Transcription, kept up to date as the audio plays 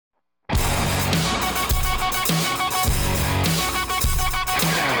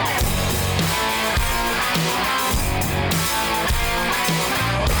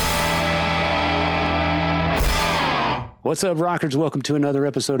What's up, rockers? Welcome to another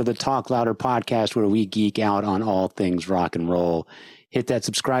episode of the Talk Louder podcast, where we geek out on all things rock and roll. Hit that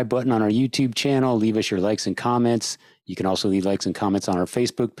subscribe button on our YouTube channel. Leave us your likes and comments. You can also leave likes and comments on our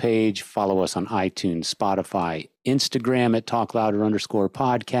Facebook page. Follow us on iTunes, Spotify, Instagram at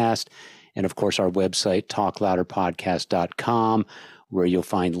talklouder_podcast. And of course, our website, talklouderpodcast.com, where you'll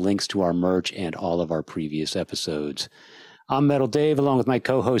find links to our merch and all of our previous episodes. I'm Metal Dave, along with my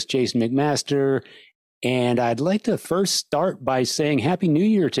co-host, Jason McMaster. And I'd like to first start by saying Happy New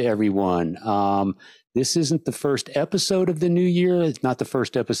Year to everyone. This isn't the first episode of the new year. It's not the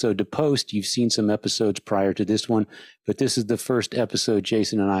first episode to post. You've seen some episodes prior to this one, but this is the first episode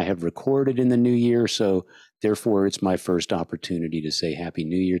Jason and I have recorded in the new year. So therefore, it's my first opportunity to say Happy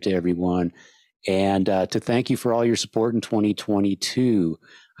New Year to everyone and to thank you for all your support in 2022.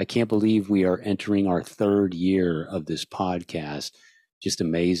 I can't believe we are entering our third year of this podcast. Just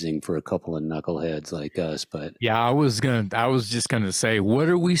amazing for a couple of knuckleheads like us. But yeah, I was just gonna say, what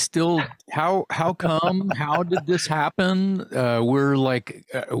are we still, how come, how did this happen? We're like,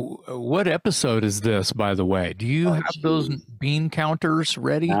 what episode is this, by the way? Do you have those bean counters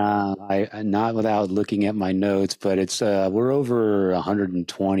ready? I not without looking at my notes, but it's we're over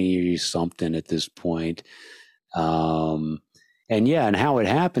 120 something at this point. And yeah, and how it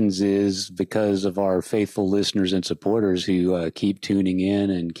happens is because of our faithful listeners and supporters who keep tuning in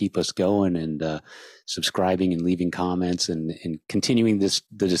and keep us going and subscribing and leaving comments and continuing the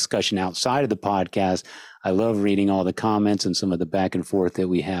discussion outside of the podcast. I love reading all the comments and some of the back and forth that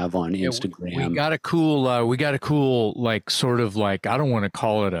we have on Instagram. We got a cool, like sort of like, I don't want to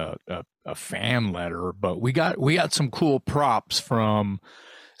call it a fan letter, but we got some cool props from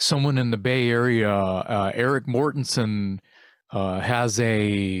someone in the Bay Area, Eric Mortensen. Has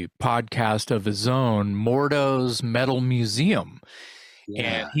a podcast of his own, Mordo's Metal Museum. Yeah.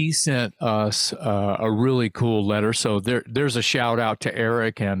 And he sent us a really cool letter. So there's a shout out to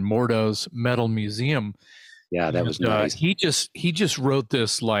Eric and Mordo's Metal Museum. Yeah, that was nice. He just wrote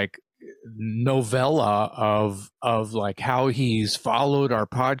this like novella of like how he's followed our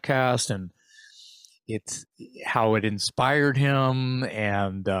podcast and it's how it inspired him,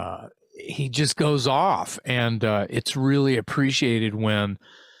 and he just goes off, and it's really appreciated when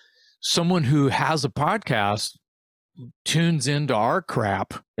someone who has a podcast tunes into our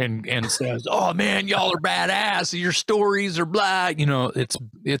crap and says, "Oh man, y'all are badass. Your stories are blah." You know,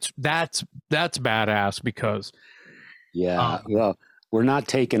 that's badass because well, we're not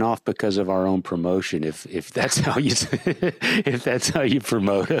taking off because of our own promotion. If that's how you if that's how you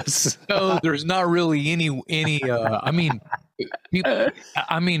promote us, no, there's not really any. I mean,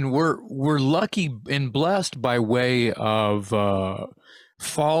 we're lucky and blessed by way of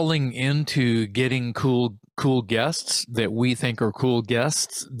falling into getting cool guests that we think are cool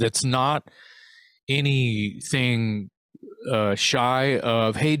guests. That's not anything shy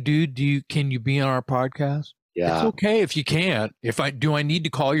of, hey, dude, can you be on our podcast? Yeah, it's okay if you can't. Do I need to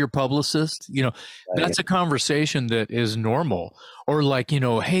call your publicist? You know, that's a conversation that is normal. Or like,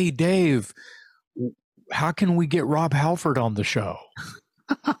 hey, Dave, how can we get Rob Halford on the show?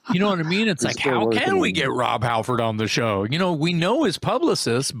 You know what I mean? It's like, how can we get Rob Halford on the show? We know his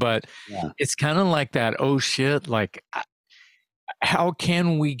publicist, but it's kind of like that, oh shit, like, how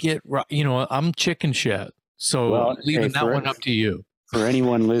can we get, I'm chicken shit. So leaving that one up to you. For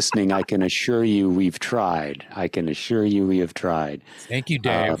anyone listening, I can assure you we've tried. Thank you,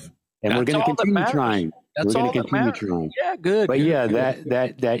 Dave. And we're going to continue trying. That's all that matters. Yeah, good. But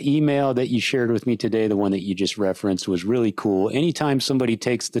that email that you shared with me today, the one that you just referenced, was really cool. Anytime somebody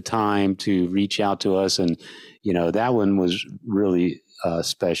takes the time to reach out to us, and that one was really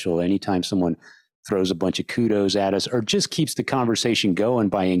special. Anytime someone throws a bunch of kudos at us or just keeps the conversation going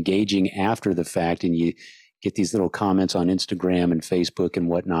by engaging after the fact, and you get these little comments on Instagram and Facebook and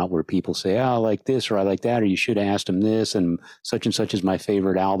whatnot where people say, oh, I like this or I like that, or you should have asked him this, and such is my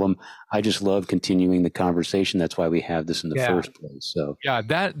favorite album. I just love continuing the conversation. That's why we have this in the first place. So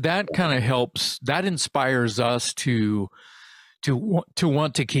that kind of helps. That inspires us to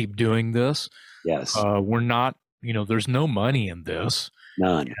want to keep doing this. Yes. We're not, there's no money in this.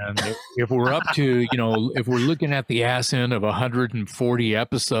 None. And if we're up to, if we're looking at the ass end of 140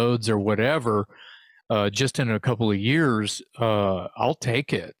 episodes or whatever, just in a couple of years, I'll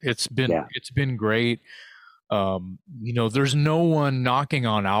take it. It's been great. There's no one knocking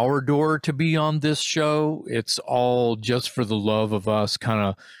on our door to be on this show. It's all just for the love of us.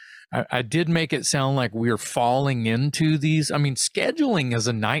 I did make it sound like we're falling into these. I mean, scheduling is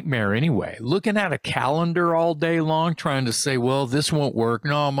a nightmare anyway. Looking at a calendar all day long, trying to say, well, this won't work.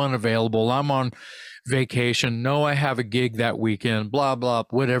 No, I'm unavailable. I'm on vacation. No, I have a gig that weekend, blah, blah,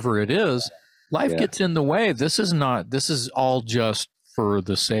 whatever it is. Life gets in the way. This is all just for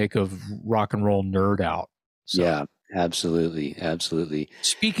the sake of rock and roll nerd out. So. Yeah, absolutely. Absolutely.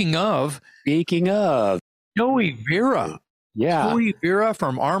 Speaking of Joey Vera. Yeah. Joey Vera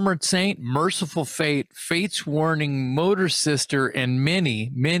from Armored Saint, Merciful Fate, Fate's Warning, Motor Sister, and many,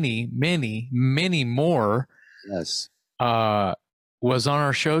 many, many, many more. Yes. Was on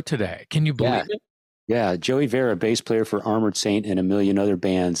our show today. Can you believe it? Yeah, Joey Vera, bass player for Armored Saint and a million other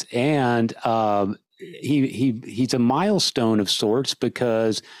bands, and he's a milestone of sorts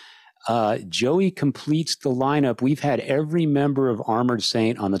because Joey completes the lineup. We've had every member of Armored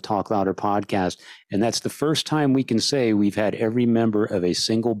Saint on the Talk Louder podcast, and that's the first time we can say we've had every member of a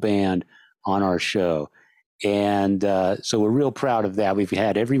single band on our show. And so we're real proud of that. We've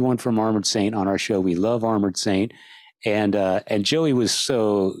had everyone from Armored Saint on our show. We love Armored Saint. And Joey was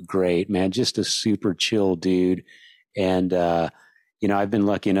so great, man, just a super chill dude. And, I've been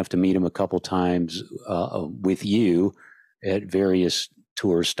lucky enough to meet him a couple times with you at various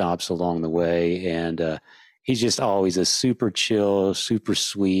tour stops along the way. And he's just always a super chill, super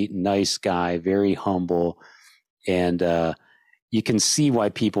sweet, nice guy, very humble. And you can see why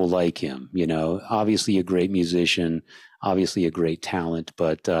people like him, obviously a great musician, obviously a great talent,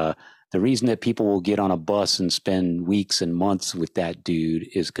 but the reason that people will get on a bus and spend weeks and months with that dude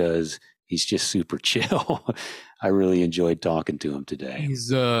is because he's just super chill. I really enjoyed talking to him today.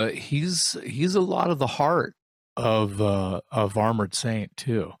 He's a lot of the heart of Armored Saint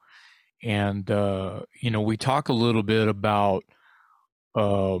too, and we talk a little bit about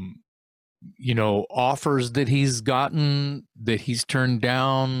offers that he's gotten, that he's turned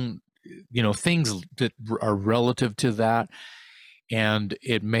down, things that are relative to that. And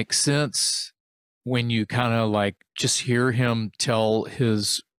it makes sense when you kind of like just hear him tell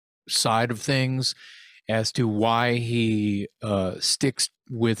his side of things as to why he sticks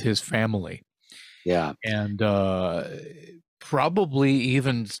with his family. Yeah. And probably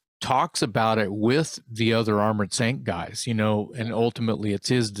even talks about it with the other Armored Saint guys, and ultimately it's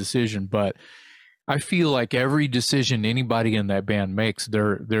his decision. But I feel like every decision anybody in that band makes,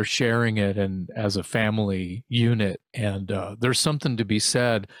 they're sharing it and as a family unit. And there's something to be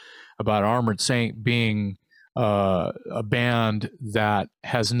said about Armored Saint being a band that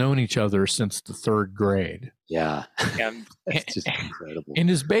has known each other since the third grade. Yeah, and it's just incredible. And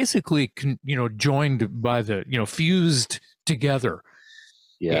is basically joined by fused together.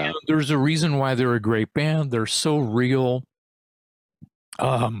 Yeah, and there's a reason why they're a great band. They're so real.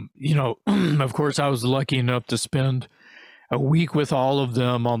 Of course, I was lucky enough to spend a week with all of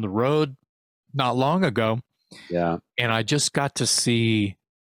them on the road not long ago. Yeah. And I just got to see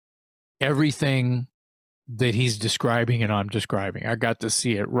everything that he's describing and I'm describing. I got to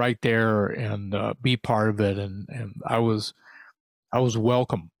see it right there and be part of it. And I was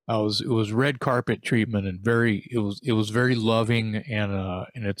welcome. It was red carpet treatment and it was very loving and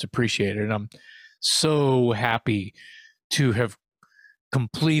it's appreciated. And I'm so happy to have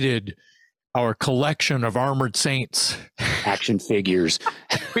completed our collection of Armored Saints action figures.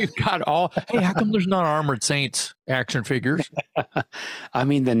 We've got hey, how come there's not Armored Saints action figures? I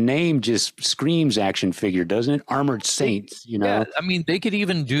mean, the name just screams action figure, doesn't it? Armored Saints, Yeah, I mean, they could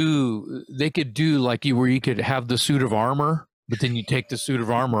do like where you could have the suit of armor, but then you take the suit of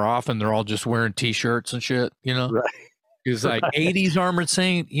armor off and they're all just wearing t-shirts and shit, Right. It's like 80s Armored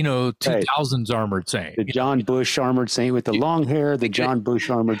Saint, 2000s Armored Saint. The John Bush Armored Saint with the long hair, the John Bush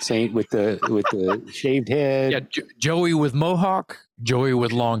Armored Saint with the shaved head. Yeah, Joey with mohawk, Joey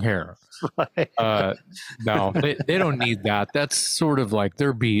with long hair. Right. No, they don't need that. That's sort of like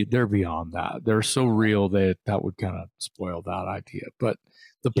they're beyond that. They're so real that would kind of spoil that idea. But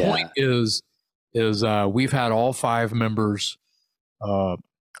the point is we've had all 5 members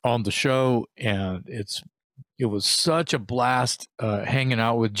on the show, and it was such a blast hanging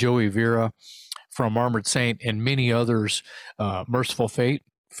out with Joey Vera from Armored Saint and many others, Merciful Fate,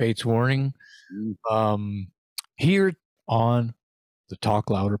 Fate's Warning, here on the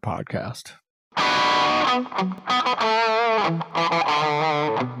Talk Louder podcast.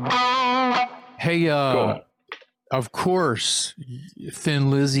 Hey, cool. Of course,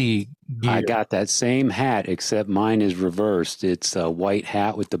 Thin Lizzy gear. I got that same hat, except mine is reversed. It's a white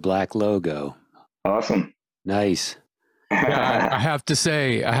hat with the black logo. Awesome. Nice. Yeah, I have to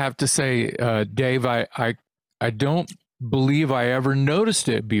say, Dave, I don't believe I ever noticed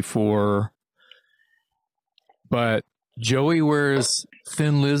it before, but Joey wears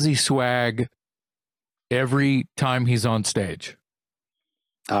Thin Lizzy swag every time he's on stage.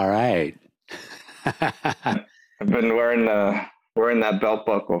 All right. I've been wearing that belt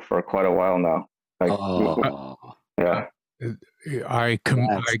buckle for quite a while now. Oh. Yeah.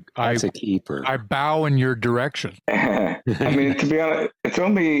 That's a keeper. I bow in your direction. I mean, to be honest, it's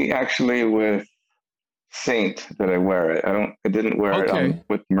only actually with Saint that I wear it. I didn't wear it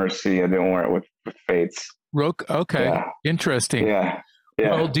with Mercy. I didn't wear it with Fates. Okay. Yeah. Interesting. Yeah.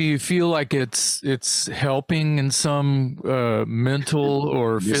 Well, do you feel like it's helping in some mental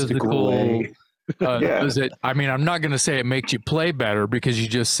or physical way? Does it? I mean, I'm not going to say it makes you play better because you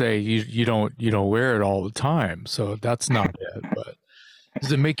just say you don't wear it all the time. So that's not it. But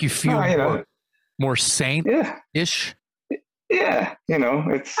does it make you feel more saint-ish? Yeah,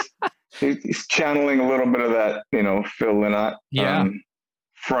 it's channeling a little bit of that, Phil Lynott,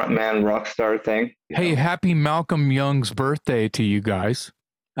 frontman rock star thing. Hey, happy Malcolm Young's birthday to you guys.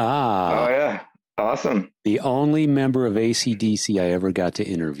 Oh yeah, awesome. The only member of AC/DC I ever got to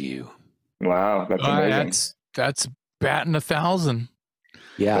interview. Wow, that's amazing. That's batting 1,000.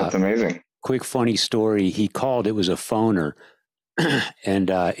 Yeah, that's amazing. Quick funny story. He called. It was a phoner, and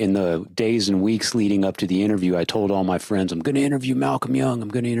in the days and weeks leading up to the interview, I told all my friends, "I'm going to interview Malcolm Young. I'm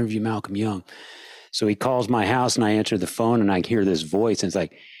going to interview Malcolm Young." So he calls my house, and I answer the phone, and I hear this voice, and it's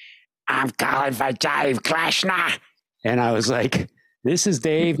like, "I'm calling for Dave Klashner," and I was like, "This is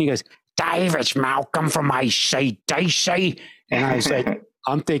Dave." And he goes, "Dave, it's Malcolm from AC/DC," and I was like.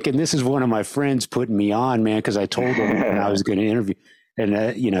 I'm thinking this is one of my friends putting me on, man, because I told him when I was going to interview.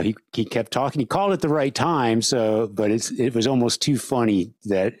 And, he kept talking. He called at the right time. But it was almost too funny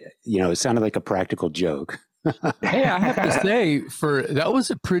that, it sounded like a practical joke. Hey, I have to say, that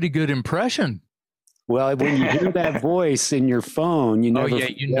was a pretty good impression. Well, when you hear that voice in your phone, you never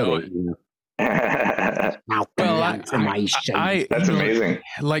forget it. That's amazing.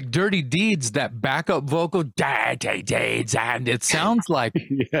 Like Dirty Deeds, that backup vocal, and it sounds like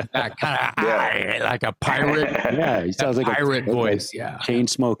that kind of like a pirate. Yeah, he sounds like a pirate voice. Yeah, chain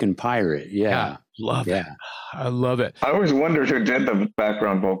smoking pirate. Yeah, love it. I love it. I always wondered who did the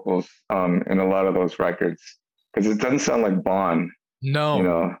background vocals in a lot of those records because it doesn't sound like Bon.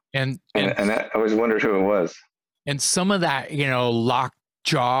 No, and I always wondered who it was. And some of that, lock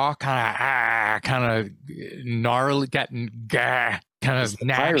jaw kind of gnarly, kind of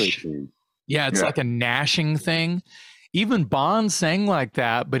gnash. Yeah, it's like a gnashing thing. Even Bond sang like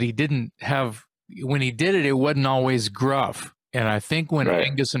that, but he didn't have, when he did it, it wasn't always gruff. And I think when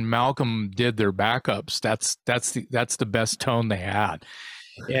Angus and Malcolm did their backups, that's the best tone they had.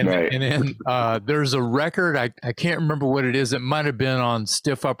 And then there's a record, I can't remember what it is. It might have been on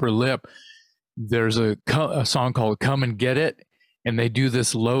Stiff Upper Lip. There's a song called "Come and Get It," and they do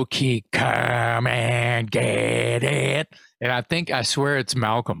this low key "Come and Get It," and I swear it's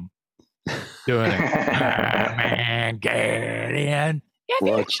Malcolm doing it. Come and get in.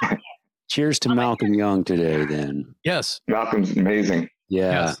 Well, cheers to Malcolm Young today, then. Yes, Malcolm's amazing.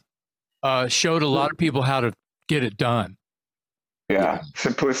 Yeah, showed a lot of people how to get it done. Yeah,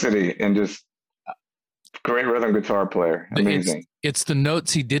 simplicity and just great rhythm guitar player. Amazing. It's the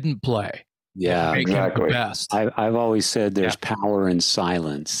notes he didn't play. Yeah, exactly. The best. I've always said there's power in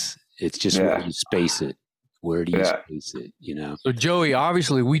silence. It's just where you space it. Where do you space it? So Joey,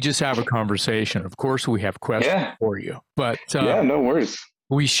 obviously, we just have a conversation. Of course, we have questions for you, but no worries.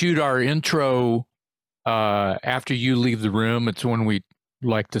 We shoot our intro after you leave the room. It's when we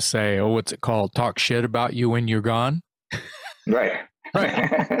like to say, what's it called? Talk shit about you when you're gone. Right.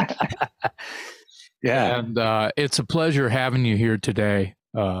 Yeah. And it's a pleasure having you here today,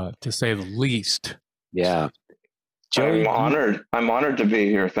 to say the least. Yeah. Joey, I'm honored to be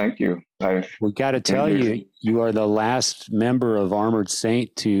here. Thank you. We got to tell you, you are the last member of Armored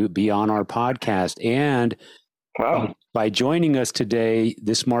Saint to be on our podcast. And by joining us today,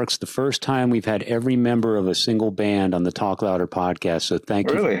 this marks the first time we've had every member of a single band on the Talk Louder podcast. So thank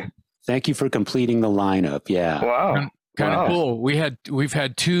you for completing the lineup. Yeah. Wow. Kind of cool. We've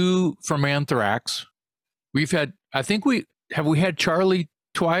had two from Anthrax. We've had, we had Charlie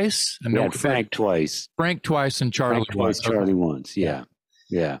twice? We had Frank twice. Frank twice and Charlie twice. Charlie once. Yeah.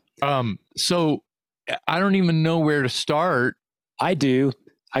 Yeah. So I don't even know where to start. I do.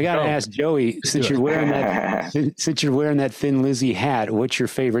 I got to ask Joey, since you're wearing that Thin Lizzy hat, what's your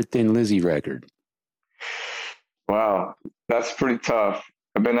favorite Thin Lizzy record? Wow, that's pretty tough.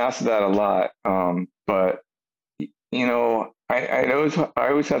 I've been asked that a lot. But I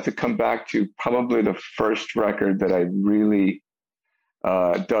always have to come back to probably the first record that I really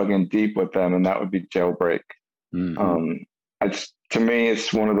dug in deep with them, and that would be Jailbreak. Mm-hmm. To me,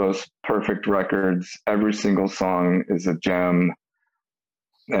 it's one of those perfect records. Every single song is a gem,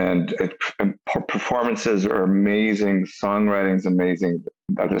 and performances are amazing. Songwriting is amazing.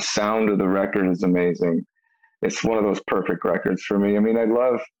 The sound of the record is amazing. It's one of those perfect records for me. I mean, I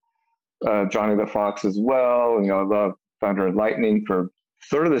love Johnny the Fox as well. I love Thunder and Lightning for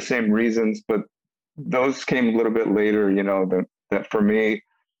sort of the same reasons, but those came a little bit later. You know, that for me,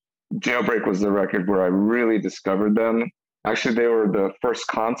 Jailbreak was the record where I really discovered them. Actually, they were the first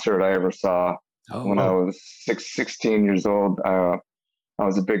concert I ever saw when I was 16 years old. I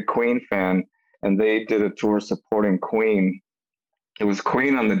was a big Queen fan, and they did a tour supporting Queen. It was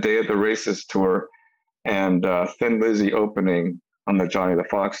Queen on the Day of the Races tour, and Thin Lizzy opening on the Johnny the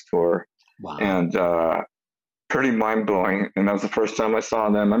Fox tour. Wow. And pretty mind-blowing. And that was the first time I saw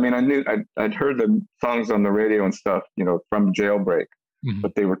them. I mean, I'd heard the songs on the radio and stuff, you know, from Jailbreak,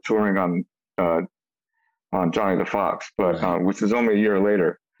 but they were touring on Johnny the Fox, but which is only a year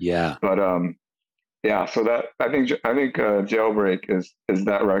later. Yeah. But yeah, so that I think Jailbreak is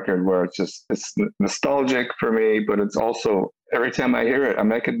that record where it's nostalgic for me, but it's also every time I hear it, I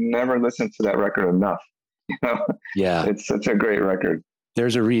mean, I could never listen to that record enough. You know? Yeah. It's such a great record.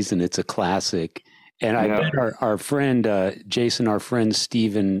 There's a reason it's a classic. And I bet our friend, Jason, our friend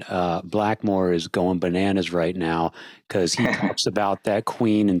Stephen Blackmore is going bananas right now because he talks about that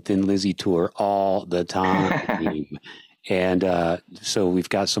Queen and Thin Lizzy tour all the time. And so we've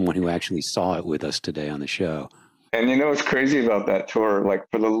got someone who actually saw it with us today on the show. And you know what's crazy about that tour? Like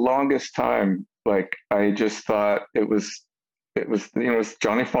for the longest time, like I just thought it was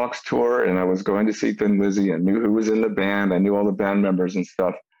Johnny Fox tour, and I was going to see Thin Lizzy. I knew who was in the band. I knew all the band members and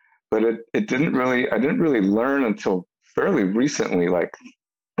stuff. But I didn't really learn until fairly recently, like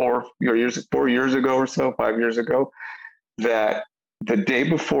 4 years ago or so, 5 years ago, that the day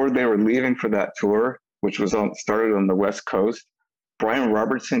before they were leaving for that tour, which started on the West Coast, Brian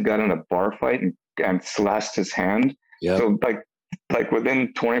Robertson got in a bar fight and slashed his hand. Yep. So like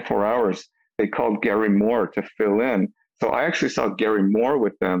within 24 hours, they called Gary Moore to fill in. So I actually saw Gary Moore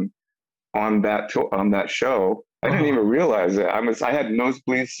with them on that show. I didn't even realize it. I had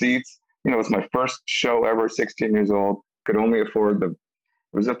nosebleed seats. You know, it was my first show ever, 16 years old. Could only afford it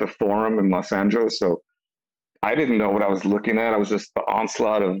was at the Forum in Los Angeles. So I didn't know what I was looking at. I was just the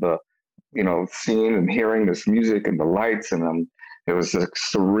onslaught of the, you know, seeing and hearing this music and the lights. And it was like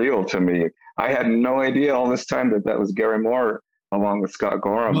surreal to me. I had no idea all this time that was Gary Moore along with Scott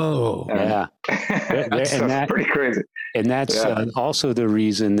Gorham. Oh, yeah. That's pretty crazy. And that's also the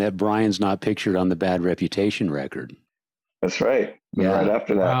reason that Brian's not pictured on the Bad Reputation record. That's right. Yeah. Right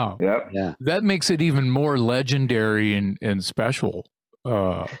after that. Wow. Yep. Yeah. That makes it even more legendary and special.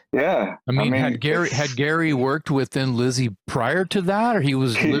 Yeah. I mean, had Gary worked with Thin Lizzy prior to that, or he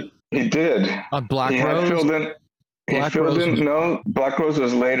did on Black Rose? No, Black Rose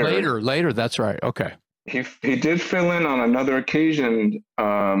was later. Later. That's right. Okay. He did fill in on another occasion,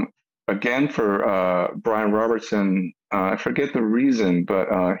 again for Brian Robertson. I forget the reason,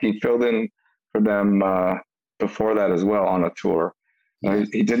 but he filled in for them before that as well on a tour.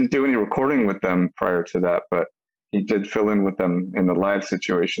 He didn't do any recording with them prior to that, but he did fill in with them in the live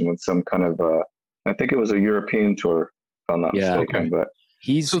situation in some kind of I think it was a European tour, if I'm not mistaken. Okay. But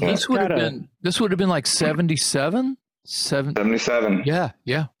this would have been like 77? 77. Yeah.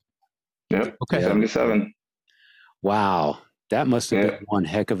 Yep. Okay. 77. Wow. That must have been one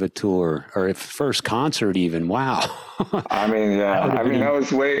heck of a tour, or if first concert even. Wow. I mean, yeah. I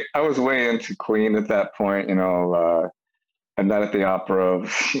was way into Queen at that point, you know, and Night at the Opera,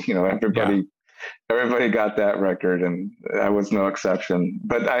 you know, everybody got that record, and I was no exception.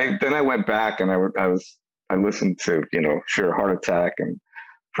 But then I went back and I listened to, you know, sure, Heart Attack and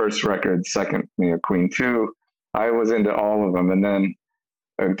first record, second, you know, Queen 2. I was into all of them, and then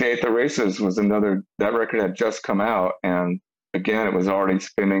Day at the Races was that record had just come out, and again, it was already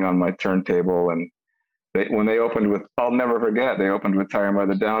spinning on my turntable. And when they opened with, I'll never forget, they opened with Tie Your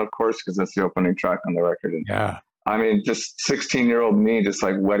Mother Down, of course, because that's the opening track on the record. And I mean, just 16-year-old me, just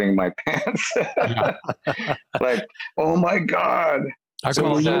like wetting my pants. Like, oh my God.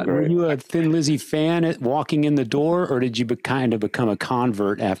 Were you a Thin Lizzy fan walking in the door, or did you kind of become a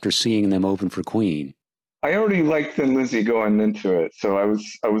convert after seeing them open for Queen? I already liked Thin Lizzy going into it, so I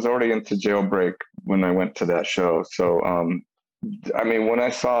was already into Jailbreak when I went to that show. So, I mean, when I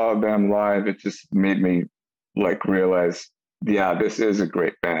saw them live, it just made me like realize, yeah, this is a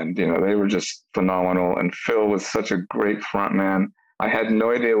great band. You know, they were just phenomenal, and Phil was such a great frontman. I had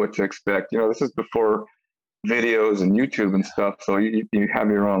no idea what to expect. You know, this is before videos and YouTube and stuff, so you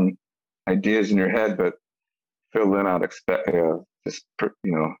have your own ideas in your head, but Phil Lynott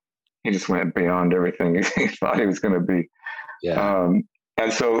he just went beyond everything he thought he was going to be. Yeah.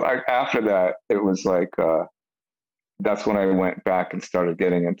 And so after that, it was like, that's when I went back and started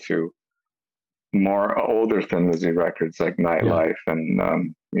getting into more older Thin Lizzy records like Nightlife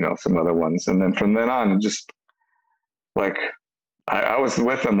and, you know, some other ones. And then from then on, just like, I was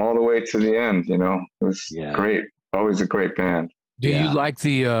with them all the way to the end, you know, it was great. always a great band. Do you like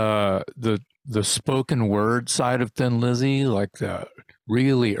the spoken word side of Thin Lizzy, like the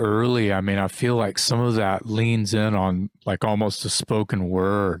really early? I mean, I feel like some of that leans in on like almost a spoken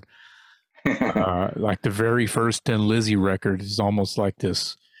word. Like the very first Thin Lizzy record is almost like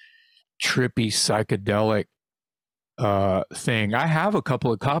this trippy psychedelic thing. I have a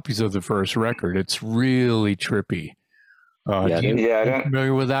couple of copies of the first record. It's really trippy. Are you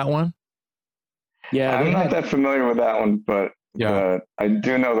familiar with that one? Yeah, I'm not that familiar with that one, but I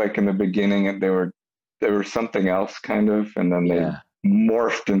do know, like in the beginning, they were something else kind of, and then they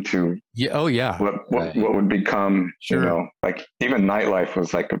morphed into what would become, you know, like even Nightlife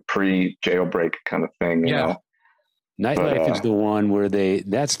was like a pre-Jailbreak kind of thing, you know. Nightlife is the one where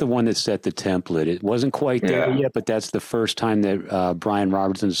that's the one that set the template. It wasn't quite there yet, but that's the first time that Brian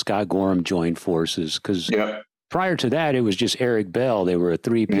Robertson and Scott Gorham joined forces, because prior to that, it was just Eric Bell. They were a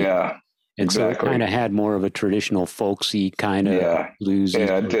three-piece. Yeah. And so it kind of had more of a traditional folksy kind of bluesy.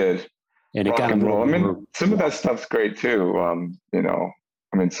 Yeah, it did. And it rock got and roll. I mean, some of that stuff's great too. You know,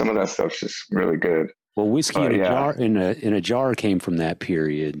 I mean, some of that stuff's just really good. Well, Whiskey in a Jar in a Jar came from that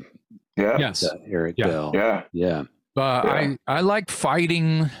period. Yeah. Yes. Eric Bell. Yeah. I like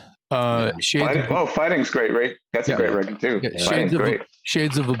Fighting. Fighting's great, right? That's a great record too. Yeah.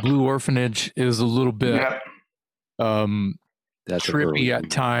 Shades of a Blue Orphanage is a little bit that's trippy at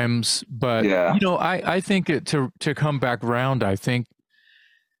times, but you know, I think to come back around, I think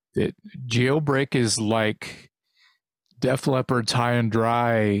that Jailbreak is like Def Leppard's High and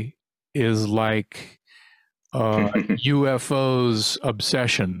Dry is like UFO's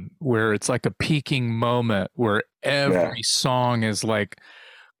Obsession, where it's like a peaking moment where every song is like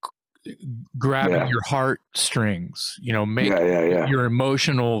grabbing your heartstrings, you know, make your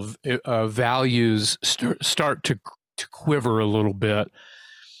emotional values start to quiver a little bit.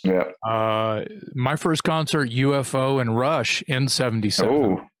 My first concert, UFO and Rush in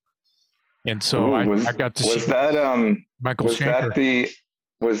 '77. And so I got to see that Michael Schenker.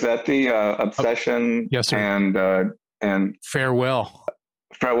 Was that the Obsession? Yes, sir. And Farewell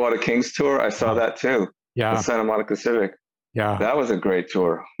to Kings tour? I saw that too. Yeah. The Santa Monica Civic. Yeah. That was a great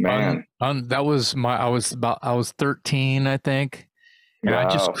tour, man. That was I was 13, I think. And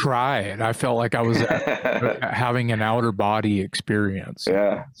I just cried. I felt like I was having an outer body experience.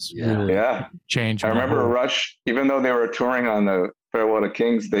 Changed. I remember Rush, even though they were touring on the Farewell to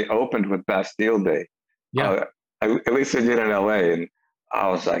Kings, they opened with Bastille Day. Yeah. At least they did in LA. And I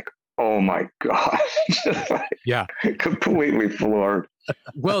was like, oh my gosh. Just like, completely floored.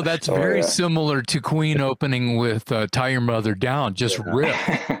 Well, that's very similar to Queen opening with Tie Your Mother Down, just rip.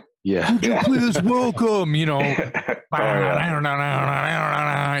 Would you please welcome, you know,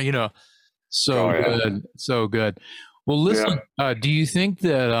 you know, so good. Well, listen, do you think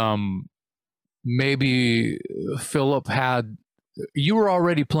that maybe Philip you were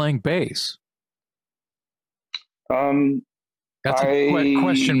already playing bass? That's a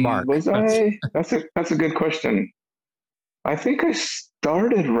question mark. Was I? That's a good question. I think I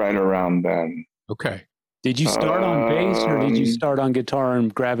started right around then. Okay. Did you start on bass, or did you start on guitar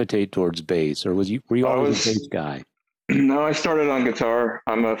and gravitate towards bass, or were you always a bass guy? No, I started on guitar.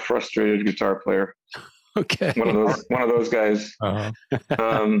 I'm a frustrated guitar player. Okay. One of those guys. But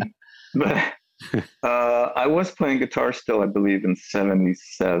I was playing guitar still, I believe, in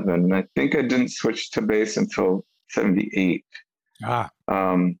 '77. I think I didn't switch to bass until '78. I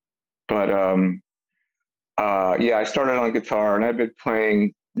started on guitar, and I've been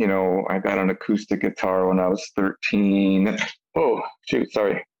playing. You know, I got an acoustic guitar when I was 13. Oh, shoot,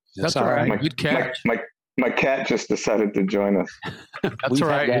 sorry. That's all right. Good catch. My cat just decided to join us. That's all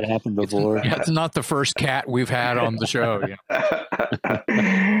right. That happened before. It's not the first cat we've had on the show.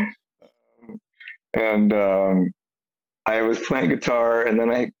 And I was playing guitar, and then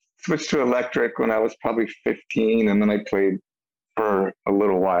I switched to electric when I was probably 15, and then I played for a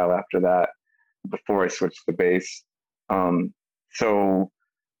little while after that before I switched to bass. So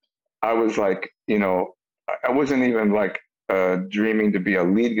I was like, you know, I wasn't even like dreaming to be a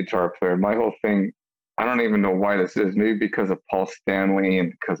lead guitar player. My whole thing, I don't even know why this is, maybe because of Paul Stanley and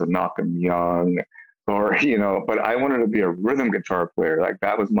because of Malcolm Young, or, you know, but I wanted to be a rhythm guitar player. Like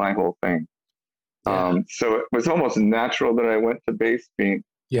that was my whole thing. So it was almost natural that I went to bass, being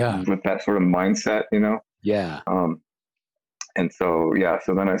with that sort of mindset, you know? And so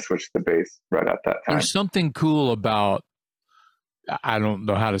then I switched to bass right at that time. There's something cool about, I don't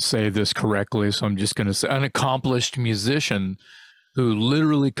know how to say this correctly, so I'm just going to say an accomplished musician who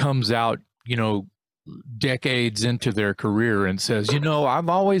literally comes out, you know, decades into their career and says, you know, I've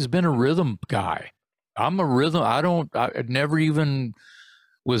always been a rhythm guy. I'm a rhythm. I never even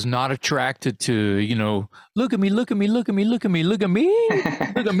was not attracted to, you know, look at me, look at me, look at me, look at me, look at me,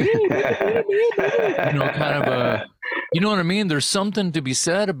 look at me, you know, kind of a, you know what I mean? There's something to be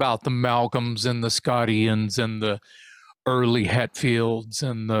said about the Malcolms and the Scott Ians and the early Hetfields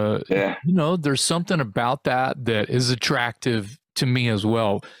and the, you know, there's something about that that is attractive to me as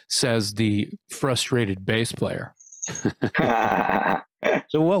well, says the frustrated bass player.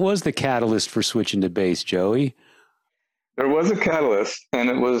 So what was the catalyst for switching to bass, Joey? There was a catalyst, and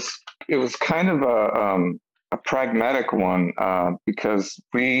it was kind of a pragmatic one, because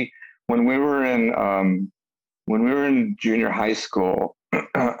when we were in junior high school,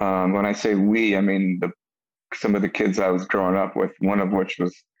 when I say we, I mean some of the kids I was growing up with, one of which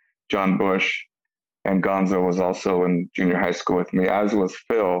was John Bush, and Gonzo was also in junior high school with me, as was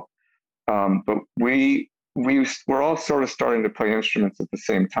Phil. But we were all sort of starting to play instruments at the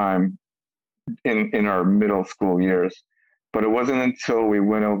same time in our middle school years. But it wasn't until we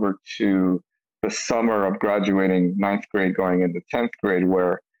went over to the summer of graduating 9th grade, going into 10th grade,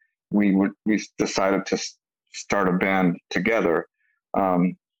 where we decided to start a band together.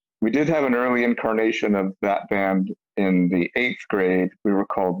 We did have an early incarnation of that band in the 8th grade. We were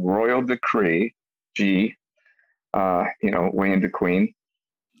called Royal Decree, G, you know, way into Queen.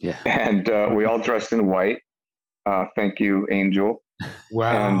 Yeah. And we all dressed in white. Thank you, Angel.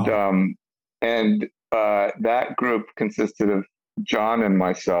 Wow. And that group consisted of John and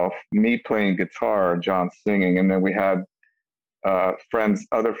myself, me playing guitar, John singing, and then we had other friends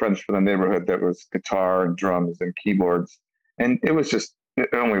from the neighborhood that was guitar and drums and keyboards. And it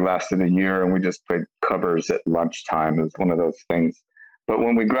only lasted a year, and we just played covers at lunchtime. It was one of those things. But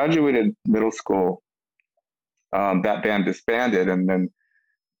when we graduated middle school, that band disbanded, and then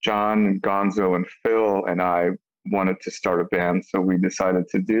John and Gonzo and Phil and I wanted to start a band, so we decided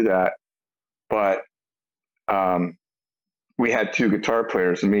to do that. But we had two guitar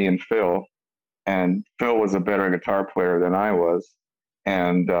players, me and Phil was a better guitar player than I was,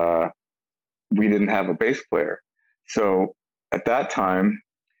 and we didn't have a bass player. So at that time,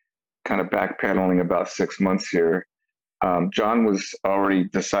 kind of backpedaling about 6 months here, John was already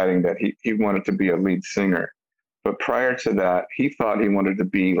deciding that he wanted to be a lead singer. But prior to that, he thought he wanted to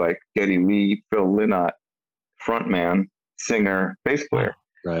be like Geddy Lee, Phil Lynott, frontman, singer, bass player.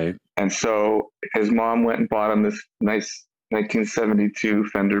 Right. And so his mom went and bought him this nice 1972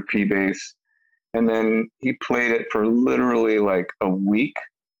 Fender P bass. And then he played it for literally like a week.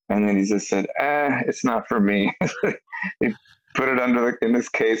 And then he just said, it's not for me. He put it in this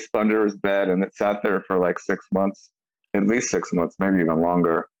case under his bed, and it sat there for like 6 months, at least 6 months, maybe even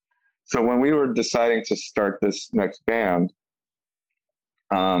longer. So when we were deciding to start this next band,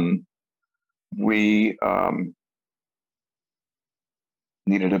 we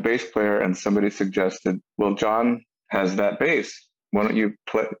needed a bass player, and somebody suggested, well, John has that bass. Why don't you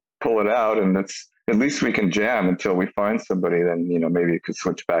pull it out, and at least we can jam until we find somebody. Then, you know, maybe you could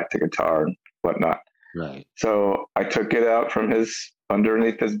switch back to guitar and whatnot. Right. So I took it out from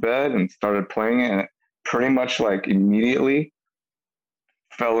underneath his bed and started playing it, and it pretty much like immediately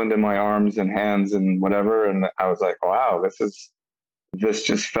fell into my arms and hands and whatever. And I was like, wow, this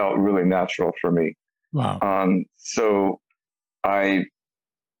just felt really natural for me. Wow. So I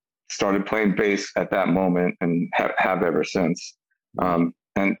started playing bass at that moment and have ever since. And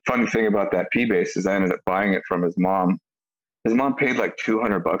funny thing about that P bass is I ended up buying it from his mom. His mom paid like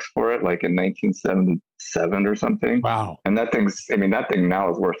 $200 for it, like in 1977 or something. Wow. And that thing now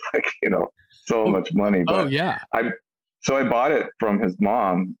is worth like, you know, so much money. But yeah. So I bought it from his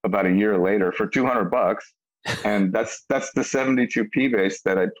mom about a year later for $200. And that's the 72 P bass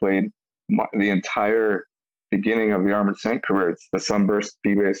that I played the entire beginning of the Armored Saint career. It's the Sunburst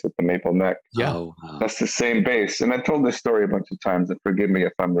P bass with the maple neck. Yeah. Oh, wow. That's the same bass. And I told this story a bunch of times, and forgive me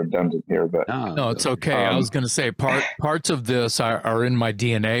if I'm redundant here, but no, it's okay. I was going to say parts of this are in my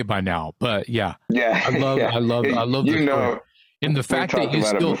DNA by now, but yeah. Yeah. I love you know, story. And the fact that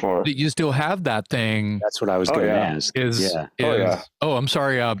you still have that thing. That's what I was going to ask. I'm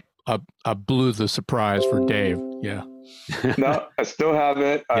sorry. I blew the surprise for Dave. Yeah. No, I still have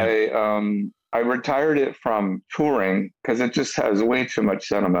it. Yeah. I retired it from touring because it just has way too much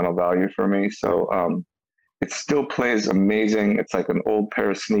sentimental value for me. So it still plays amazing. It's like an old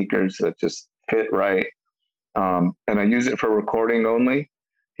pair of sneakers that just fit right. And I use it for recording only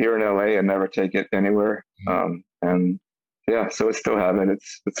here in LA and never take it anywhere. And yeah, so I still have it.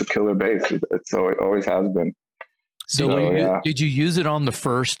 It's a killer bass. It always has been. So did you use it on the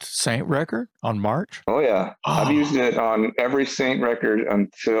first Saint record on March? Oh yeah. Oh. I've used it on every Saint record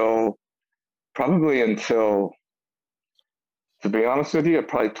until, to be honest with you, I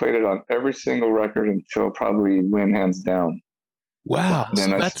probably played it on every single record until probably Win Hands Down. Wow. So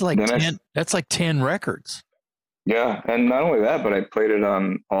that's like 10, that's like 10 records. Yeah. And not only that, but I played it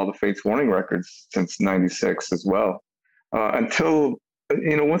on all the Fates Warning records since 96 as well. Until,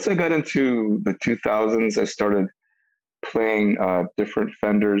 once I got into the 2000s, I started playing different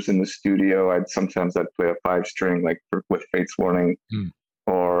Fenders in the studio. Sometimes I'd play a 5-string with Fates Warning,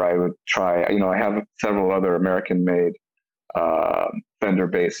 or I would try, I have several other American made Fender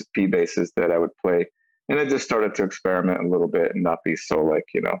P basses that I would play. And I just started to experiment a little bit and not be so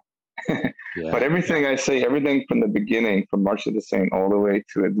but everything from the beginning, from March of the Saint all the way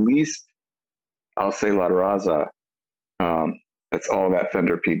to at least, I'll say La Raza, that's all that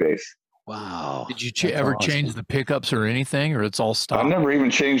Fender P bass. Wow. Did you ever change the pickups or anything, or it's all stock? I never even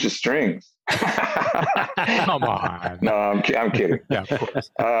changed the strings. Come on. No, I'm kidding. Yeah, of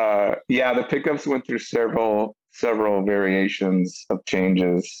course. The pickups went through several variations of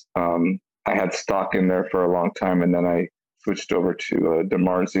changes. I had stock in there for a long time, and then I switched over to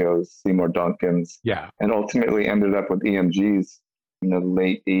DiMarzio's, Seymour Duncan's, and ultimately ended up with EMGs in the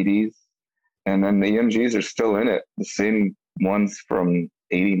late 80s. And then the EMGs are still in it, the same ones from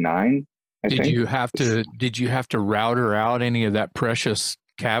 89. Did you have to router out any of that precious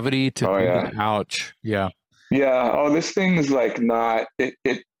cavity to ouch? Yeah. Yeah. Oh, this thing is not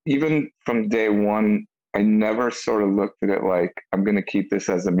it even from day one, I never sort of looked at it like I'm going to keep this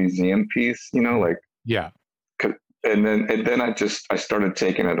as a museum piece, Yeah. And then I started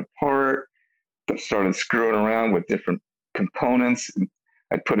taking it apart, started screwing around with different components.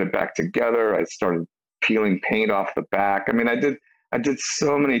 I put it back together. I started peeling paint off the back. I mean, I did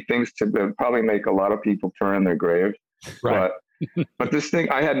so many things to probably make a lot of people turn in their grave. Right. But this thing,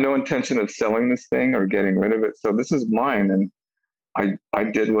 I had no intention of selling this thing or getting rid of it. So this is mine. And I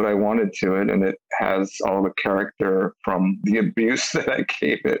did what I wanted to it. And it has all the character from the abuse that I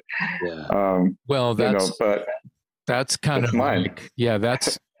gave it. Yeah. Well, that's kind of mine.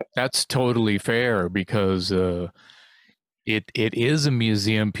 That's totally fair, because it is a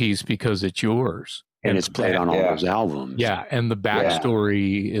museum piece because it's yours. And it's played on all those albums. Yeah, and the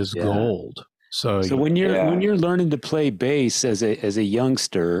backstory is gold. So when you're learning to play bass as a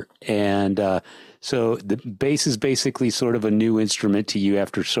youngster, and so the bass is basically sort of a new instrument to you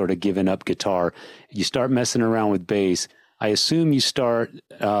after sort of giving up guitar. You start messing around with bass. I assume you start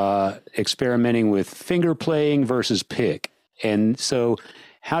experimenting with finger playing versus pick. And so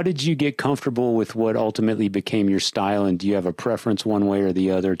how did you get comfortable with what ultimately became your style? And do you have a preference one way or the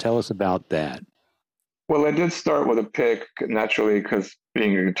other? Tell us about that. Well, I did start with a pick naturally, because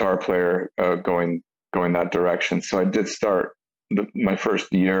being a guitar player, going that direction. So I did start my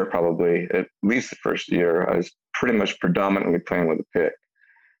first year, probably at least the first year, I was pretty much predominantly playing with a pick.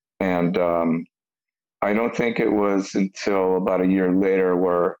 And I don't think it was until about a year later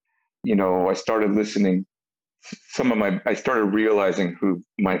where, I started listening. I started realizing who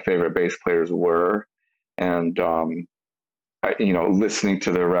my favorite bass players were, and listening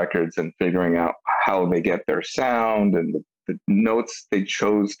to their records and figuring out how they get their sound and the notes they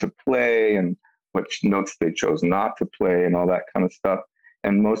chose to play and which notes they chose not to play and all that kind of stuff.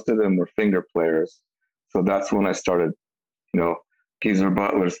 And most of them were finger players. So that's when I started, Geezer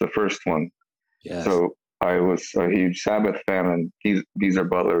Butler's the first one. Yes. So I was a huge Sabbath fan, and Geezer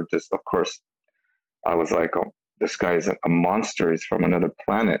Butler, just, of course, I was like, oh, this guy's a monster. He's from another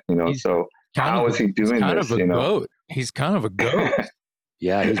planet, so how is he doing this? Goat. He's kind of a goat.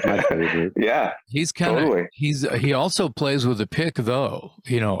 Yeah, he's my favorite. Yeah, he's kind of he also plays with a pick though.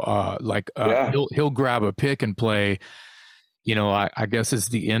 He'll grab a pick and play. I guess it's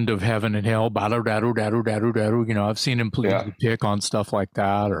the End of Heaven and Hell. I've seen him play the pick on stuff like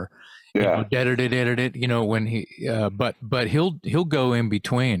that, or when he. But he'll go in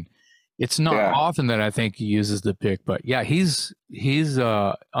between. It's not often that I think he uses the pick, but he's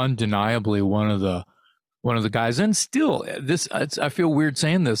undeniably one of the guys. And still, I feel weird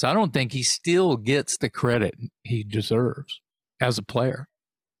saying this, I don't think he still gets the credit he deserves as a player.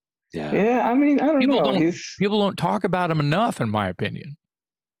 Yeah. I mean, I don't know. People don't talk about him enough, in my opinion.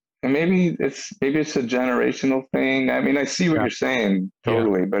 And maybe it's a generational thing. I mean, I see what you're saying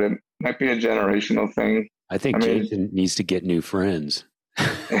totally, but it might be a generational thing. I think Jason needs to get new friends.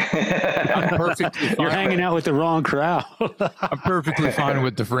 I'm perfectly fine. You're hanging out with the wrong crowd. I'm perfectly fine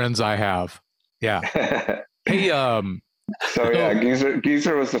with the friends I have. Yeah. Hey,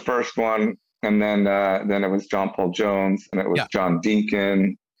 Geezer was the first one, and then it was John Paul Jones, and it was John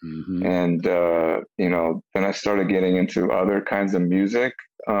Deacon, and then I started getting into other kinds of music.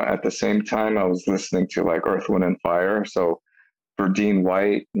 At the same time, I was listening to like Earth, Wind, and Fire. So Verdine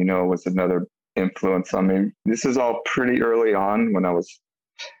White, was another influence on me. This is all pretty early on when I was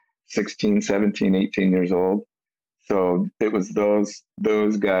 16, 17, 18 years old. So it was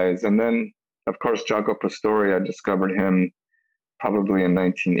those guys. And then, of course, Jaco Pastorius, I discovered him probably in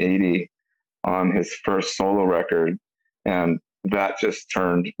 1980 on his first solo record. And that just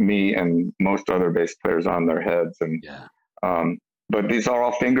turned me and most other bass players on their heads. And but these are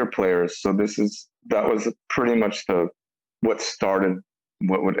all finger players, so that was pretty much what started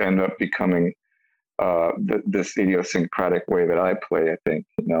what would end up becoming this idiosyncratic way that I play, I think,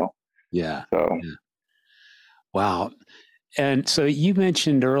 Yeah. So. Yeah. Wow. And so you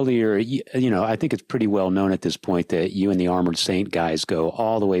mentioned earlier, I think it's pretty well known at this point that you and the Armored Saint guys go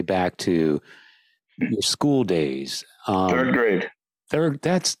all the way back to your school days. Third grade.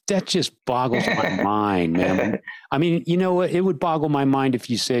 That just boggles my mind, man. I mean, it would boggle my mind if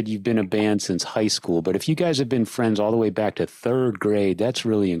you said you've been a band since high school, but if you guys have been friends all the way back to third grade, that's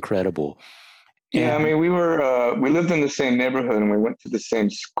really incredible. Yeah, I mean, we lived in the same neighborhood and we went to the same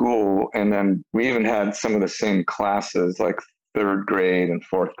school, and then we even had some of the same classes, like third grade and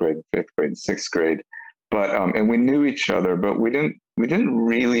fourth grade, fifth grade, and sixth grade. But and we knew each other, but we didn't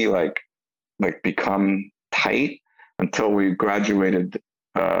really like become tight until we graduated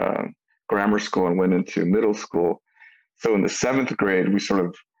grammar school and went into middle school. So in the seventh grade, we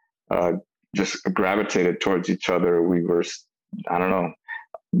sort of just gravitated towards each other. We were, I don't know,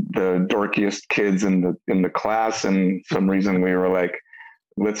 the dorkiest kids in the class, and some reason we were like,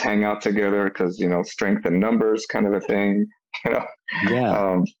 let's hang out together because strength in numbers kind of a thing.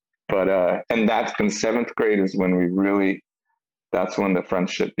 Yeah. But and that's in seventh grade is when that's when the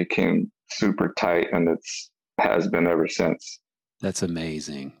friendship became super tight, and has been ever since. That's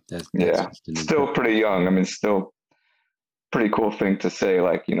amazing. That's still pretty young. I mean, still pretty cool thing to say.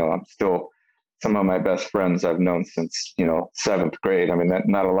 Like, I'm still some of my best friends I've known since, seventh grade. I mean,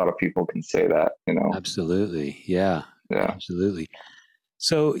 not a lot of people can say that, Absolutely. Yeah. Yeah. Absolutely.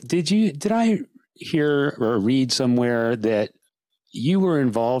 So did I hear or read somewhere that you were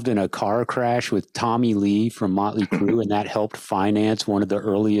involved in a car crash with Tommy Lee from Motley Crue, and that helped finance one of the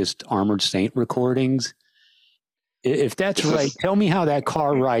earliest Armored Saint recordings? If that's right, tell me how that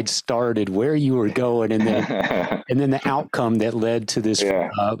car ride started, where you were going, and then the outcome that led to this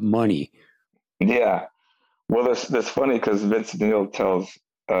money. Yeah. Well, that's funny because Vince Neil tells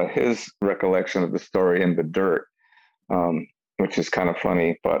his recollection of the story in The Dirt, which is kind of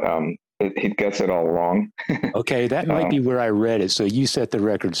funny, but he gets it all wrong. Okay, that might be where I read it. So you set the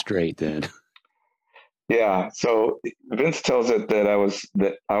record straight then. Yeah. So Vince tells it that I was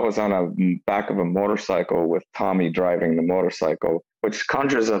on a back of a motorcycle with Tommy driving the motorcycle, which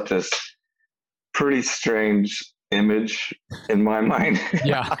conjures up this pretty strange image in my mind.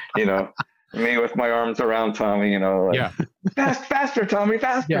 Yeah. Me with my arms around Tommy, like, faster, Tommy,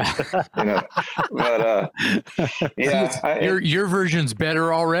 faster. Yeah. But your version's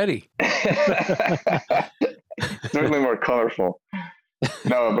better already. Certainly more colorful.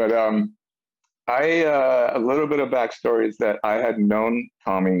 No, but a little bit of backstory is that I had known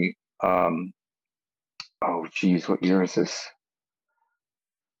Tommy. What year is this?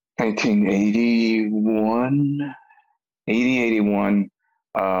 1981, 81.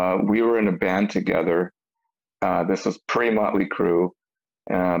 We were in a band together. This was pre-Motley Crue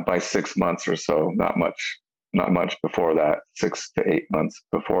by 6 months or so. Not much before that. 6 to 8 months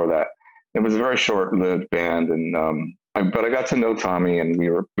before that. It was a very short-lived band, and but I got to know Tommy, and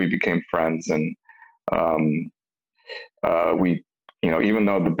we became friends, and we, even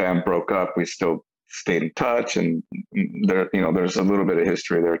though the band broke up, we still stayed in touch, and there's a little bit of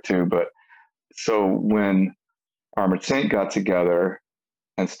history there too. But so when Armored Saint got together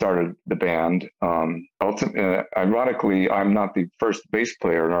and started the band, ironically, I'm not the first bass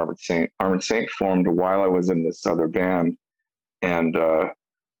player in Armored Saint. Armored Saint formed while I was in this other band, and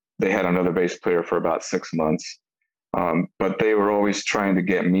they had another bass player for about 6 months. But they were always trying to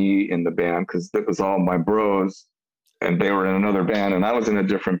get me in the band because it was all my bros, and they were in another band and I was in a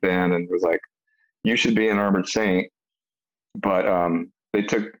different band, and it was like, you should be in Armored Saint. But they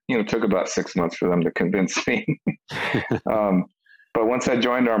took about 6 months for them to convince me. But once I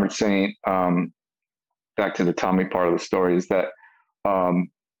joined Armored Saint, back to the Tommy part of the story is that,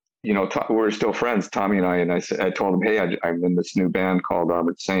 we're still friends, Tommy and I told him, hey, I'm in this new band called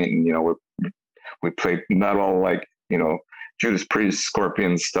Armored Saint, and, we played metal, like, Judas Priest,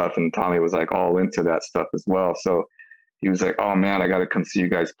 Scorpions stuff. And Tommy was like all into that stuff as well. So he was like, oh man, I got to come see you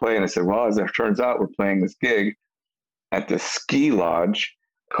guys play. And I said, well, as it turns out, we're playing this gig at this ski lodge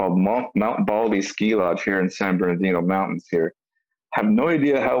called Mount Baldy Ski Lodge here in San Bernardino Mountains here. Have no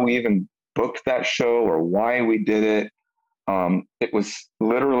idea how we even booked that show or why we did it. It was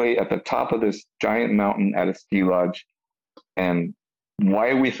literally at the top of this giant mountain at a ski lodge. And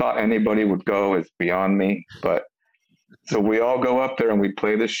why we thought anybody would go is beyond me. But So we all go up there and we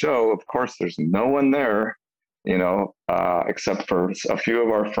play the show. Of course, there's no one there, except for a few of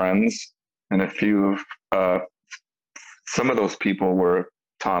our friends and a few of some of those people were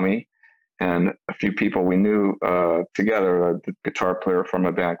Tommy and a few people we knew together. The guitar player from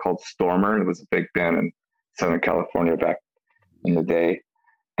a band called Stormer. It was a big band in Southern California back in the day.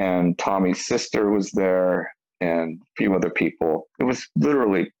 And Tommy's sister was there and a few other people. It was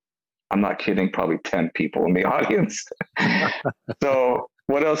literally, I'm not kidding, probably 10 people in the audience. So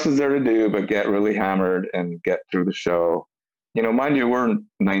what else is there to do but get really hammered and get through the show? Mind you, we're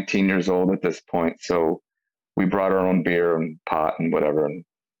 19 years old at this point. So we brought our own beer and pot and whatever. And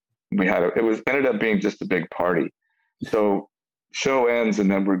we had ended up being just a big party. So show ends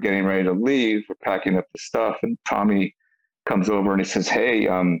and then we're getting ready to leave. We're packing up the stuff and Tommy comes over and he says, "Hey,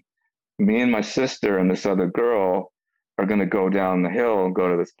 me and my sister and this other girl are going to go down the hill and go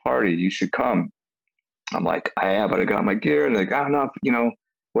to this party. You should come." I'm like, "Yeah, but I got my gear." And they're like, "No,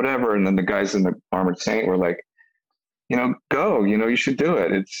 whatever." And then the guys in the Armored Saint were like, "Go, you should do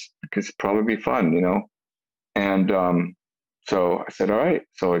it. It's probably be fun, And so I said, "All right."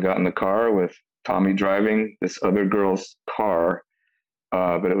 So I got in the car with Tommy driving this other girl's car.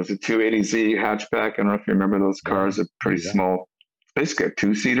 But it was a 280Z hatchback. I don't know if you remember those cars. Are pretty small, basically a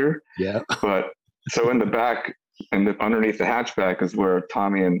two-seater. Yeah. But so in the back and underneath the hatchback is where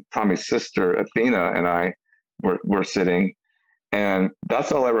Tommy and Tommy's sister Athena and I were sitting, and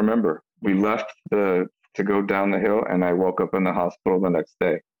that's all I remember. We left to go down the hill, and I woke up in the hospital the next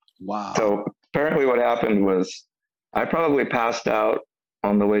day. Wow. So apparently, what happened was I probably passed out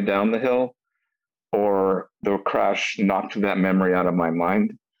on the way down the hill, or the crash knocked that memory out of my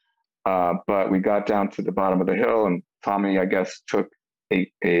mind. But we got down to the bottom of the hill, and Tommy, I guess, took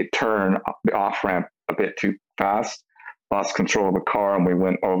a turn, the off ramp, a bit too fast, lost control of the car, and we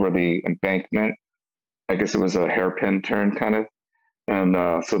went over the embankment. I guess it was a hairpin turn kind of. And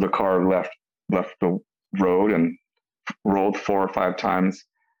so the car left the road and rolled 4 or 5 times.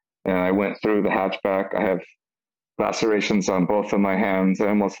 And I went through the hatchback. I have lacerations on both of my hands. I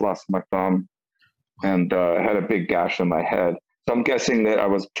almost lost my thumb. And I had a big gash on my head. So I'm guessing that I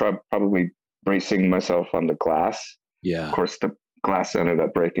was probably bracing myself on the glass. Yeah. Of course, the glass ended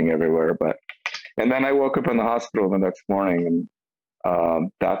up breaking everywhere. And then I woke up in the hospital the next morning,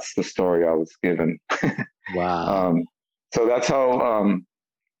 and that's the story I was given. Wow. So that's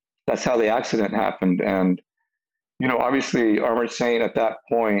how the accident happened. And, obviously Armored Saint at that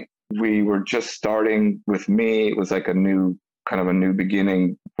point, we were just starting with me. It was like a new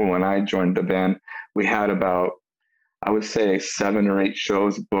beginning. When I joined the band, we had about, I would say, 7 or 8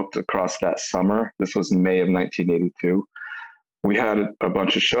 shows booked across that summer. This was in May of 1982. We had a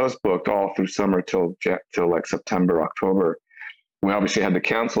bunch of shows booked all through summer till like September, October. We obviously had to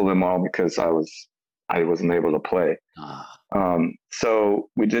cancel them all because I wasn't able to play. So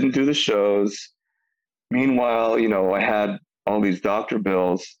we didn't do the shows. Meanwhile, I had all these doctor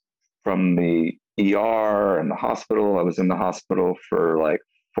bills from the ER and the hospital. I was in the hospital for like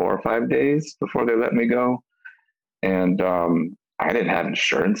 4 or 5 days before they let me go. And I didn't have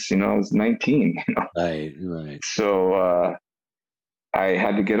insurance, I was 19, Right. So I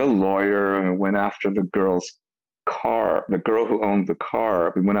had to get a lawyer and went after the girl's car, the girl who owned the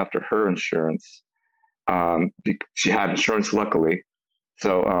car. We went after her insurance. She had insurance, luckily.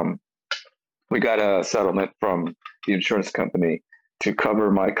 So we got a settlement from the insurance company to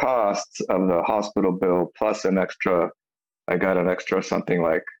cover my costs of the hospital bill, plus I got an extra something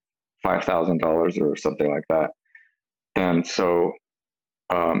like $5,000 or something like that. And so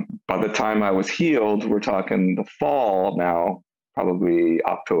by the time I was healed, we're talking the fall now, probably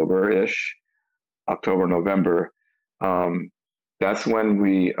October-ish, October, November. That's when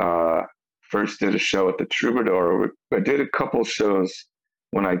we first did a show at the Troubadour. I did a couple shows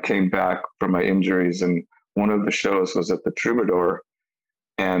when I came back from my injuries, and one of the shows was at the Troubadour,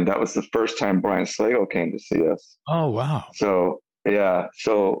 and that was the first time Brian Slagel came to see us. Oh, wow. So, yeah.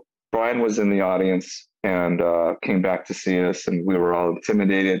 So Brian was in the audience and came back to see us, and we were all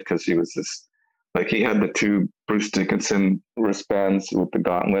intimidated because he was he had the 2 Bruce Dickinson wristbands with the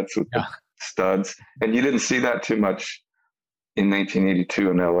gauntlets with the studs, and you didn't see that too much in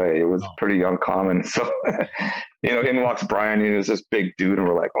 1982 in LA. It was pretty uncommon. So, in walks Brian. He was this big dude, and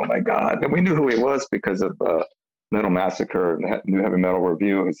we're like, "Oh my God!" And we knew who he was because of Metal Massacre and New Heavy Metal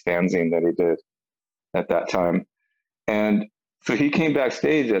Review, his fanzine that he did at that time. And so he came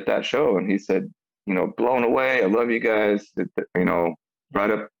backstage at that show, and he said, "Blown away. I love you guys.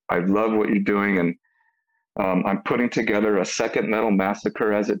 Right up. I love what you're doing, and I'm putting together a second Metal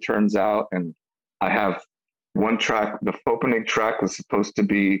Massacre, as it turns out, and I have one track. The opening track was supposed to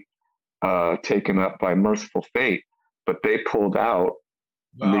be taken up by Merciful Fate, but they pulled out.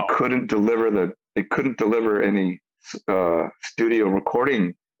 Wow. And they couldn't deliver any studio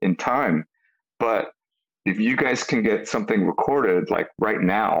recording in time. But if you guys can get something recorded like right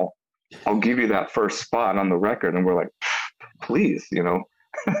now, I'll give you that first spot on the record. And we're like, please,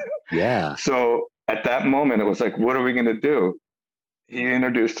 Yeah. So at that moment, it was like, what are we going to do? He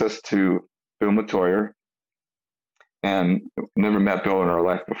introduced us to Bill Metoyer, and never met Bill in our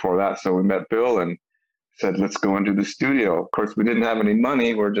life before that. So we met Bill and said, let's go into the studio. Of course, we didn't have any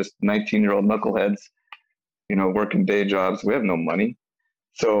money. We're just 19-year-old knuckleheads, working day jobs. We have no money.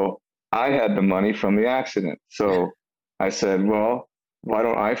 So I had the money from the accident. So I said, well, why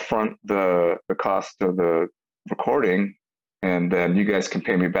don't I front the cost of the recording, and then you guys can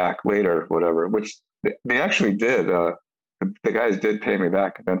pay me back later, whatever, which they actually did. The guys did pay me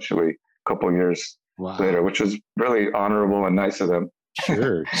back eventually a couple of years later, which was really honorable and nice of them.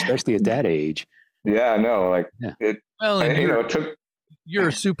 Sure, especially at that age. Yeah, no, it took. You're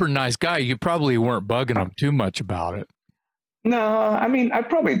a super nice guy. You probably weren't bugging them too much about it. No, I mean, I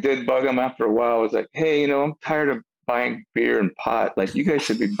probably did bug them after a while. I was like, hey, I'm tired of buying beer and pot. Like, you guys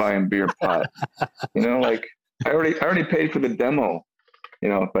should be buying beer and pot. Like I already paid for the demo.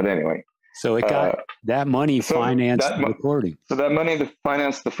 But anyway. So it got that money financed the recording. So that money to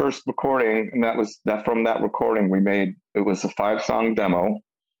finance the first recording, and that was that from that recording we made. It was a 5-song demo,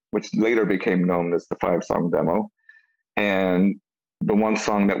 which later became known as the 5-song demo. And the one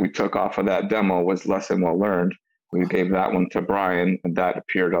song that we took off of that demo was Lesson Well Learned. We gave that one to Brian, and that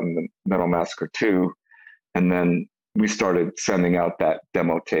appeared on the Metal Massacre 2. And then we started sending out that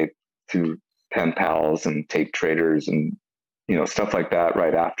demo tape to pen pals and tape traders and, stuff like that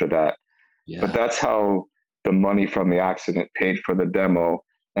right after that. Yeah. But that's how the money from the accident paid for the demo,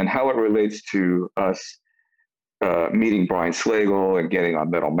 and how it relates to us meeting Brian Slagel and getting on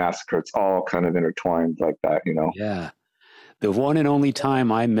Metal Massacre. It's all kind of intertwined like that, Yeah. The one and only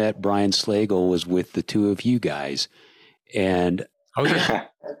time I met Brian Slagel was with the two of you guys. And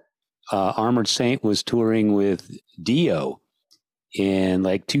Armored Saint was touring with Dio in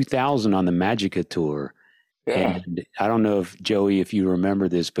like 2000 on the Magica tour. Yeah. And I don't know if Joey, if you remember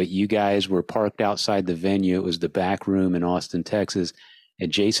this, but you guys were parked outside the venue. It was the back room in Austin, Texas.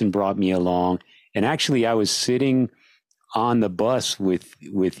 And Jason brought me along. And actually I was sitting on the bus with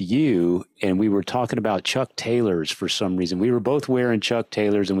you, and we were talking about Chuck Taylors for some reason. We were both wearing Chuck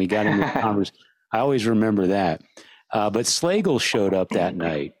Taylors, and we got into the conversation. I always remember that. But Slagel showed up that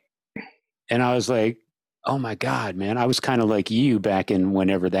night, and I was like, oh my God, man. I was kind of like you back in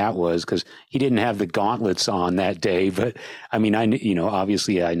whenever that was, because he didn't have the gauntlets on that day. But I mean,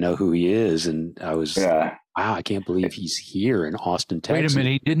 obviously I know who he is, and I was, wow, I can't believe he's here in Austin, Texas. Wait a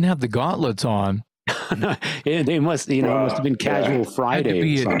minute, he didn't have the gauntlets on. Yeah, they must, it must have been casual Friday. Had to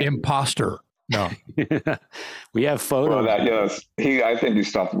be an imposter. No, we have photos. Well, I think he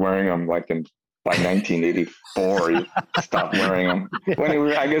stopped wearing them by 1984. He stopped wearing them when he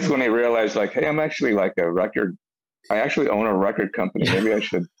realized, like, hey, I'm actually I actually own a record company. Maybe I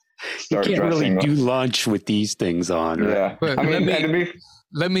should start. You can't dressing really do lunch with these things on. Right? Yeah, but I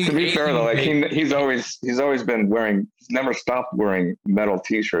mean, to be fair though, like he's always been wearing. He's never stopped wearing metal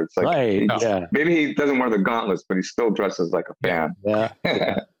T-shirts. Like, right? Maybe he doesn't wear the gauntlets, but he still dresses like a fan. Yeah.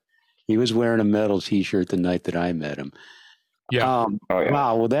 He was wearing a metal T-shirt the night that I met him. Yeah.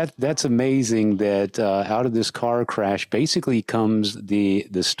 Wow. Well, that's amazing. That out of this car crash basically comes the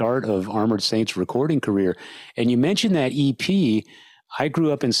start of Armored Saint's recording career. And you mentioned that EP. I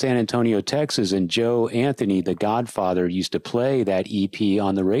grew up in San Antonio, Texas, and Joe Anthony, the Godfather, used to play that EP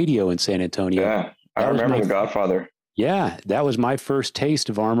on the radio in San Antonio. Yeah, I remember the Godfather. Yeah, that was my first taste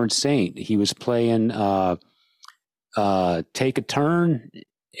of Armored Saint. He was playing Take a Turn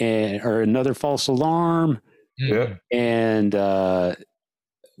or Another False Alarm. Yeah. And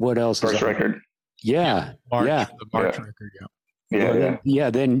what else? First record. Yeah. The March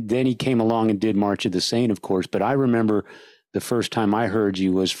record, Then he came along and did March of the Saint, of course. But I remember the first time I heard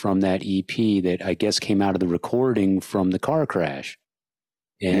you was from that EP that I guess came out of the recording from the car crash.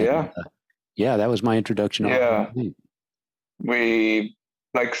 And, that was my introduction. Yeah. Metal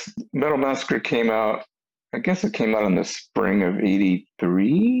Massacre came out, I guess it came out in the spring of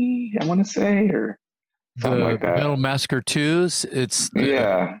 83, I want to say, or something like that. Metal Massacre 2's,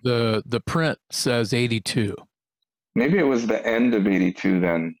 the print says 82. Maybe it was the end of 82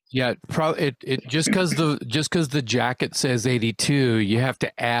 then. Yeah, it just because the jacket says 82, you have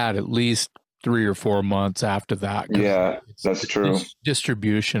to add at least 3 or 4 months after that. Yeah, that's true.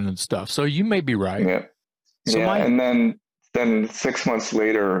 Distribution and stuff. So you may be right. Yeah. So and then 6 months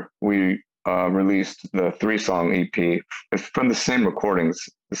later we released the 3-song EP. It's from the same recordings,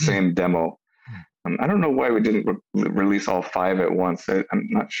 the same demo. I don't know why we didn't release all 5 at once. I'm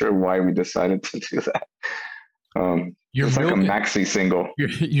not sure why we decided to do that. You're it's milking, like a maxi single.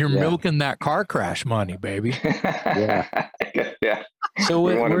 You're milking that car crash money, baby. Yeah. Yeah. So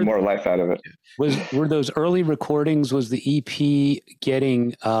we wanted more life out of it. Were those early recordings? Was the EP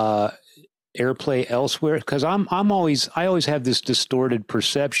getting airplay elsewhere? Because I always have this distorted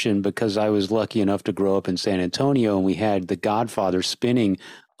perception because I was lucky enough to grow up in San Antonio and we had The Godfather spinning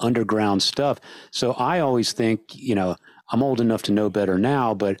underground stuff. So I always think, I'm old enough to know better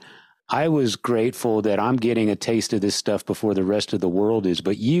now, but I was grateful that I'm getting a taste of this stuff before the rest of the world is.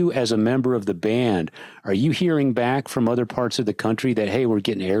 But you, as a member of the band, are you hearing back from other parts of the country that, hey, we're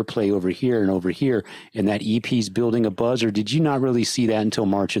getting airplay over here, and that EP's building a buzz? Or did you not really see that until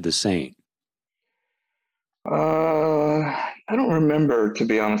March of the Saint? I don't remember, to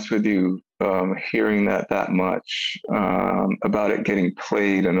be honest with you, hearing that much about it getting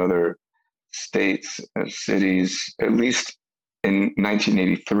played in other states, cities, at least in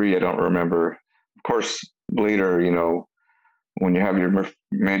 1983. I don't remember. Of course, later, when you have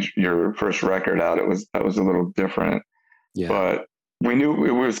your first record out, that was a little different. Yeah. But we knew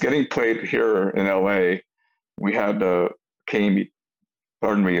it was getting played here in LA. We had KMET,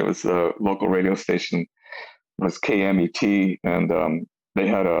 it was the local radio station, was KMET, and they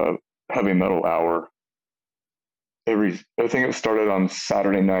had a heavy metal hour. I think it started on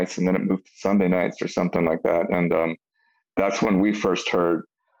Saturday nights, and then it moved to Sunday nights or something like that. And that's when we first heard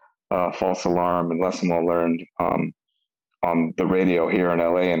False Alarm and Lesson Well Learned on the radio here in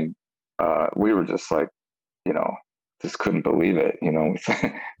LA. And we were just like, just couldn't believe it.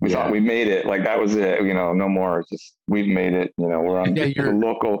 We thought we made it. Like, that was it, no more. Just, we've made it. We're on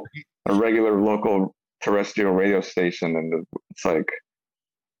a regular local terrestrial radio station. And it's like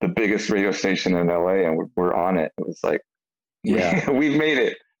the biggest radio station in LA, and we're on it. It was like, we've made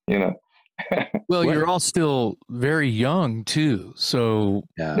it, Well, you're all still very young too, so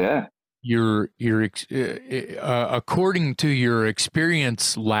you're according to your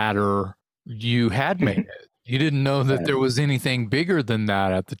experience ladder, you had made it. You didn't know that there was anything bigger than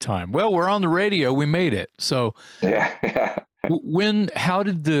that at the time. Well, we're on the radio, we made it. So how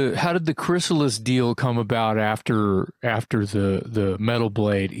did the Chrysalis deal come about after the Metal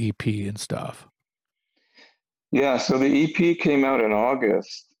Blade EP and stuff? Yeah, so the EP came out in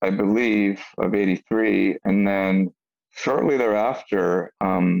August, I believe, of '83, and then shortly thereafter,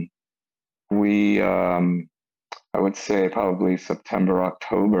 we, I would say probably September,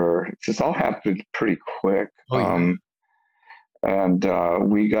 October. It just all happened pretty quick, and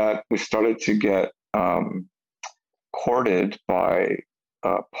we started to get courted by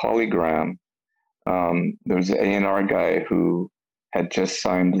Polygram. There was an A&R guy who had just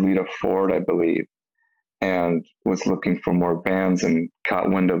signed Lita Ford, I believe, and was looking for more bands and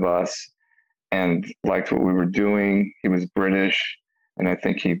caught wind of us and liked what we were doing. He was British, and I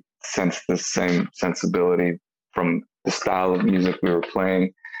think he sensed the same sensibility from the style of music we were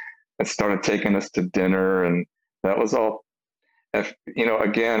playing, and started taking us to dinner. And that was all,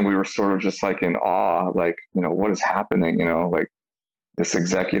 again, we were sort of just like in awe, like, what is happening? Like, this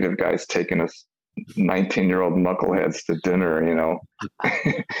executive guy's taking us 19-year-old knuckleheads to dinner,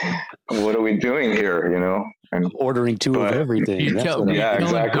 what are we doing here, and I'm ordering two of everything. Exactly.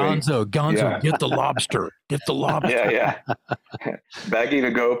 Gonzo, get the lobster, yeah baggy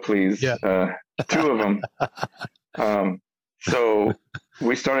to go, please. 2 of them. So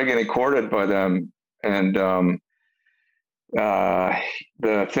we started getting courted by them, and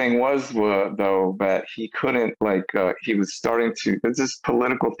the thing was, though, that he couldn't, he was starting to, there's this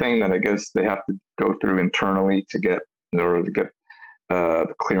political thing that I guess they have to go through internally in order to get the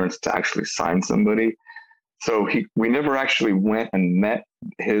clearance to actually sign somebody. So we never actually went and met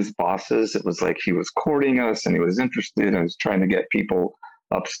his bosses. It was like he was courting us, and he was interested, and was trying to get people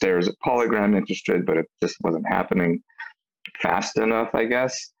upstairs at Polygram interested, but it just wasn't happening fast enough, I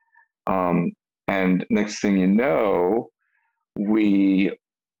guess. And next thing you know, we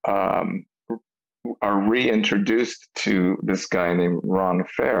are reintroduced to this guy named Ron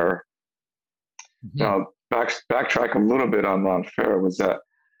Fair. Mm-hmm. Now, backtrack a little bit on Ron Fair. Was that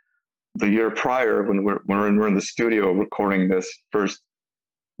the year prior, when we're in the studio recording this first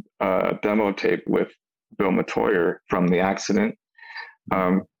demo tape with Bill Metoyer from The Accident,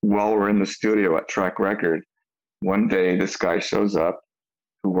 while we're in the studio at Track Record, one day this guy shows up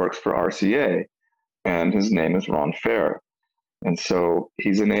who works for RCA, and his name is Ron Fair. And so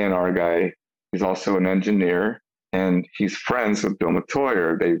he's an A&R guy. He's also an engineer, and he's friends with Bill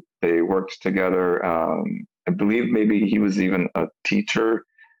Metoyer. They worked together. I believe maybe he was even a teacher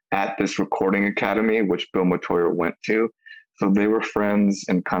at this recording academy, which Bill Metoyer went to. So they were friends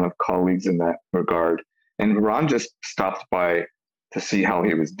and kind of colleagues in that regard. And Ron just stopped by to see how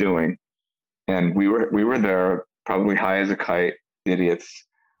he was doing. And we were there, probably high as a kite, idiots.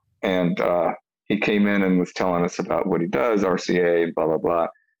 And he came in and was telling us about what he does, RCA, blah, blah, blah.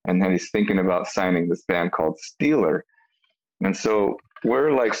 And then he's thinking about signing this band called Steeler. And so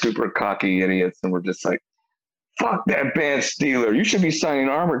we're like super cocky idiots, and we're just like, fuck that band Steeler. You should be signing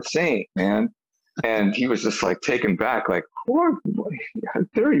Armored Saint, man. And he was just like taken back, like, how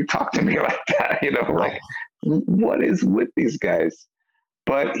dare you talk to me like that? You know, like, what is with these guys?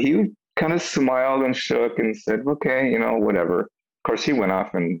 But he kind of smiled and shook and said, okay, you know, whatever. Of course, he went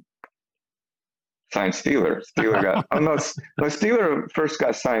off and signed Steeler. Steeler got, Steeler first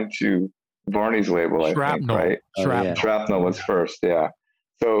got signed to Varney's label, I think, right? Shrapnel was first, yeah.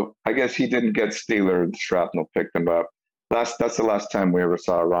 So I guess he didn't get Steeler. Shrapnel picked him up. That's the last time we ever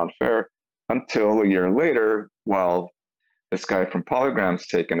saw Ron Fair, until a year later, while this guy from Polygram's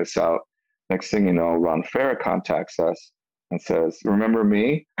taking us out. Next thing you know, Ron Fair contacts us and says, remember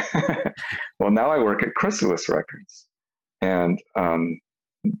me? Well, now I work at Chrysalis Records. And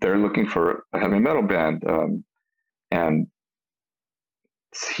they're looking for a heavy metal band. And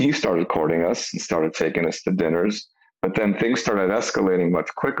he started courting us and started taking us to dinners. But then things started escalating much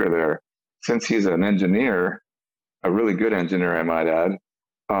quicker there. Since he's an engineer, a really good engineer, I might add,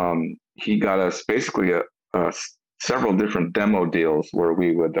 he got us basically several different demo deals where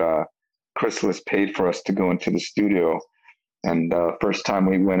we would, Chrysalis paid for us to go into the studio. And first time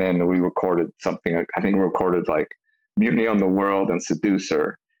we went in, we recorded something. I think we recorded like Mutiny on the World and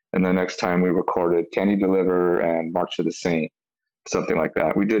Seducer. And the next time we recorded Can You Deliver and March of the Saint, something like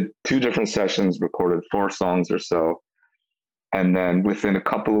that. We did 2 different sessions, recorded 4 songs or so. And then within a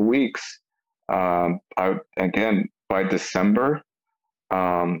couple of weeks, by December,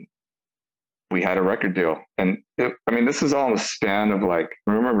 we had a record deal. And this is all in the span of like,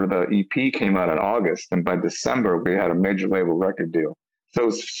 remember the EP came out in August, and by December we had a major label record deal. So it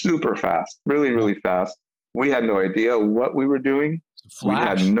was super fast, really, really fast. We had no idea what we were doing. We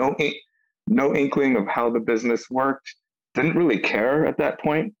had no inkling of how the business worked. Didn't really care at that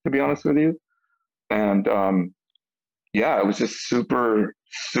point, to be honest with you. And it was just super,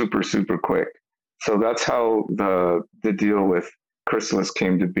 super, super quick. So that's how the deal with Chrysalis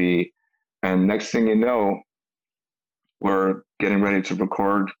came to be. And next thing you know, we're getting ready to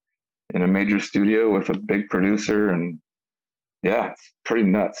record in a major studio with a big producer. And yeah, it's pretty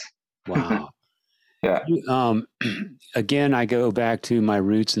nuts. Wow. Yeah. Again, I go back to my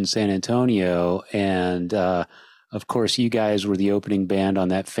roots in San Antonio, and of course, you guys were the opening band on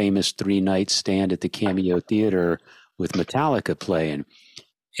that famous 3-night stand at the Cameo Theater with Metallica playing.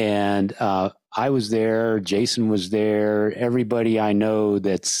 And I was there. Jason was there. Everybody I know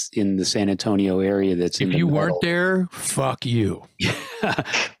that's in the San Antonio area that's in the metal. If you weren't there, fuck you.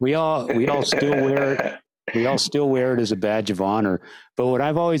 we all still wear it. We all still wear it as a badge of honor. But what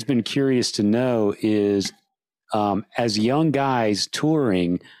I've always been curious to know is, as young guys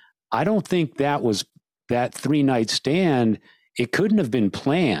touring, I don't think that 3-night stand, it couldn't have been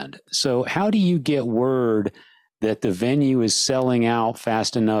planned. So how do you get word that the venue is selling out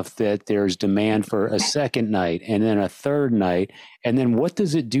fast enough that there's demand for a second night and then a third night? And then what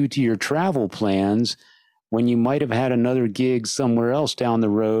does it do to your travel plans when you might have had another gig somewhere else down the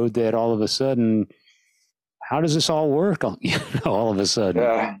road that all of a sudden, how does this all work all of a sudden?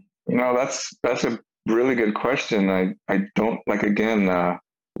 Yeah, that's a really good question. I don't, like, again,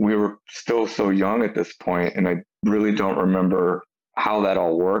 we were still so young at this point, and I really don't remember how that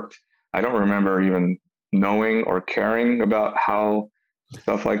all worked. I don't remember even knowing or caring about how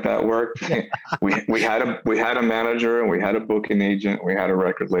stuff like that worked. we had a manager, and we had a booking agent, we had a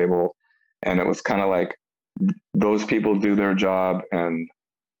record label, and it was kind of like those people do their job and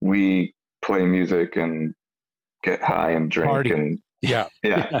we play music and get high and drink party. And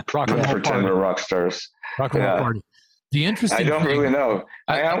pretend we're rock stars. Rock and roll party. The interesting I don't really know.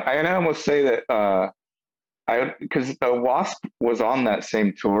 I almost say that because the Wasp was on that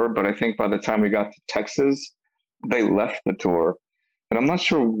same tour, but I think by the time we got to Texas, they left the tour. And I'm not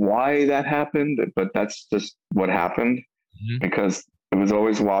sure why that happened, but that's just what happened, because it was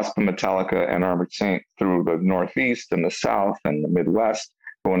always Wasp and Metallica and Armored Saint through the Northeast and the South and the Midwest.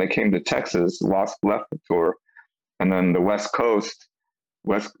 But when it came to Texas, Wasp left the tour. And then the West Coast,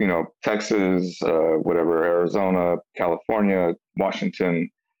 Texas, Arizona, California, Washington,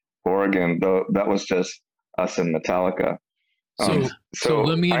 Oregon, that was just us and Metallica. So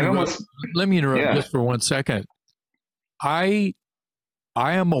let me interrupt just for 1 second. I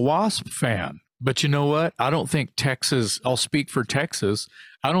am a Wasp fan, but you know what? I don't think Texas, I'll speak for Texas,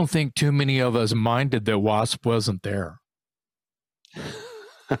 I don't think too many of us minded that Wasp wasn't there.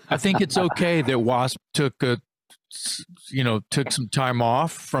 I think it's okay that Wasp took some time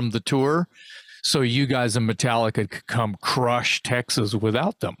off from the tour, so you guys in Metallica could come crush Texas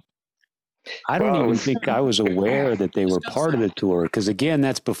without them. I don't even think I was aware that they were part of the tour, because again,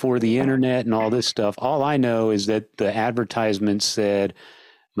 that's before the internet and all this stuff. All I know is that the advertisement said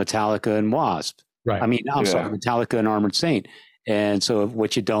Metallica and Wasp. Right. I mean, I'm sorry, Metallica and Armored Saint. And so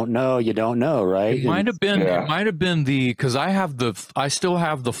what you don't know, right? It might have been because I still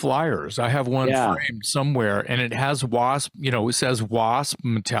have the flyers. I have one framed somewhere, and it has Wasp, it says Wasp,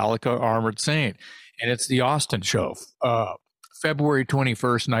 Metallica, Armored Saint, and it's the Austin show. February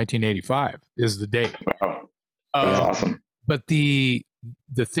 21st, 1985 is the date. Wow. That's awesome. But the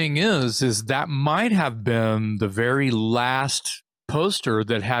thing is that might have been the very last poster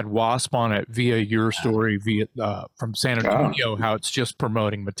that had Wasp on it via your story from San Antonio, how it's just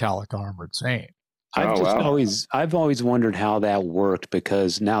promoting Metallica Armored Saint. I've always wondered how that worked,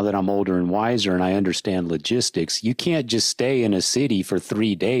 because now that I'm older and wiser and I understand logistics, you can't just stay in a city for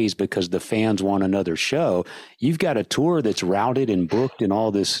 3 days because the fans want another show. You've got a tour that's routed and booked and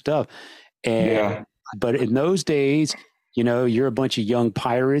all this stuff. But in those days, you're a bunch of young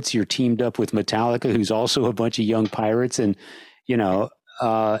pirates. You're teamed up with Metallica, who's also a bunch of young pirates, and and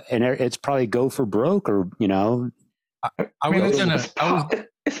it's probably go for broke, or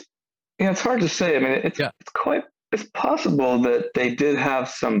it's hard to say. I mean, it's possible that they did have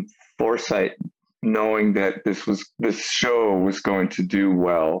some foresight, knowing that this show was going to do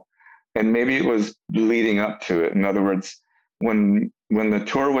well, and maybe it was leading up to it. In other words, when the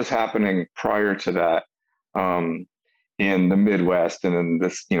tour was happening prior to that, in the Midwest and in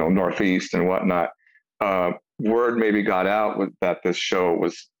this Northeast and whatnot, word maybe got out that this show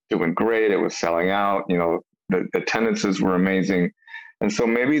was doing great. It was selling out. The attendances were amazing. And so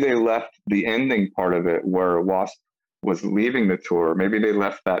maybe they left the ending part of it where Wasp was leaving the tour. Maybe they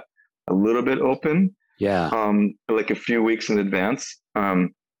left that a little bit open. Yeah. Like a few weeks in advance. I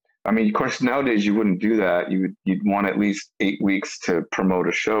mean, of course, nowadays you wouldn't do that. You'd want at least 8 weeks to promote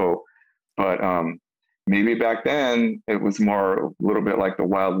a show. But maybe back then it was more a little bit like the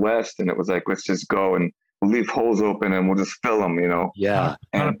Wild West, and it was like, let's just go and we'll leave holes open and we'll just fill them, Yeah.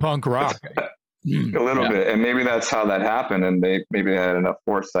 Kind of punk rock. A little bit. And maybe that's how that happened. And they had enough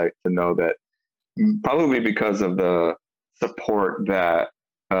foresight to know that, probably because of the support that,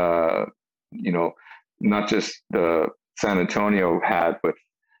 not just the San Antonio had, but,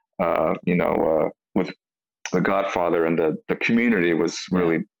 with the Godfather, and the community was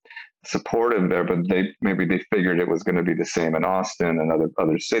really supportive there, but they figured it was going to be the same in Austin and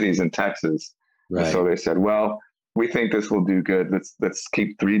other cities in Texas. Right. So they said, well, we think this will do good. Let's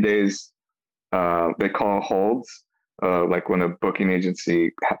keep 3 days. They call holds, like when a booking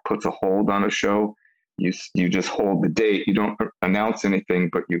agency puts a hold on a show, you just hold the date. You don't announce anything,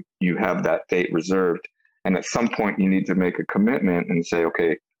 but you have that date reserved. And at some point you need to make a commitment and say,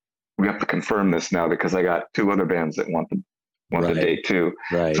 okay, we have to confirm this now, because I got 2 other bands that want the date too.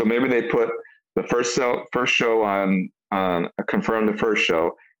 Right. So maybe they put the first show on confirm the first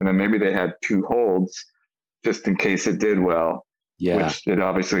show, and then maybe they had 2 holds just in case it did well. Yeah. Which it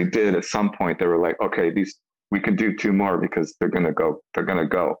obviously did. At some point they were like, okay, we can do 2 more because they're gonna go.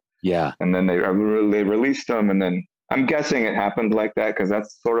 Yeah. And then they released them, and then I'm guessing it happened like that because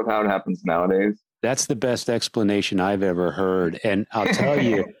that's sort of how it happens nowadays. That's the best explanation I've ever heard. And I'll tell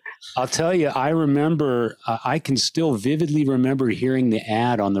you, I remember, I can still vividly remember hearing the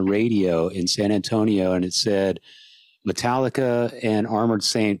ad on the radio in San Antonio, and it said Metallica and Armored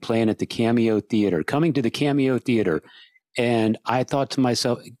Saint playing at the Cameo Theater, coming to the Cameo Theater. And I thought to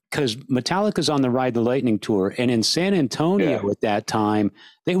myself, because Metallica's on the Ride the Lightning tour, and in San Antonio at that time,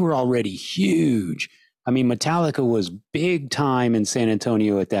 they were already huge. I mean, Metallica was big time in San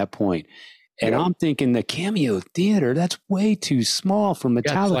Antonio at that point. And I'm thinking the Cameo Theater, that's way too small for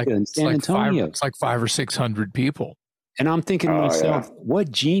Metallica in San Antonio. It's like 500 or 600 people. And I'm thinking to myself,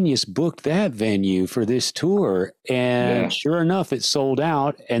 what genius booked that venue for this tour? And sure enough, it sold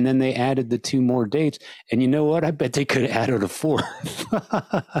out. And then they added the 2 more dates. And you know what? I bet they could have added a 4th.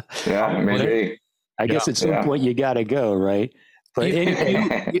 Maybe. I guess at some point you got to go, right? But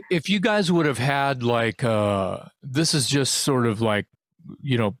if you guys would have had this is just sort of like,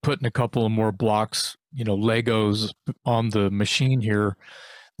 putting a couple of more blocks, Legos on the machine here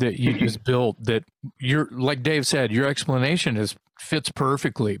that you just built, that you're, like Dave said, your explanation fits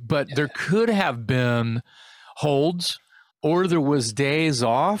perfectly, but there could have been holds, or there was a day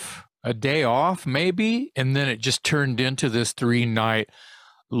off maybe, and then it just turned into this 3-night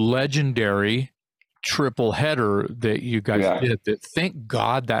legendary triple header that you guys did. That, thank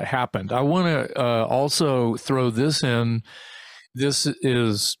God that happened. I want to also throw this in. This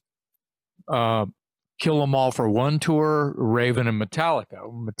is Kill 'Em All for one tour, Raven and Metallica.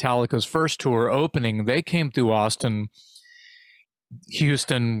 Metallica's first tour opening, they came through Austin,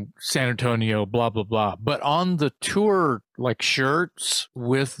 Houston, San Antonio, blah, blah, blah. But on the tour, like shirts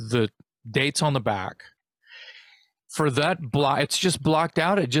with the dates on the back, for that block, it's just blocked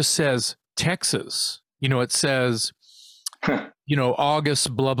out. It just says Texas. It says,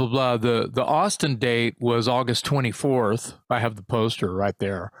 August, blah, blah, blah. The Austin date was August 24th. I have the poster right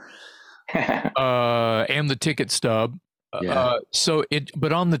there. And the ticket stub. Yeah.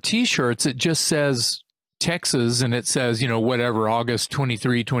 But on the t-shirts, it just says Texas, and it says, whatever, August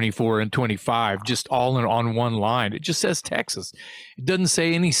 23, 24, and 25, just all on one line. It just says Texas. It doesn't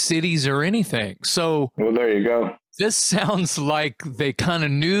say any cities or anything. So, well, there you go. This sounds like they kind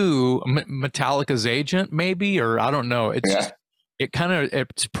of knew Metallica's agent, maybe, or I don't know. It's just,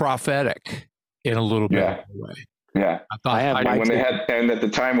 it's prophetic in a little bit of a way. Yeah. And at the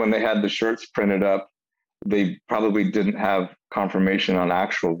time when they had the shirts printed up, they probably didn't have confirmation on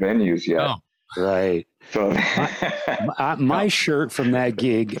actual venues yet. Oh. Right. So my shirt from that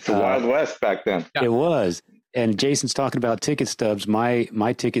gig. It's the Wild West back then. It was. And Jason's talking about ticket stubs. My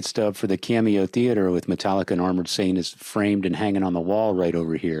ticket stub for the Cameo Theater with Metallica and Armored Saint is framed and hanging on the wall right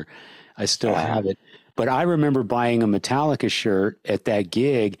over here. I still have it. But I remember buying a Metallica shirt at that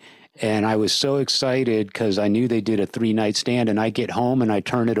gig, and I was so excited because I knew they did a 3-night stand, and I get home and I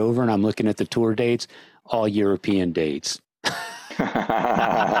turn it over and I'm looking at the tour dates, all European dates.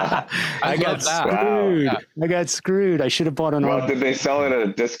 I got screwed. Wow. I got screwed. I should have bought an. Well, did they sell it at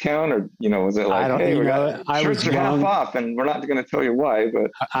a discount, or was it like, hey, we got shirts are half off, and we're not going to tell you why?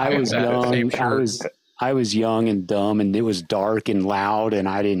 But I was young. I was young and dumb, and it was dark and loud, and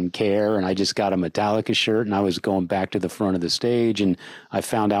I didn't care, and I just got a Metallica shirt, and I was going back to the front of the stage, and I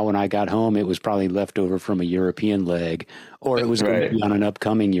found out when I got home it was probably leftover from a European leg, or it was going to be on an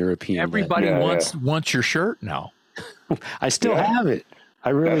upcoming European. Everybody wants your shirt now. I still have it. I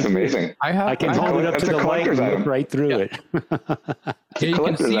really. That's amazing. I can hold it up to the light and look right through it. You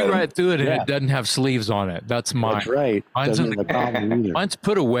can see right through it, and it doesn't have sleeves on it. That's mine. That's right. Mine's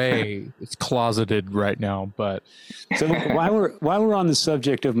put away. It's closeted right now. But so while we're on the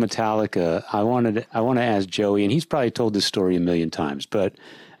subject of Metallica, I want to ask Joey, and he's probably told this story a million times, but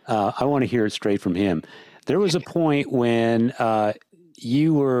I want to hear it straight from him. There was a point when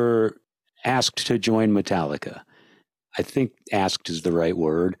you were asked to join Metallica. I think asked is the right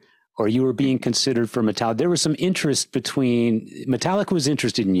word, or you were being considered for Metallica. There was some interest Metallica was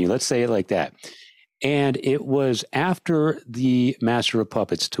interested in you. Let's say it like that. And it was after the Master of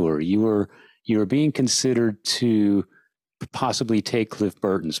Puppets tour. You were being considered to possibly take Cliff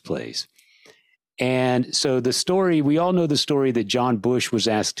Burton's place. And so we all know the story that John Bush was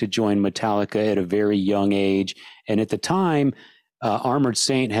asked to join Metallica at a very young age. And at the time, Armored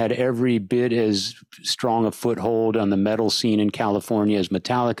Saint had every bit as strong a foothold on the metal scene in California as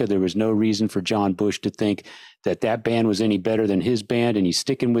Metallica. There was no reason for John Bush to think that band was any better than his band, and he's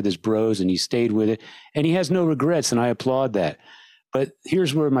sticking with his bros, and he stayed with it, and he has no regrets, and I applaud that. But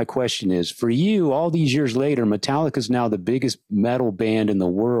here's where my question is. For you, all these years later, Metallica is now the biggest metal band in the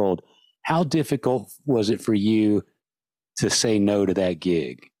world. How difficult was it for you to say no to that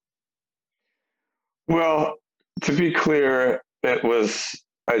gig? Well, to be clear, it was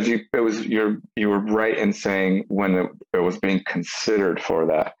you were right in saying when it was being considered for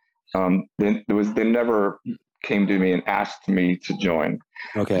that. They never came to me and asked me to join.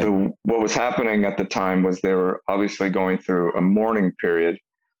 Okay. What was happening at the time was they were obviously going through a mourning period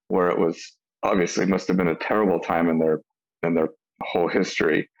where it was obviously must have been a terrible time in their whole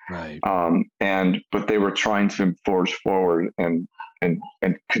history. Right. But they were trying to forge forward and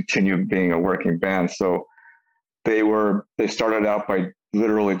continue being a working band. So they started out by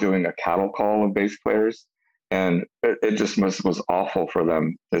literally doing a cattle call of bass players, and it just was awful for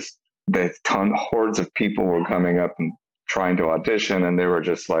them. Hordes of people were coming up and trying to audition, and they were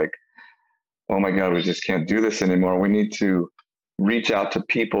just like, oh my God, we just can't do this anymore. We need to reach out to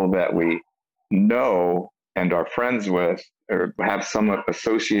people that we know and are friends with or have some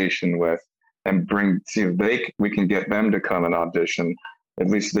association with, and see if we can get them to come and audition. At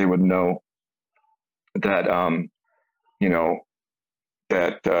least they would know that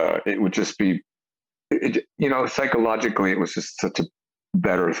it would just be, psychologically, it was just such a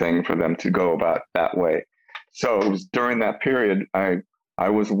better thing for them to go about that way. So it was during that period, I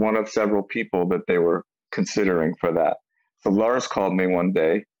was one of several people that they were considering for that. So Lars called me one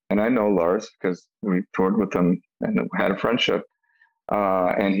day, and I know Lars because we toured with him and had a friendship.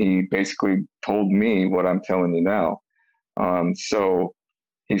 And he basically told me what I'm telling you now. So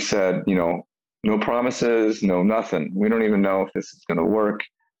he said, no promises, no nothing. We don't even know if this is going to work,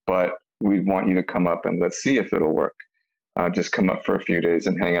 but we want you to come up and let's see if it'll work. Just come up for a few days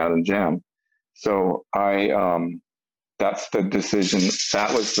and hang out and jam. So that's the decision.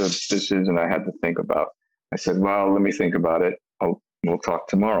 That was the decision I had to think about. I said, well, let me think about it. We'll talk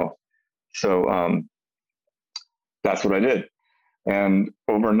tomorrow. So that's what I did. And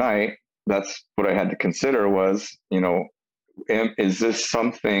overnight, that's what I had to consider was, is this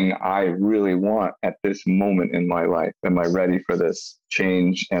something I really want at this moment in my life? Am I ready for this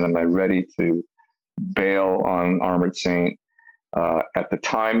change? And am I ready to bail on Armored Saint? At the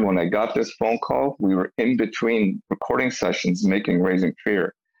time when I got this phone call, we were in between recording sessions making Raising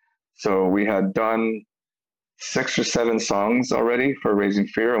Fear. So we had done 6 or 7 songs already for Raising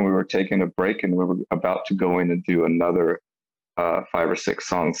Fear, and we were taking a break, and we were about to go in and do another 5 or 6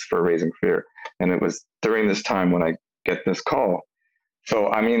 songs for Raising Fear. And it was during this time when I get this call. So,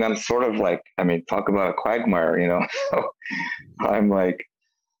 I mean, I'm sort of like, talk about a quagmire, So I'm like,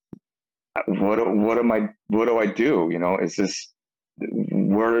 what do I do? Is this,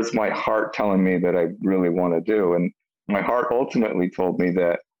 where is my heart telling me that I really want to do? And my heart ultimately told me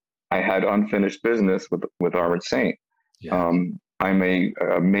that I had unfinished business with Armored Saint. Yeah. I'm a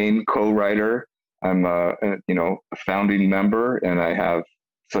main co-writer. I'm a founding member, and I have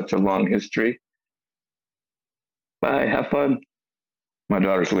such a long history. Bye, have fun. My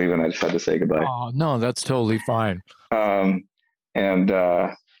daughter's leaving. I just had to say goodbye. Oh, no, that's totally fine. That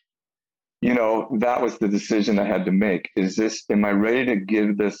was the decision I had to make. Am I ready to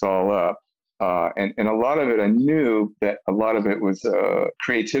give this all up? And a lot of it, I knew that a lot of it was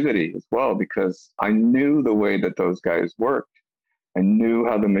creativity as well, because I knew the way that those guys worked. I knew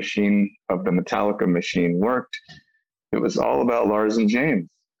how the machine of the Metallica machine worked. It was all about Lars and James.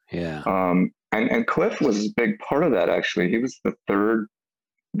 Yeah. And Cliff was a big part of that, actually. He was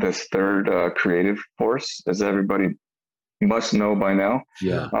this third creative force, as everybody must know by now.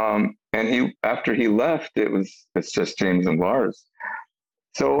 Yeah. And after he left, it's just James and Lars.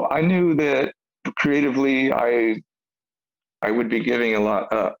 So I knew that creatively I would be giving a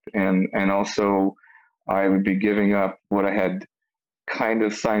lot up, and also I would be giving up what I had kind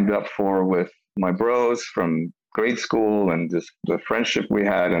of signed up for with my bros from grade school, and just the friendship we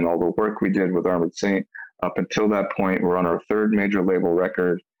had and all the work we did with Armored Saint up until that point. We're on our 3rd major label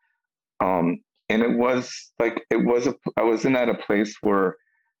record. And it was like, I was at a place where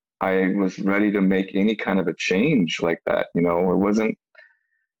I was ready to make any kind of a change like that. It wasn't,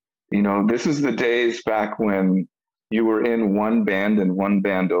 this is the days back when you were in one band and one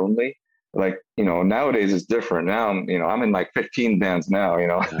band only. Like, nowadays it's different. Now, I'm in like 15 bands now,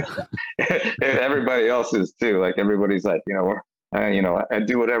 and everybody else is too. Like, everybody's like, I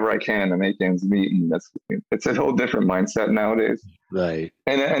do whatever I can to make ends meet. And it's a whole different mindset nowadays. Right.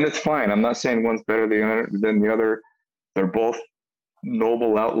 And it's fine. I'm not saying one's better than the other. They're both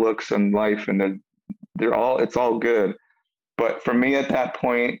noble outlooks on life, and it's all good. But for me at that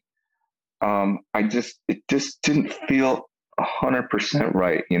point, it just didn't feel 100%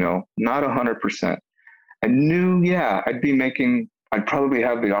 right, not 100%. I knew, I'd probably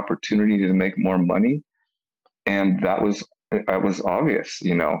have the opportunity to make more money. And that was obvious,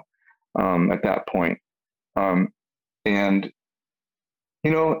 at that point.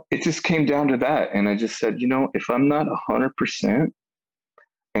 It just came down to that. And I just said, if I'm not 100%,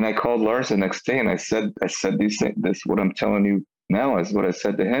 and I called Lars the next day and I said these things, what I'm telling you now is what I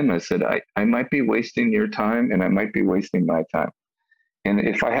said to him. I said, I might be wasting your time, and I might be wasting my time. And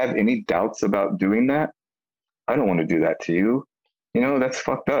if I have any doubts about doing that, I don't want to do that to you. That's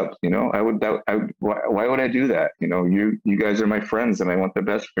fucked up. Why would I do that? You guys are my friends, and I want the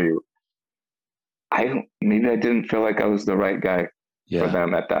best for you. Maybe I didn't feel like I was the right guy for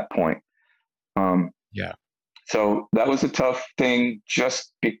them at that point. So that was a tough thing,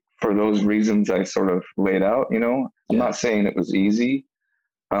 just for those reasons I sort of laid out. I'm not saying it was easy,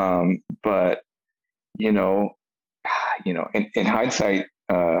 but in hindsight,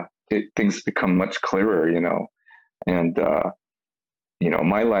 things become much clearer. And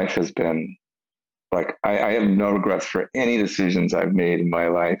my life has been like, I have no regrets for any decisions I've made in my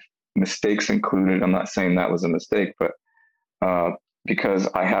life, mistakes included. I'm not saying that was a mistake, but because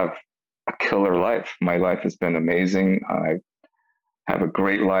I have a killer life. My life has been amazing. I have a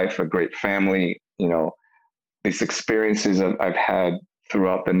great life, a great family. These experiences I've had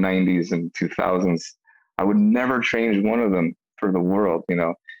throughout the 90s and 2000s, I would never change one of them for the world,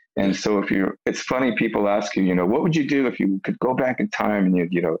 And so it's funny, people ask you, what would you do if you could go back in time and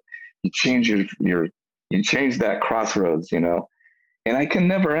you change you change that crossroads, And I can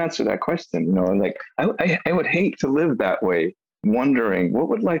never answer that question, like I would hate to live that way, wondering, what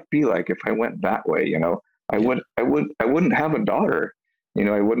would life be like if I went that way? You know, I wouldn't have a daughter. You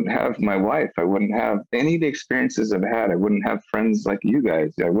know, I wouldn't have my wife. I wouldn't have any of the experiences I've had. I wouldn't have friends like you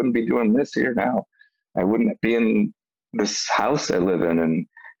guys. I wouldn't be doing this here now. I wouldn't be in this house I live in and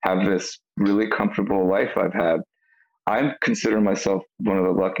have this really comfortable life I've had. I consider myself one of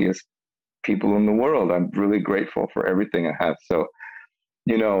the luckiest people in the world. I'm really grateful for everything I have. So,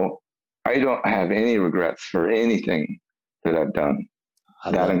 you know, I don't have any regrets for anything that I've done,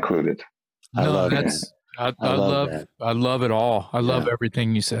 that included. I love it all. I love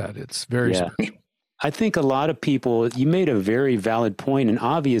everything you said. It's very special. I think a lot of people, you made a very valid point, and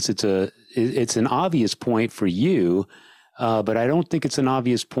it's an obvious point for you, but I don't think it's an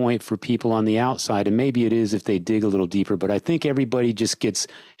obvious point for people on the outside. And maybe it is if they dig a little deeper, but I think everybody just gets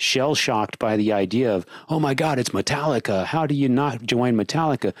shell shocked by the idea of, oh my God, it's Metallica. How do you not join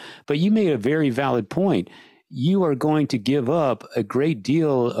Metallica? But you made a very valid point. You are going to give up a great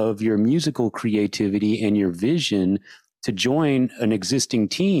deal of your musical creativity and your vision to join an existing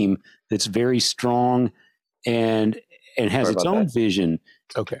team that's very strong and has its own vision,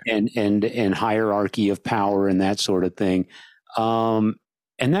 and hierarchy of power and that sort of thing. And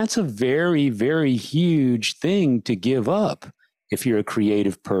that's a very, very huge thing to give up if you're a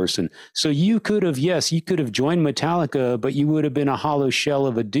creative person. So you could have joined Metallica, but you would have been a hollow shell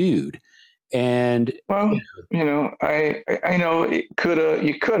of a dude. And well, you know, I know you could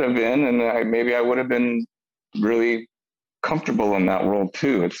have been, and maybe I would have been really comfortable in that world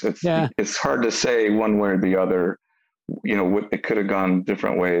too. It's hard to say one way or the other. You know, it could have gone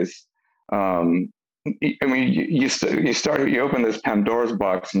different ways. I mean, you open this Pandora's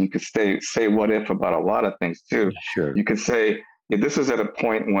box, and you could say what if about a lot of things too. Sure. You could say this was at a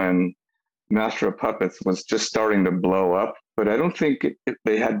point when Master of Puppets was just starting to blow up, but I don't think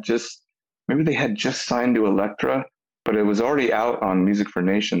they had just signed to Elektra, but it was already out on Music for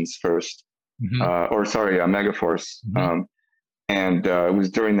Nations first, Megaforce. Mm-hmm. And it was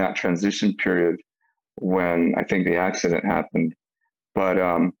during that transition period when I think the accident happened. But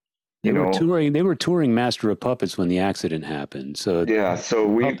they were touring Master of Puppets when the accident happened. So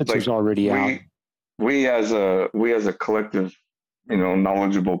Puppets was already out. We as a collective, you know,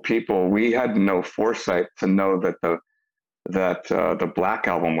 knowledgeable people, we had no foresight to know that the Black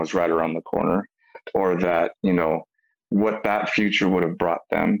Album was right around the corner, or that, you know, what that future would have brought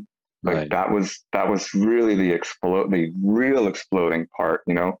them. Like that was really the real exploding part.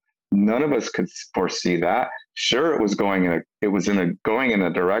 You know, none of us could foresee that. Sure, it was going in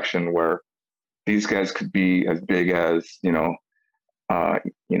a direction where these guys could be as big as, you know,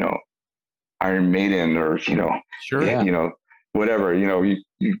 Iron Maiden, or, you know, you know, whatever, you know,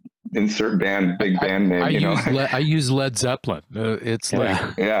 you insert big band name. I use Led Zeppelin. It's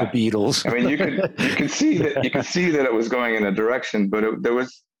like the Beatles. I mean, you could see that it was going in a direction, but there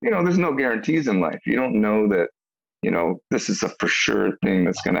was, you know, there's no guarantees in life. You don't know that, you know, this is a for sure thing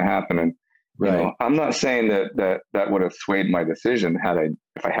that's going to happen. And you know, I'm not saying that would have swayed my decision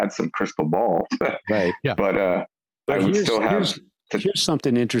if I had some crystal ball. Right. Yeah. But I would still have. Here's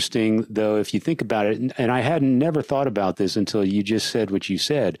something interesting, though, if you think about it, and I hadn't never thought about this until you just said what you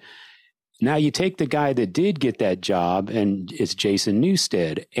said. Now you take the guy that did get that job, and it's Jason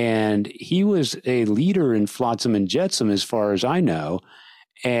Newsted, and he was a leader in Flotsam and Jetsam, as far as I know,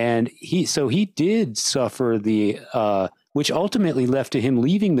 and he did suffer which ultimately led to him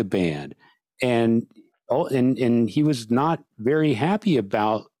leaving the band, and he was not very happy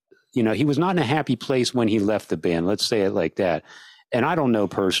about, you know, he was not in a happy place when he left the band. Let's say it like that. And I don't know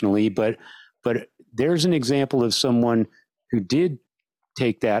personally, but there's an example of someone who did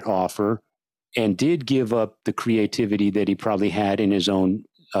take that offer and did give up the creativity that he probably had in his own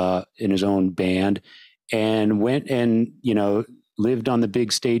band, and went and, you know, lived on the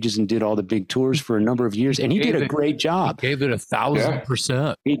big stages and did all the big tours for a number of years. And he did a great job. He gave it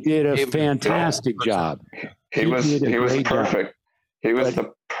 1,000%. He did a fantastic job. He was perfect. It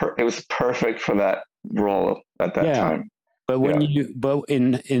was perfect for that role at that time. But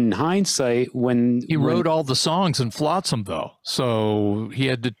in hindsight, when he wrote all the songs in Flotsam, though, so he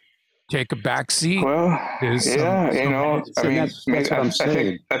had to take a back seat. Well, I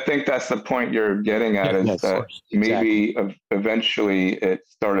think that's the point you're getting at, maybe eventually it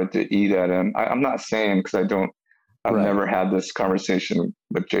started to eat at him. I'm not saying, because I've never had this conversation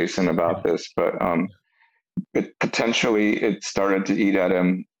with Jason about this, but it started to eat at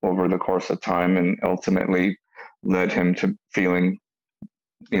him over the course of time, and ultimately led him to feeling,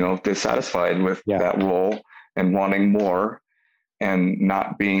 you know, dissatisfied with that role and wanting more, and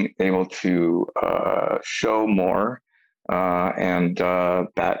not being able to show more, and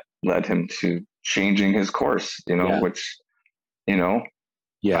that led him to changing his course, you know, which you know,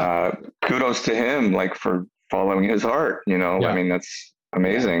 yeah, kudos to him, like for following his heart, you know, I mean, that's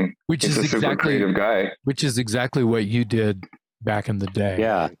amazing. Which He's is a super exactly creative guy. Which is exactly what you did back in the day.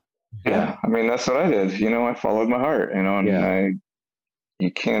 Yeah. I mean, that's what I did. You know, I followed my heart, you know, and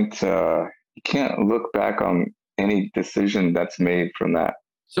you can't look back on any decision that's made from that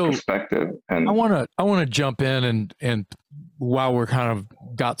perspective. And I want to jump in and while we're kind of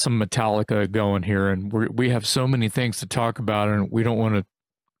got some Metallica going here, and we have so many things to talk about, and we don't want to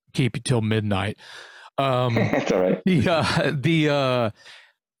keep you till midnight. That's all right. The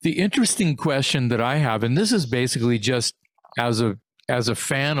interesting question that I have, and this is basically just as a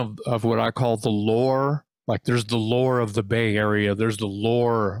fan of what I call the lore. Like, there's the lore of the Bay Area, there's the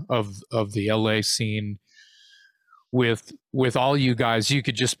lore of the LA scene. With all you guys, you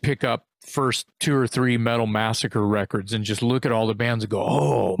could just pick up first 2 or 3 Metal Massacre records and just look at all the bands and go,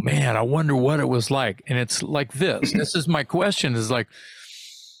 oh man, I wonder what it was like. And it's like this. This is my question, is like,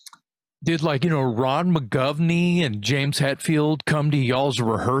 did, like, you know, Ron McGovney and James Hetfield come to y'all's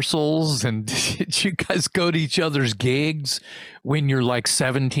rehearsals, and did you guys go to each other's gigs when you're like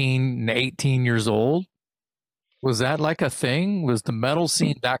 17 and 18 years old? Was that like a thing? Was the metal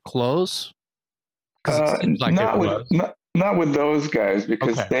scene that close? Like not with those guys,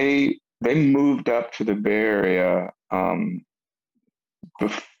 because they moved up to the Bay Area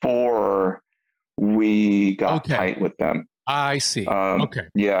before we got tight with them. I see.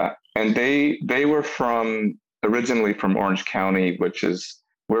 Yeah, and they were originally from Orange County,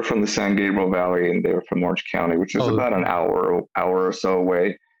 we're from the San Gabriel Valley, and they were from Orange County, which is about an hour or so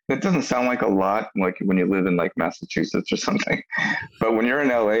away. It doesn't sound like a lot, like when you live in like Massachusetts or something, but when you're in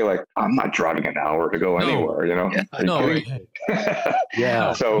LA, like, I'm not driving an hour to go anywhere, you know?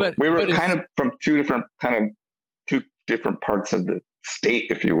 Yeah. So we were kind of from two different parts of the state,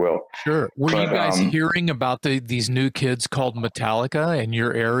 if you will. Sure. Were you guys hearing about these new kids called Metallica in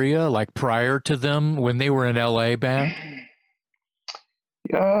your area, like prior to them when they were an LA band?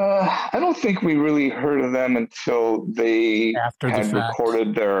 I don't think we really heard of them until they had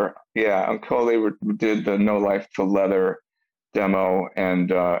recorded until they did the No Life Till Leather demo and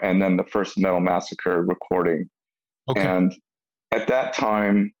then the first Metal Massacre recording. And at that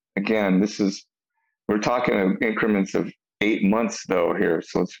time, again, we're talking of increments of 8 months though here.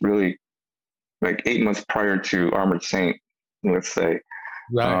 So it's really like 8 months prior to Armored Saint, let's say.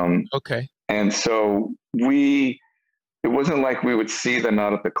 Right. And so it wasn't like we would see them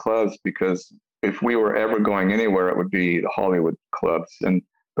out at the clubs, because if we were ever going anywhere, it would be the Hollywood clubs, and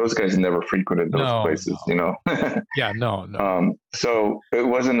those guys never frequented those places, you know? No. So it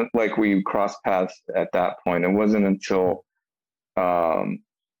wasn't like we crossed paths at that point. It wasn't until, Metal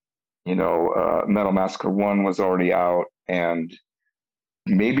Massacre 1 was already out, and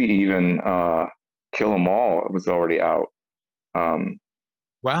maybe even Kill 'Em All was already out.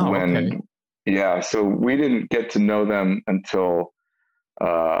 Yeah, so we didn't get to know them until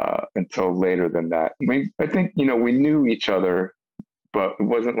later than that. I think we knew each other, but it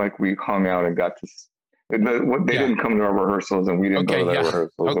wasn't like we hung out and got to. They didn't come to our rehearsals, and we didn't go to their rehearsals.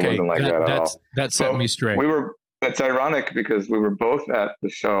 It wasn't like that at all. That set me straight. That's ironic, because we were both at the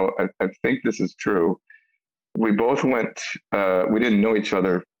show. I think this is true. We both went. We didn't know each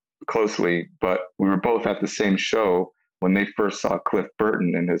other closely, but we were both at the same show when they first saw Cliff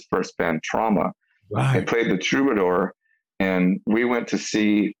Burton and his first band, Trauma. Right. They played the Troubadour, and we went to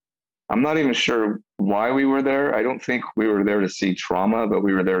see, I'm not even sure why we were there. I don't think we were there to see Trauma, but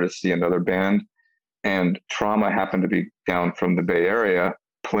we were there to see another band. And Trauma happened to be down from the Bay Area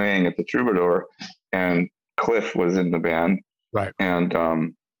playing at the Troubadour, and Cliff was in the band. Right. And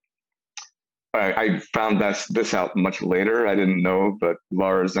I found this out much later. I didn't know, but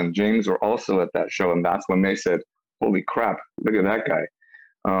Lars and James were also at that show, and that's when they said, holy crap, look at that guy.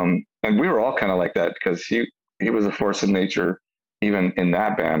 And we were all kind of like that, because he was a force of nature, even in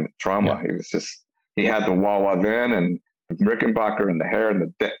that band, Trauma. Yeah. He had the wah-wah then, and the Rickenbacker, and the hair,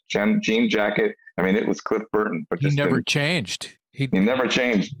 and the jean jacket. I mean, it was Cliff Burton. But he never changed. He never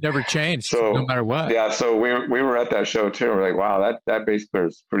changed. Never changed, so, no matter what. Yeah, so we were at that show too. We're like, wow, that bass player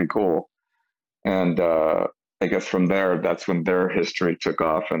is pretty cool. And I guess from there, that's when their history took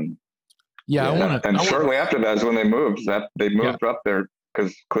off. And shortly after that is when they moved. They moved up there,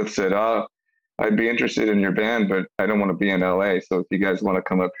 because Cliff said, I'd be interested in your band, but I don't want to be in LA. So if you guys want to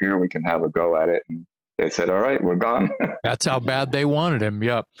come up here, we can have a go at it. And they said, all right, we're gone. That's how bad they wanted him.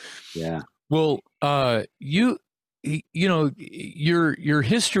 Yep. Yeah. Well, your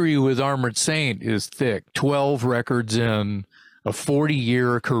history with Armored Saint is thick. 12 records in, a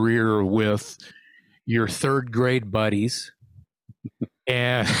 40-year career with your third grade buddies.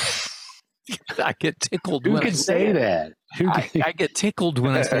 And I get tickled. Who could say that? I get tickled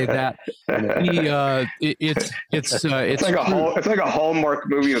when I say that. It's like a Hallmark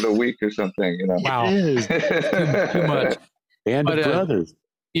movie of the week or something, you know. Wow, too much. Band of Brothers.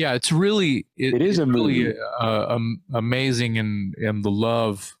 Yeah, it's really it is a movie. Really amazing, and the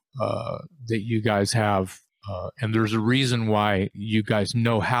love that you guys have, and there's a reason why you guys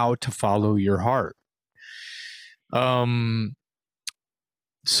know how to follow your heart.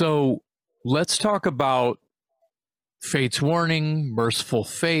 So let's talk about Fate's Warning, Merciful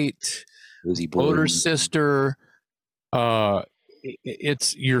Fate, Motor Sister.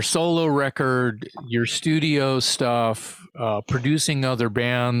 It's your solo record, your studio stuff, producing other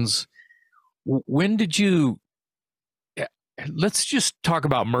bands. When did you? Let's just talk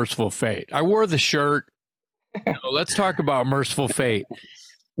about Merciful Fate. I wore the shirt. Let's talk about Merciful Fate.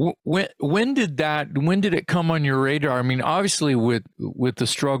 When did it come on your radar? I mean, obviously with the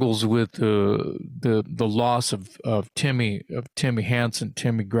struggles with the loss of Timmy Hansen,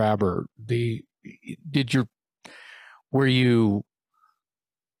 Timmy Grabber,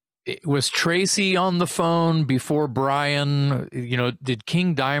 was Tracy on the phone before Brian? Did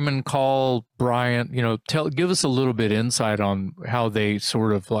King Diamond call Brian? Give us a little bit insight on how they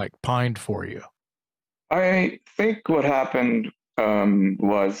sort of like pined for you. I think what happened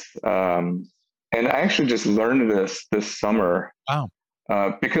was, and I actually just learned this summer. Wow.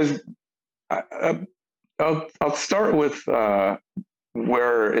 Because I'll start with where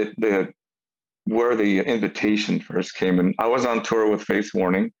the invitation first came in. I was on tour with Fate's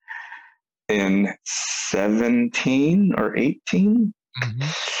Warning in 17 or 18. Mm-hmm.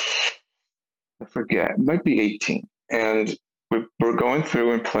 I forget. It might be 18. And we're going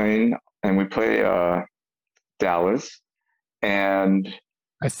through and playing, and we play Dallas. And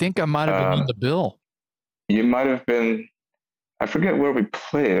I think I might have been on the bill. You might have been. I forget where we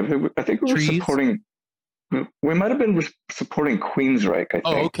played. I think we were supporting. We might have been supporting Queensryche, I think.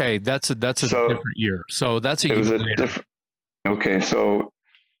 Oh, okay. That's a different year. So that's a year later. Okay, so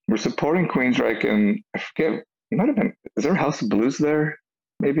we're supporting Queensryche, and I forget. It might have been. Is there a House of Blues there?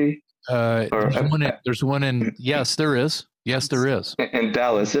 Maybe. There's one in. Yes, there is. Yes, there is. In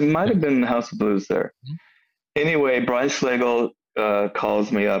Dallas, it might have been the House of Blues there. Mm-hmm. Anyway, Brian Schlegel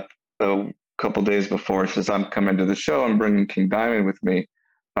calls me up a couple days before. Says, I'm coming to the show. I'm bringing King Diamond with me.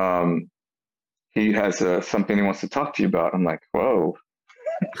 He has something he wants to talk to you about. I'm like, whoa,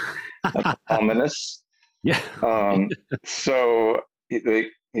 that's ominous. Yeah. So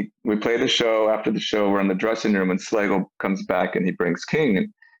we play the show. After the show, we're in the dressing room, and Schlegel comes back and he brings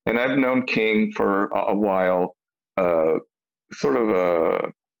King. And I've known King for a while, sort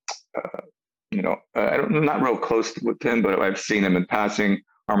of not real close with him, but I've seen him in passing.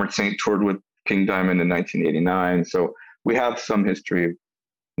 Armored Saint toured with King Diamond in 1989. So we have some history of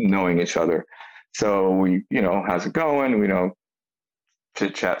knowing each other. So we, how's it going? We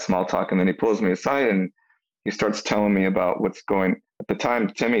chit chat, small talk. And then he pulls me aside and he starts telling me about what's going. At the time,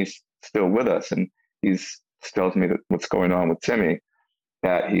 Timmy's still with us, and he tells me that what's going on with Timmy,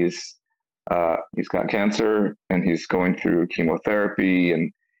 that he's got cancer and he's going through chemotherapy,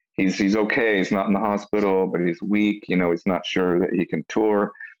 and he's okay. He's not in the hospital, but he's weak. He's not sure that he can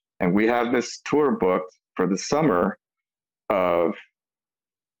tour. And we have this tour booked for the summer of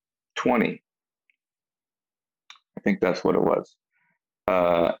 20. I think that's what it was.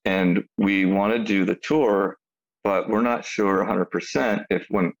 And we want to do the tour, but we're not sure 100% if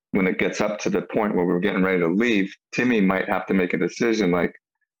when it gets up to the point where we're getting ready to leave, Timmy might have to make a decision like,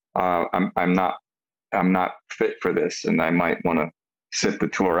 I'm not fit for this, and I might want to sit the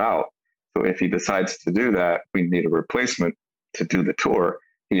tour out. So if he decides to do that, we need a replacement to do the tour.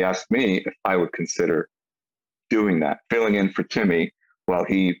 He asked me if I would consider doing that, filling in for Timmy while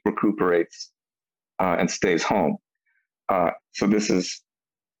he recuperates and stays home. So this is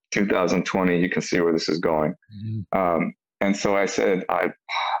 2020. You can see where this is going. Mm-hmm. And so I said, I'm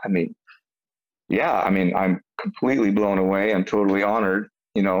completely blown away. I'm totally honored.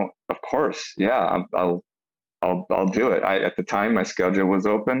 Of course, yeah, I'll do it. At the time, my schedule was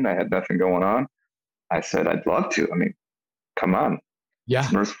open. I had nothing going on. I said, I'd love to. Come on. Yeah.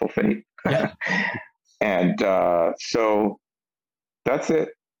 It's Merciful Fate. Yeah. And so that's it.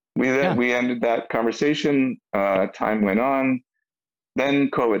 We ended that conversation. Time went on. Then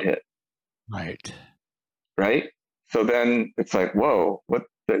COVID hit. Right. So then it's like, whoa, what?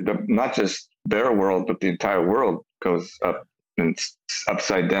 Not just their world, but the entire world goes up and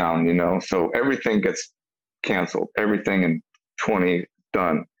upside down. So everything gets canceled. Everything in 20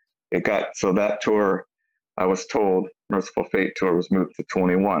 done. So that tour, I was told, Merciful Fate tour was moved to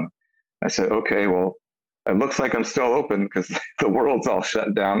 21. I said, okay, well, it looks like I'm still open because the world's all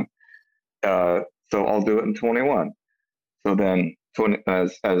shut down. So I'll do it in 21. So then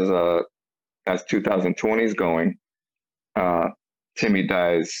as 2020 is going, Timmy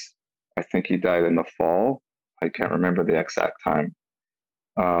dies. I think he died in the fall. I can't remember the exact time.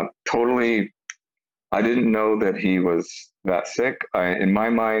 Totally, I didn't know that he was that sick. In my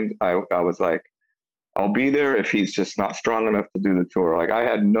mind, I was like, I'll be there if he's just not strong enough to do the tour. Like, I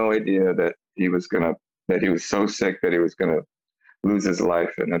had no idea that he was so sick that he was gonna lose his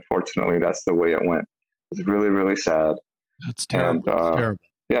life. And unfortunately, that's the way it went. It was really, really sad. That's terrible. And, terrible.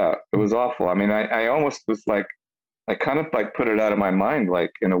 Yeah, it was awful. I mean, I almost was like, I kind of like put it out of my mind,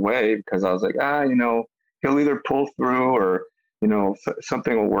 like in a way, because I was like, he'll either pull through or,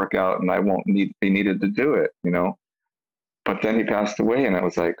 something will work out and I won't be needed to do it, But then he passed away and I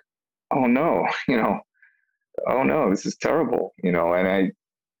was like, oh no, oh no, this is terrible,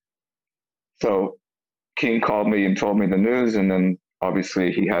 so King called me and told me the news. And then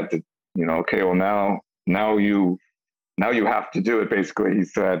obviously he had to, okay, well now you have to do it, basically, he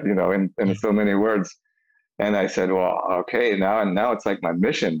said, in so many words. And I said, well, okay, now it's like my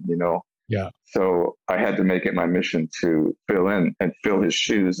mission, Yeah. So I had to make it my mission to fill in and fill his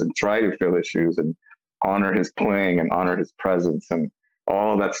shoes and try to fill his shoes and honor his playing and honor his presence and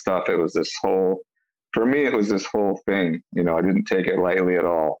all that stuff. It was this whole thing, I didn't take it lightly at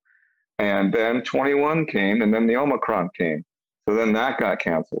all. And then 21 came and then the Omicron came. So then that got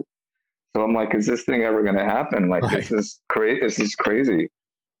canceled. So I'm like, is this thing ever going to happen? Like, right. This is crazy.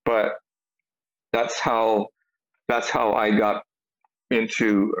 But that's how I got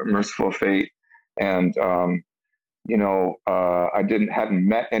into Mercyful Fate. And, I hadn't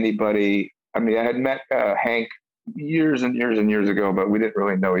met anybody. I mean, I had met Hank years and years and years ago, but we didn't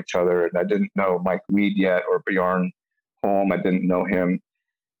really know each other. And I didn't know Mike Weed yet or Bjorn Holm. I didn't know him.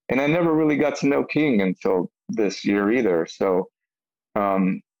 And I never really got to know King until this year either. So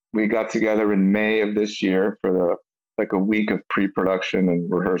we got together in May of this year for a week of pre-production and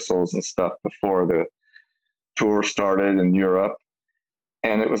rehearsals and stuff before the tour started in Europe.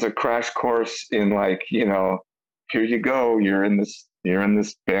 And it was a crash course in here you go, you're in this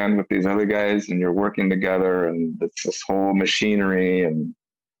band with these other guys and you're working together and it's this whole machinery. And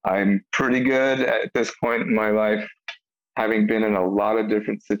I'm pretty good at this point in my life, having been in a lot of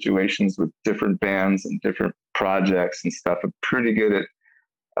different situations with different bands and different projects and stuff. I'm pretty good at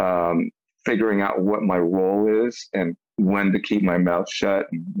figuring out what my role is and when to keep my mouth shut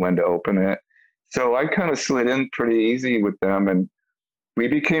and when to open it. So I kind of slid in pretty easy with them, and we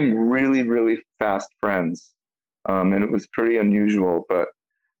became really, really fast friends. And it was pretty unusual, but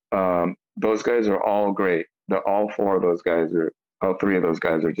those guys are all great. All three of those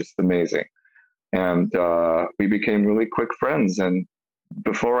guys are just amazing. And we became really quick friends. And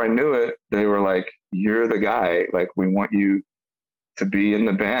before I knew it, they were like, you're the guy. Like, we want you to be in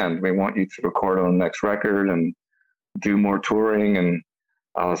the band. We want you to record on the next record and do more touring. And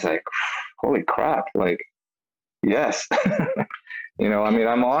I was like, holy crap. Like, yes.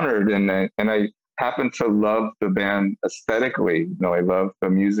 I'm honored. And I happen to love the band aesthetically. I love the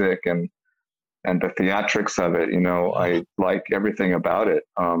music and the theatrics of it. I like everything about it.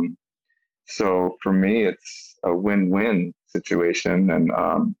 So for me, it's a win-win situation, and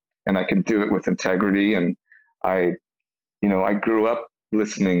I can do it with integrity. And I grew up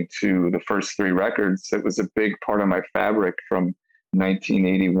listening to the first three records. It was a big part of my fabric from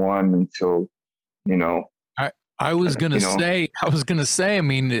 1981 until, I was going to say, I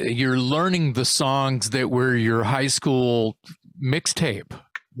mean, you're learning the songs that were your high school mixtape,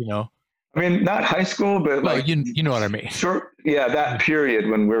 I mean, not high school, but well, you know what I mean. Sure. Yeah. That period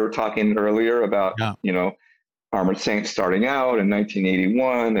when we were talking earlier about, Armored Saint starting out in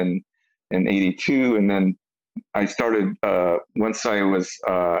 1981 and 82. And then I started, once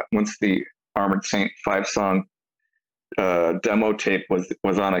the Armored Saint 5-song demo tape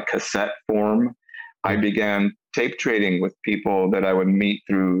was on a cassette form, I began tape trading with people that I would meet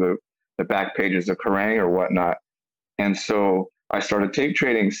through the back pages of Kerrang or whatnot. And so I started tape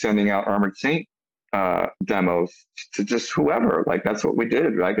trading, sending out Armored Saint demos to just whoever. Like, that's what we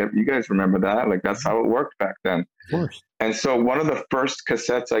did. Like, you guys remember that? Like, that's how it worked back then. Of course. And so one of the first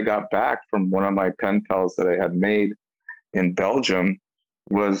cassettes I got back from one of my pen pals that I had made in Belgium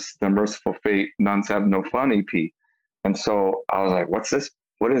was the Mercyful Fate Nuns Have No Fun EP. And so I was like, what's this?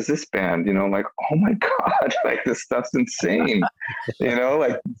 What is this band? Like, oh my God, like, this stuff's insane.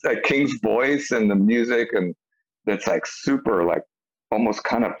 Like King's voice and the music, and it's like super, like, almost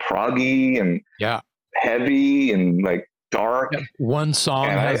kind of proggy and heavy and like dark. Yeah. One song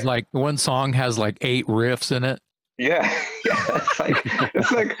has like 8 riffs in it. Yeah.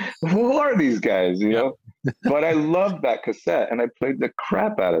 It's like, who are these guys? But I loved that cassette and I played the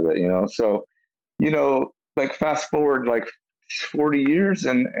crap out of it. So, like fast forward like 40 years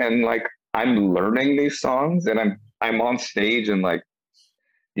and like I'm learning these songs and I'm on stage and like,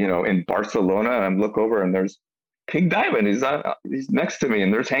 you know, in Barcelona and I look over and there's King Diamond. He's next to me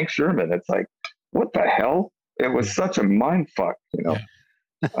and there's Hank Shermann. It's like, what the hell? It was such a mind fuck, you know,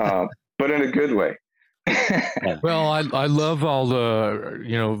 but in a good way. Well, I love all the,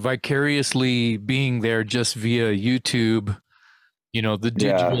 you know, vicariously being there just via YouTube, you know, the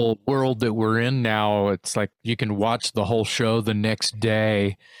digital world that we're in now. It's like you can watch the whole show the next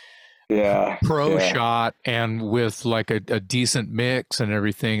day. Pro shot and with like a decent mix and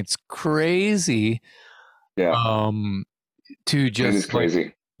everything. It's crazy. To just it is crazy.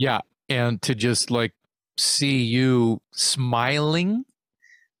 Like, yeah. And to just like see you smiling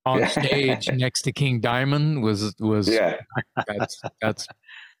on stage next to King Diamond was that's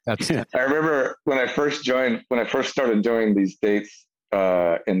I remember when I first started doing these dates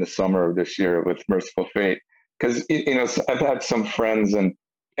in the summer of this year with Merciful Fate, because you know I've had some friends and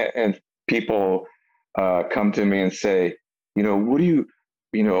people come to me and say, you know, what are you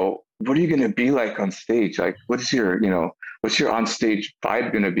going to be like on stage? Like, what's your on stage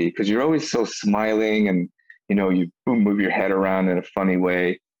vibe going to be? Because you're always so smiling and, you know, you move your head around in a funny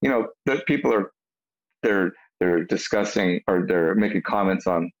way. You know, that people they're discussing or they're making comments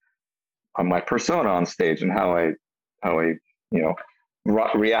on my persona on stage and how I you know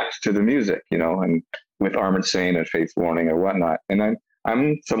react to the music, you know, and with Armored Saint and Fates Warning or whatnot. And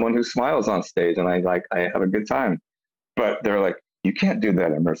I'm someone who smiles on stage and I have a good time. But they're like, you can't do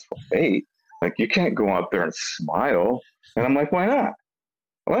that at Merciful Fate. Like, you can't go out there and smile. And I'm like, why not?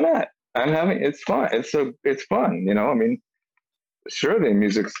 Why not? It's fun. It's fun, you know. I mean, sure, the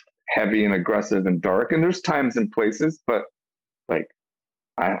music's heavy and aggressive and dark, and there's times and places, but like,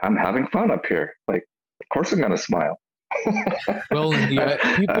 I'm having fun up here. Like, of course I'm gonna smile. Well,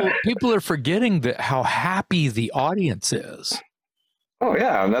 people are forgetting how happy the audience is. Oh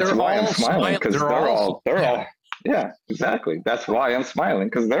yeah, and that's why I'm smiling, because they're all yeah, exactly. That's why I'm smiling,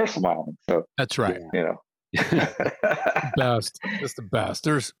 because they're smiling. So that's right. You know. Best. It's the best.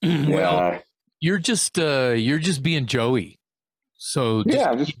 There's well, you're just being Joey. So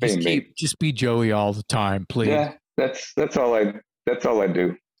just be Joey all the time, please. Yeah, that's all I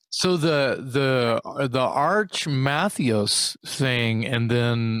do. So the Arch Mathios thing, and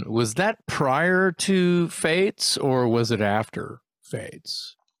then was that prior to Fates or was it after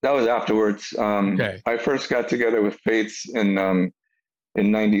Fates? That was afterwards. Okay. I first got together with Fates in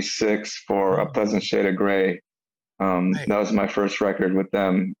 '96 for A Pleasant Shade of Gray. That was my first record with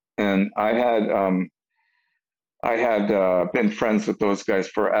them, and I had been friends with those guys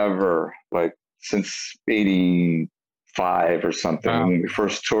forever, like since '85 or something. Wow. When we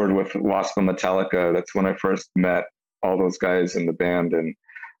first toured with Wasp and Metallica, that's when I first met all those guys in the band, and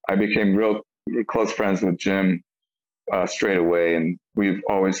I became real close friends with Jim straight away, and we've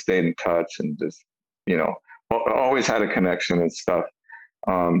always stayed in touch and just, you know, always had a connection and stuff.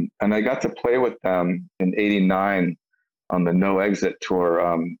 And I got to play with them in '89 on the No Exit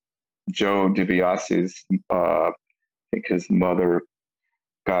tour. Joe DiBiase's, I think his mother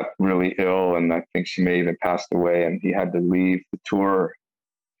got really ill, and I think she may even passed away, and he had to leave the tour,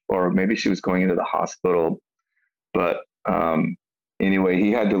 or maybe she was going into the hospital. But anyway,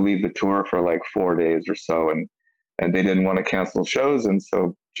 he had to leave the tour for like 4 days or so, and they didn't want to cancel shows. And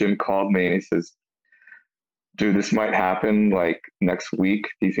so Jim called me and he says, dude, this might happen like next week.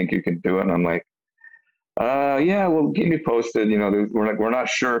 Do you think you can do it? And I'm like, yeah, well, keep me posted. You know, we're not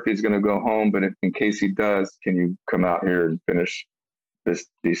sure if he's going to go home, but in case he does, can you come out here and finish this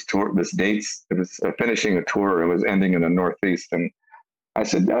dates? It was finishing a tour. It was ending in the Northeast. And I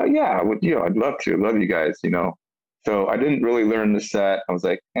said, yeah, I'd love to. Love you guys, you know. So I didn't really learn the set. I was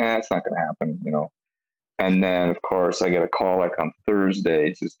like, it's not going to happen, you know. And then, of course, I get a call like on Thursday.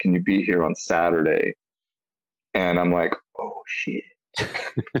 It says, can you be here on Saturday? And I'm like, oh, shit.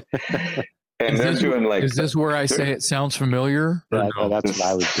 And they're doing like... Is this where I say it sounds familiar? Yeah, no? That's what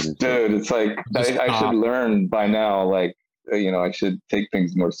I was going to say. Dude, it's like, I should learn by now, like, you know, I should take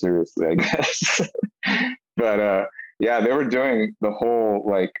things more seriously, I guess. But, yeah, they were doing the whole,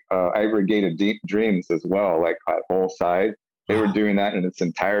 like, Aggregated Dreams as well, like that whole side. They were doing that in its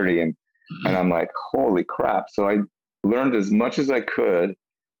entirety. And I'm like, holy crap. So I learned as much as I could.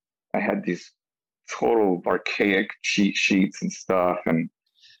 I had these total archaic cheat sheets and stuff. And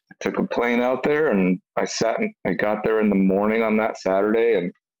I took a plane out there and I got there in the morning on that Saturday,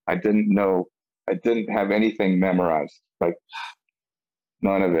 and I didn't have anything memorized, like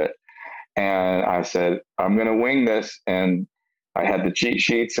none of it. And I said, I'm going to wing this. And I had the cheat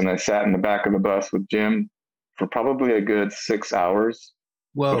sheets, and I sat in the back of the bus with Jim for probably a good 6 hours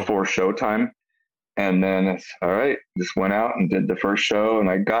before showtime. And then, all right, just went out and did the first show, and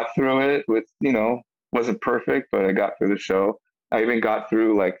I got through it with, wasn't perfect, but I got through the show. I even got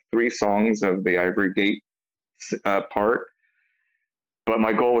through like 3 songs of the Ivory Gate part. But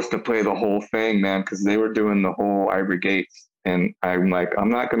my goal was to play the whole thing, man, because they were doing the whole Ivory Gates. And I'm like, I'm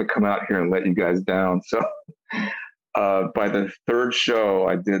not going to come out here and let you guys down. So by the 3rd show,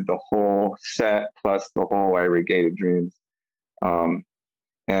 I did the whole set plus the whole Ivory Gate of Dreams.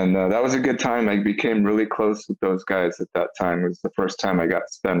 And that was a good time. I became really close with those guys at that time. It was the first time I got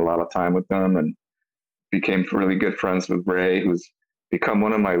to spend a lot of time with them, and became really good friends with Ray, who's become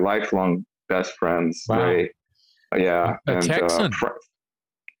one of my lifelong best friends. Wow. Ray, yeah. A Texan.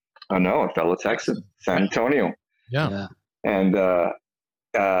 No, a fellow Texan, San Antonio. Yeah. And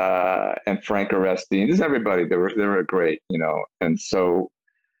Frank Oresti, just everybody. They were great, And so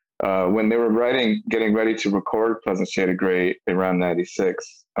when they were getting ready to record Pleasant Shade of Grey around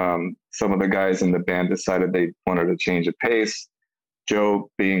 '96, some of the guys in the band decided they wanted to change the pace. Joe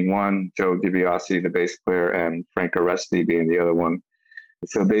being one, Joe DiBiase, the bass player, and Frank Oresti being the other one.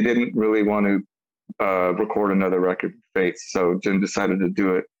 So they didn't really want to record another record with Fates. So Jim decided to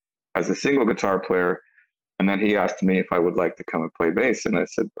do it as a single guitar player. And then he asked me if I would like to come and play bass. And I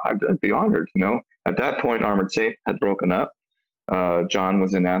said, I'd be honored, At that point, Armored Saint had broken up. John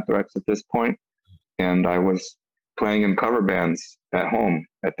was in Anthrax at this point, and I was playing in cover bands at home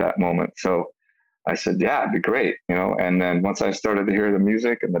at that moment. So I said, yeah, it'd be great, And then once I started to hear the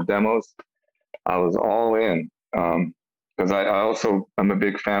music and the demos, I was all in. Because I'm a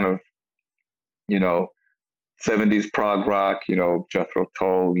big fan of, 70s prog rock, Jethro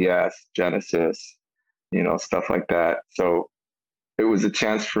Tull, Yes, Genesis, stuff like that. So it was a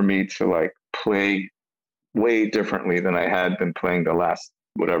chance for me to like play way differently than I had been playing the last,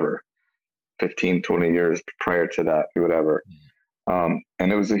 15, 20 years prior to that, whatever. And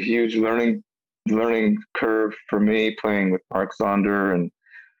it was a huge learning curve for me, playing with Mark Zonder and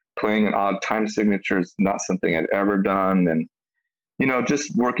playing in odd time signatures, not something I'd ever done. And,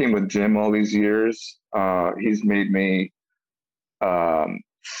 just working with Jim all these years, he's made me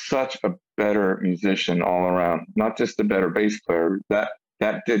such a better musician all around, not just a better bass player.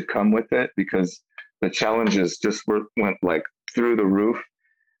 That did come with it, because the challenges just went like through the roof.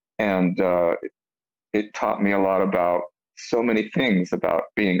 And it taught me a lot about so many things about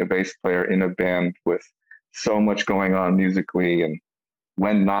being a bass player in a band with so much going on musically, and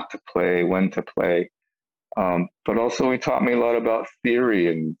when not to play, when to play. But also he taught me a lot about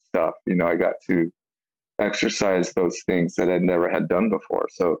theory and stuff. I got to exercise those things that I'd never had done before.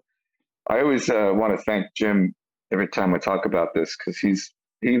 So I always want to thank Jim every time I talk about this, because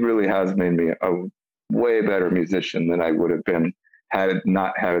he really has made me a way better musician than I would have been had it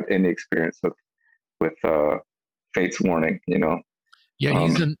not had any experience with Fates Warning, Yeah,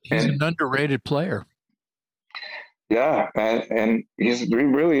 he's an underrated player. Yeah, and he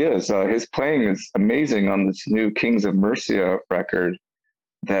really is. His playing is amazing on this new Kings of Mercia record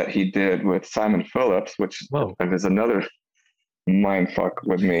that he did with Simon Phillips, which is another mind fuck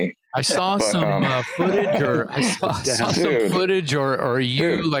with me. I saw some footage, or I saw some footage, or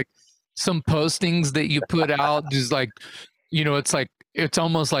you like some postings that you put out. Just like, it's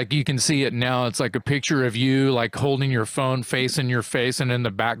almost like you can see it now. It's like a picture of you like holding your phone facing your face, and in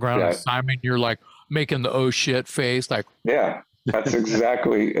the background of Simon, you're like making the oh shit face. Like, yeah, that's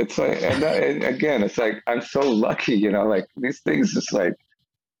exactly. It's like, and again, it's like I'm so lucky, like these things. It's like,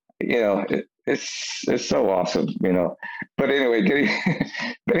 it's so awesome, But anyway,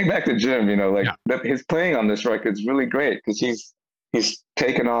 getting back to Jim, his playing on this record is really great, because he's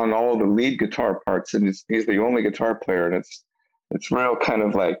taken on all the lead guitar parts, and he's the only guitar player, and it's real kind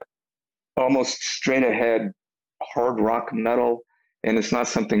of like almost straight ahead hard rock metal, and it's not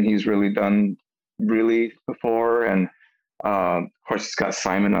something he's really done before. And of course, he's got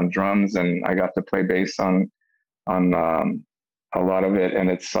Simon on drums, and I got to play bass on a lot of it, and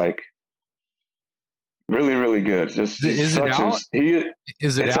it's like really, really good. Just is it out?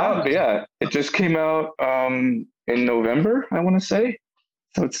 Is it out? Yeah, it just came out in November, I want to say.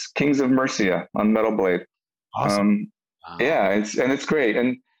 So it's Kings of Mercia on Metal Blade. Awesome. Wow. Yeah, it's great.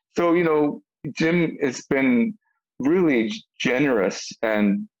 And so Jim has been really generous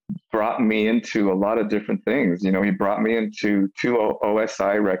and brought me into a lot of different things. He brought me into 2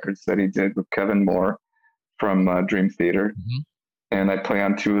 OSI records that he did with Kevin Moore from Dream Theater. Mm-hmm. And I play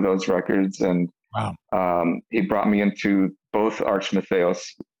on 2 of those records. And wow. He brought me into both Arch Matheos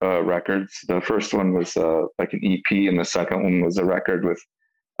records. The first one was like an EP, and the second one was a record with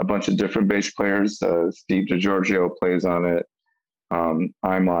a bunch of different bass players. Steve DiGiorgio plays on it.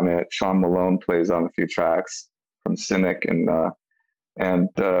 I'm on it. Sean Malone plays on a few tracks from Cynic, and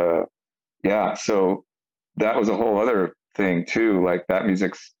yeah, so that was a whole other thing too. Like that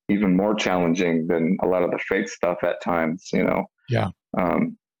music's even more challenging than a lot of the fake stuff at times, you know? Yeah.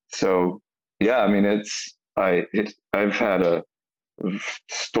 So yeah, I mean, I've had a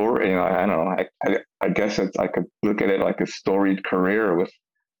story, you know, I don't know, I guess I could look at it like a storied career with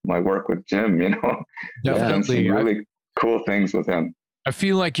my work with Jim, you know? I've done some Definitely. really cool things with him. I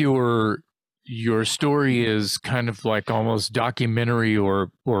feel like your story is kind of like almost documentary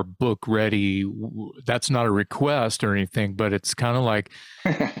or book ready. That's not a request or anything, but it's kind of like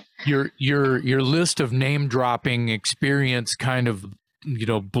your list of name dropping experience kind of, you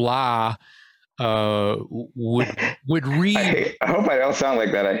know, blah would read. I hope I don't sound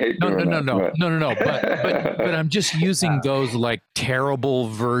like that. I hate doing that. No. But I'm just using those like terrible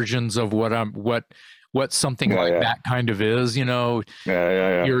versions of what something like that kind of is, you know.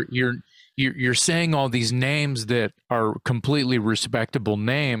 You're saying all these names that are completely respectable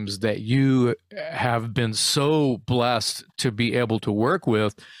names that you have been so blessed to be able to work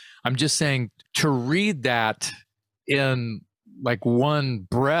with. I'm just saying to read that in like one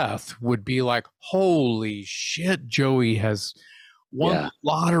breath would be like, holy shit, Joey has won the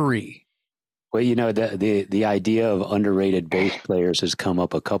lottery. Well, you know, the idea of underrated bass players has come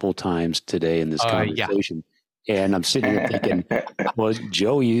up a couple times today in this conversation. And I'm sitting here thinking, well,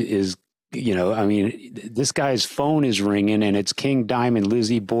 Joey is, you know, I mean, this guy's phone is ringing and it's King Diamond,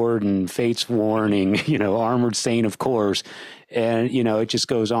 Lizzie Borden, Fates Warning, you know, Armored Saint, of course. And, you know, it just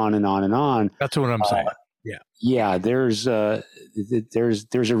goes on and on and on. That's what I'm saying. Yeah, there's a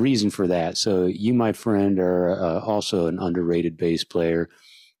reason for that. So you, my friend, are also an underrated bass player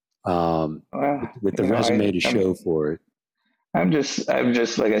with the resume to show for it. I'm just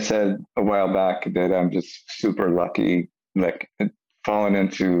like I said a while back that I'm just super lucky, like fallen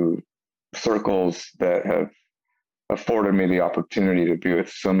into circles that have afforded me the opportunity to be with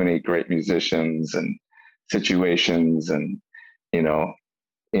so many great musicians and situations, and you know,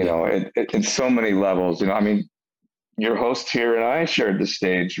 in so many levels. You know, I mean, your host here and I shared the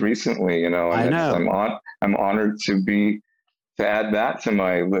stage recently. You know, and I know. I'm honored to add that to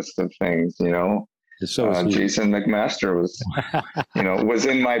my list of things. You know. So Jason McMaster was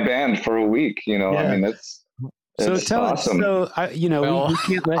in my band for a week. You know, I mean, it's awesome. So you know, well, we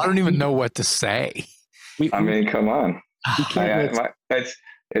can't I don't even know what to say. I mean, come on.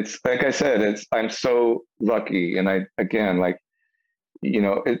 It's like I said, I'm so lucky, and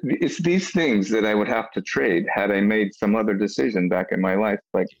it's these things that I would have to trade had I made some other decision back in my life,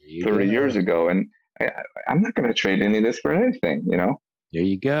 like 30 years ago, and I'm not going to trade any of this for anything. You know. There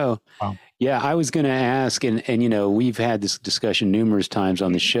you go. Wow. Yeah, I was going to ask, and you know, we've had this discussion numerous times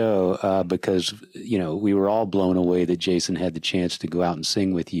on the show because, you know, we were all blown away that Jason had the chance to go out and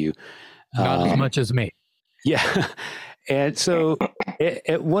sing with you. Not as much as me. Yeah. And so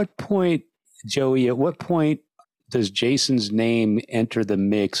at what point, Joey, does Jason's name enter the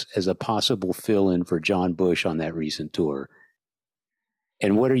mix as a possible fill-in for John Bush on that recent tour?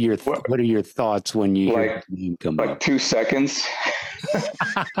 And what are your thoughts when you hear the name come up? Like 2 seconds.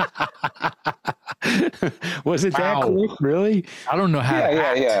 Was it that quick? Really? I don't know how.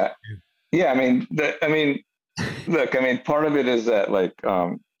 Yeah. I mean, look. I mean, part of it is that like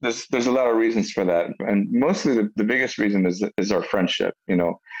there's a lot of reasons for that, and mostly the biggest reason is our friendship. You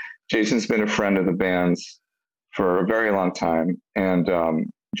know, Jason's been a friend of the band's for a very long time, and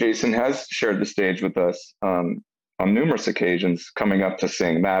Jason has shared the stage with us on numerous occasions, coming up to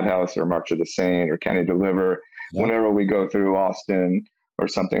sing Madhouse or March of the Saint or Can You Deliver, whenever we go through Austin or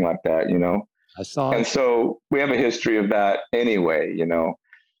something like that, you know. I saw and so we have a history of that anyway, you know.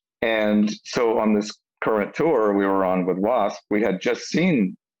 And so on this current tour we were on with Wasp, we had just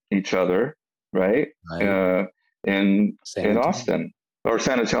seen each other, right? In Austin or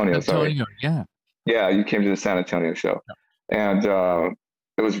San Antonio. Sorry. Yeah, you came to the San Antonio show. And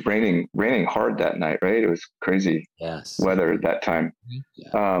it was raining hard that night, right? It was crazy weather at that time.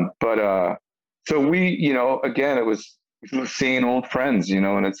 So we, you know, again, it was seeing old friends, you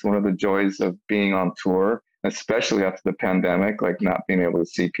know, and it's one of the joys of being on tour, especially after the pandemic, like not being able to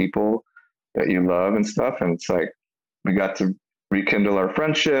see people that you love and stuff. And it's like, we got to rekindle our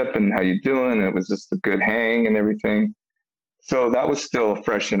friendship and how you doing? And it was just a good hang and everything. So that was still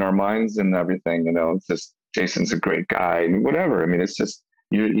fresh in our minds and everything, you know. It's just, Jason's a great guy and whatever. I mean, it's just,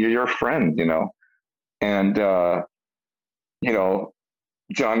 you're your friend, you know. And, you know,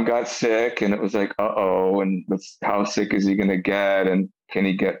 John got sick and it was like, and how sick is he going to get? And can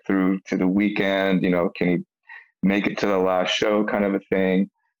he get through to the weekend? You know, can he make it to the last show kind of a thing?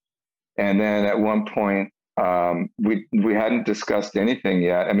 And then at one point, we hadn't discussed anything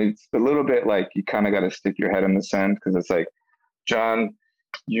yet. I mean, it's a little bit like you kind of got to stick your head in the sand because it's like, John,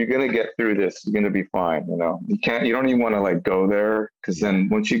 you're going to get through this. You're going to be fine. You know, you don't even want to like go there, because then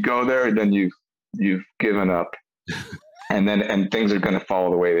once you go there, then you've given up, and things are going to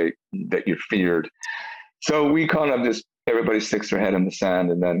fall the way that you feared. So we kind of just, everybody sticks their head in the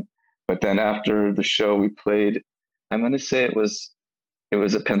sand, but then after the show we played, I'm going to say it was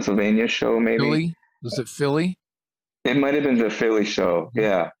a Pennsylvania show, maybe. Philly? Was it Philly? It might have been the Philly show,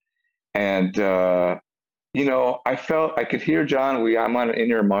 yeah. And you know, I could hear John. I'm on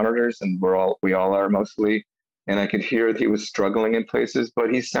in-ear monitors, and we all are mostly, and I could hear that he was struggling in places,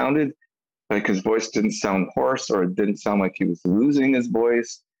 but he sounded like his voice didn't sound hoarse, or it didn't sound like he was losing his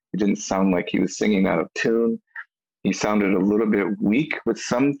voice. It didn't sound like he was singing out of tune. He sounded a little bit weak with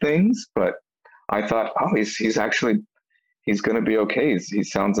some things, but I thought, oh, he's going to be okay. He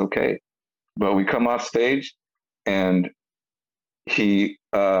sounds okay. But we come off stage, and there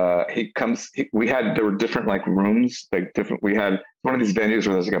were different like rooms, we had one of these venues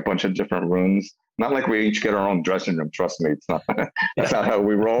where there's like a bunch of different rooms. Not like we each get our own dressing room. Trust me, it's not, that's not how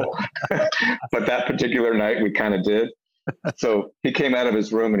we roll. But that particular night we kind of did. So he came out of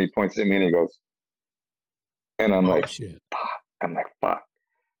his room and he points at me and he goes, and I'm like, shit. Fuck.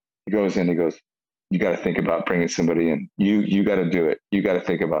 He goes in, you got to think about bringing somebody in. You got to do it. You got to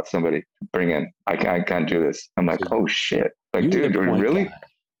think about somebody to bring in. I can't do this. I'm like, oh shit. Like, dude, really? Wow.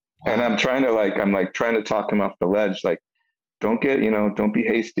 And I'm trying to talk him off the ledge. Like, don't be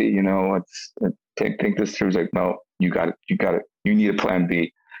hasty. You know, let's think this through. He's like, no, you got it. You need a plan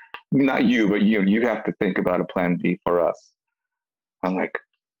B. Not you, but you have to think about a plan B for us. I'm like,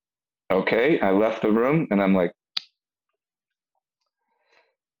 okay. I left the room and I'm like,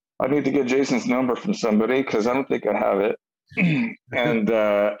 I need to get Jason's number from somebody, because I don't think I have it. And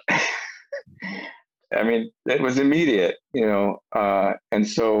I mean, it was immediate, you know. And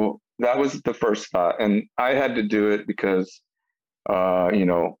so that was the first thought. And I had to do it because, you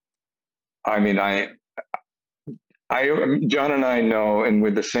know, I mean, John and I know, and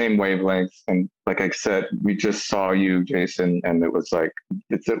we're the same wavelengths. And like I said, we just saw you, Jason, and it was like,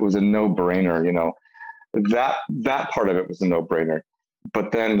 it was a no-brainer, you know. That part of it was a no-brainer.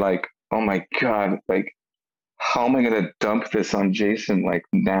 But then, like, oh my God, like, how am I going to dump this on Jason, like,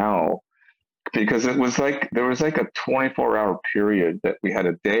 now? Because it was like, there was like a 24-hour period that we had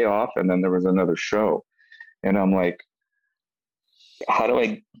a day off, and then there was another show. And I'm like, how do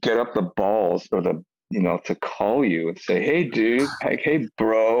I get up the balls or to call you and say, hey, dude, like, hey,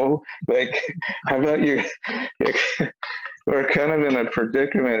 bro, like, how about you? We're kind of in a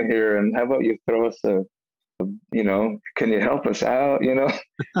predicament here, and how about you throw us can you help us out? You know,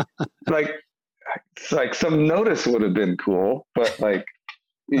 like some notice would have been cool, but like,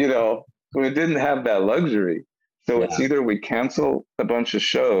 you know, we didn't have that luxury. So It's either we cancel a bunch of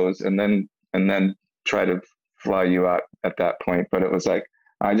shows and then try to fly you out at that point. But it was like,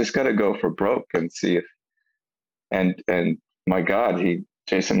 I just got to go for broke and see if, and my God,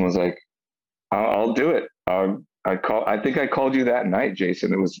 Jason was like, I'll do it. I think I called you that night,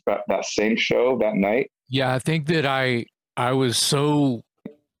 Jason. It was that same show that night. Yeah, I think that I was so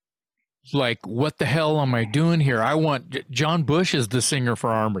like, what the hell am I doing here? John Bush is the singer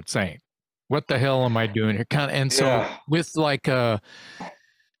for Armored Saint. What the hell am I doing here? So with like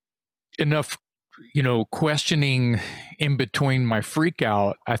enough, you know, questioning in between my freak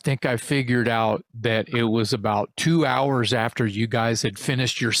out, I think I figured out that it was about 2 hours after you guys had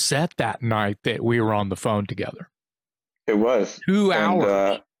finished your set that night that we were on the phone together. It was 2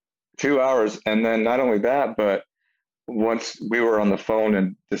 hours. 2 hours. And then not only that, but once we were on the phone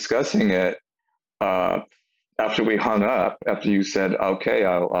and discussing it, after we hung up, after you said, okay,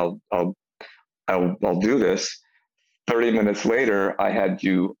 I'll do this, 30 minutes later, I had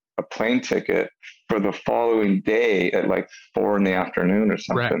you a plane ticket for the following day at like 4 p.m. or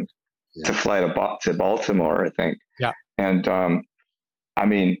something to fly to Baltimore, I think. Yeah. And I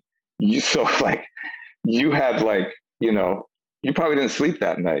mean, you had like, you know, you probably didn't sleep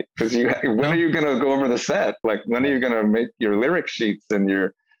that night because when are you going to go over the set? Like, when are you going to make your lyric sheets and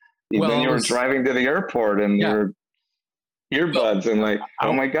then you were driving to the airport and your earbuds and like,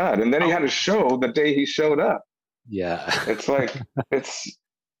 oh my God. And then he had a show the day he showed up. Yeah. It's like,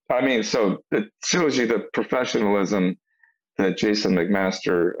 so it shows you the professionalism that Jason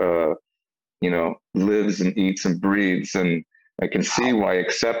McMaster, you know, lives and eats and breathes. And I can see why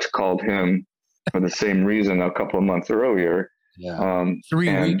Accept called him for the same reason a couple of months earlier. Yeah.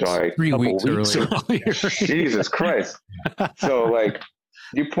 3 weeks earlier. Jesus Christ. So like,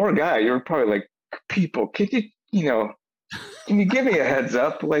 you poor guy, you're probably like, people, can you give me a heads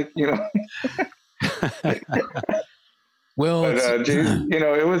up? Like, you know. Well, but, you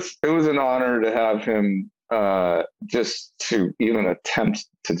know, it was an honor to have him just to even attempt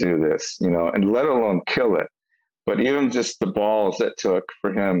to do this, you know, and let alone kill it. But even just the balls that took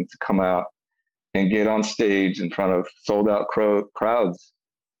for him to come out and get on stage in front of sold out crowds.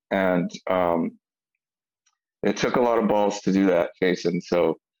 And it took a lot of balls to do that, Jason.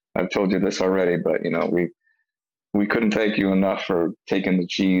 So I've told you this already, but, you know, we couldn't thank you enough for taking the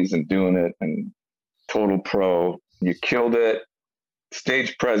cheese and doing it, and total pro. You killed it.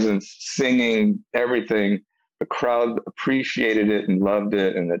 Stage presence, singing, everything. The crowd appreciated it and loved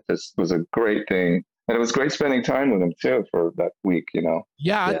it, and it just was a great thing. And it was great spending time with him too for that week, you know.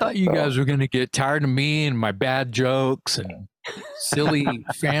 Yeah, I thought you guys were going to get tired of me and my bad jokes and silly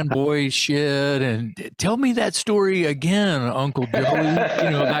fanboy shit. And tell me that story again, Uncle Joey.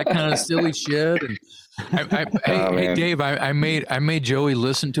 You know, that kind of silly shit. And hey, Dave, I made Joey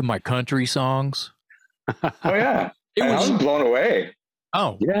listen to my country songs. Oh yeah, I was blown away.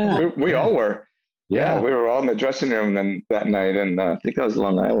 Oh yeah, we all were. Yeah, we were all in the dressing room then that night, and I think that was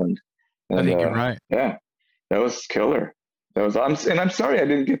Long Island. And, I think you're right. Yeah, that was killer. I'm sorry I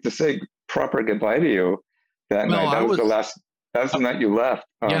didn't get to say proper goodbye to you that night. That was the night you left.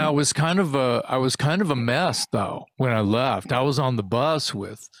 Yeah, I was kind of a mess though when I left. I was on the bus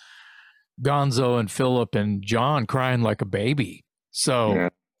with Gonzo and Philip and John crying like a baby. So,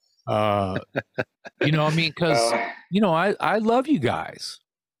 you know, I mean, because you know, I love you guys.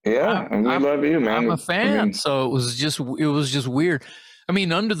 Yeah, and we love you, man. I'm a fan, so it was just weird. I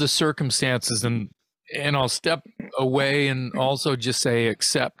mean, under the circumstances, and I'll step away and also just say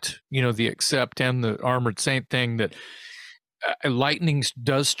accept, you know, the accept and the Armored Saint thing, that lightning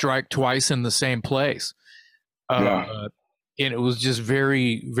does strike twice in the same place. And it was just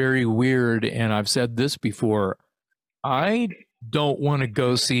very, very weird. And I've said this before, I don't want to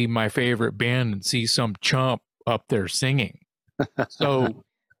go see my favorite band and see some chump up there singing. So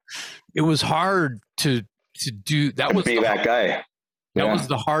it was hard to do that. Was that guy. That was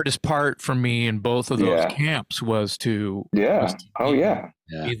the hardest part for me in both of those camps, was to be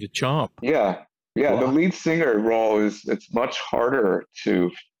the chump. Yeah. The lead singer role it's much harder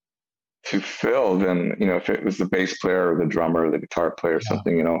to fill than, you know, if it was the bass player or the drummer or the guitar player or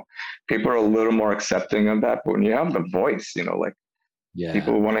something. You know, people are a little more accepting of that. But when you have the voice, you know, like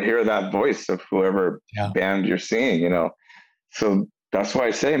people want to hear that voice of whoever band you're seeing, you know. So that's why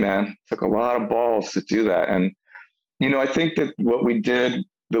I say, man, it took a lot of balls to do that. And you know, I think that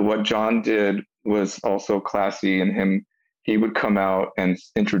what John did was also classy, and he would come out and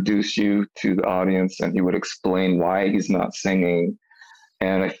introduce you to the audience, and he would explain why he's not singing.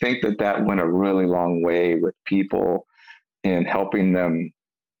 And I think that went a really long way with people in helping them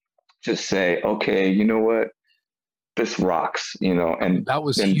just say, okay, you know what? This rocks, you know. And that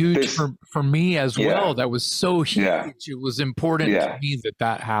was huge for me as well. That was so huge. It was important to me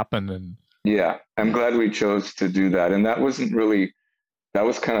that happened. And yeah, I'm glad we chose to do that. And that was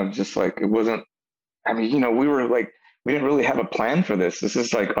kind of just like, it wasn't, I mean, you know, we didn't really have a plan for this. This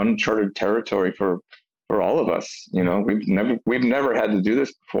is like uncharted territory for all of us. You know, we've never had to do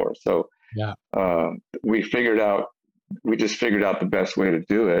this before. So we just figured out the best way to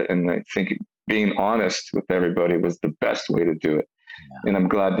do it. And I think being honest with everybody was the best way to do it. Yeah. And I'm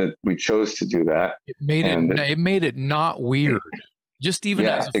glad that we chose to do that. It made it not weird. Just even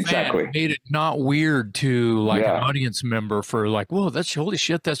as a fan, it made it not weird to like an audience member for like, whoa, that's holy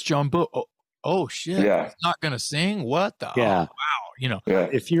shit, that's John Book. Oh shit, he's not gonna sing. What the? Yeah. Oh, wow. You know,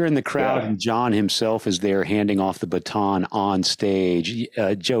 if you're in the crowd and John himself is there handing off the baton on stage,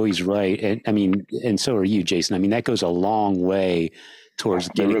 Joey's right, and I mean, and so are you, Jason. I mean, that goes a long way towards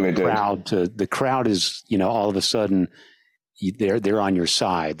getting the crowd to. The crowd is, you know, all of a sudden they're on your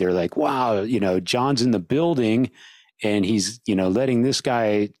side. They're like, wow, you know, John's in the building. And he's, you know, letting this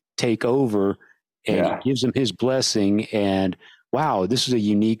guy take over, and he gives him his blessing. And wow, this is a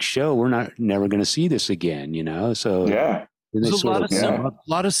unique show. We're never going to see this again, you know. So there's a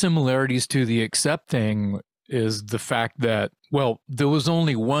lot of similarities to the Accept thing. Is the fact that, well, there was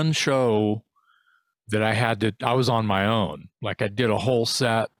only one show that I was on my own. Like I did a whole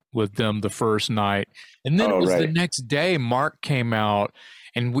set with them the first night, and then it was the next day. Mark came out.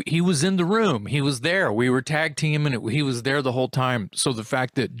 And he was in the room. He was there. We were tag team, and he was there the whole time. So the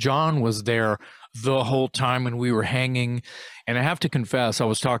fact that John was there the whole time and we were hanging, and I have to confess, I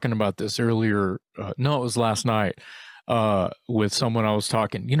was talking about this earlier. No, it was last night with someone I was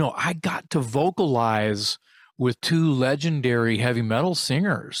talking. You know, I got to vocalize with two legendary heavy metal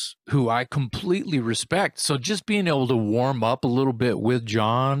singers who I completely respect. So just being able to warm up a little bit with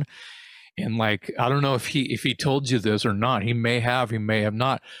John. And like, I don't know if he told you this or not. He may have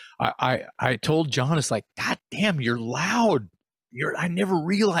not. I told John, it's like, God damn, you're loud. I never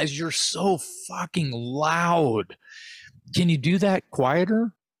realized you're so fucking loud. Can you do that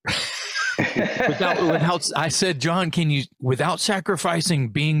quieter? without I said, John, can you, without sacrificing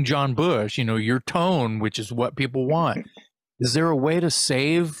being John Bush, your tone, which is what people want, is there a way to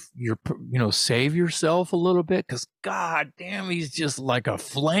save yourself a little bit? Because God damn, he's just like a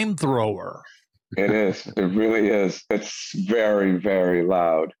flamethrower. It is. It really is. It's very, very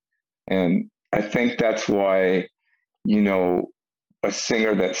loud. And I think that's why, a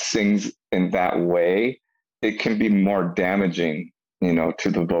singer that sings in that way, it can be more damaging, to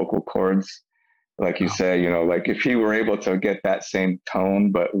the vocal cords. Like you say, like if he were able to get that same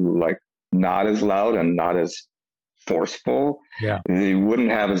tone, but like not as loud and not as forceful, he wouldn't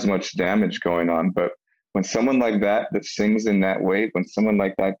have as much damage going on. But when someone like that sings in that way, when someone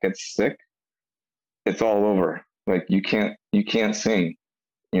like that gets sick, it's all over. Like you can't sing,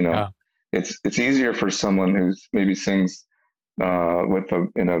 It's easier for someone who's maybe sings in a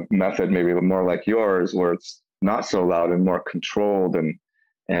method maybe more like yours, where it's not so loud and more controlled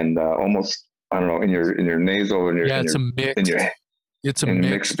and almost, I don't know, in your nasal and it's a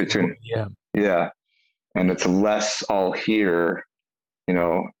mix between and it's less all here,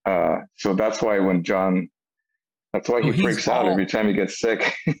 so that's why when John, that's why he freaks out every time he gets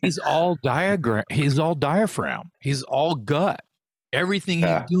sick. He's all diaphragm. He's all gut. Everything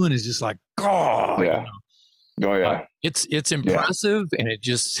he's doing is just like, God. Oh yeah. It's impressive, and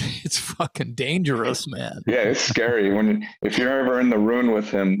it's fucking dangerous, man. Yeah, it's scary if you're ever in the room with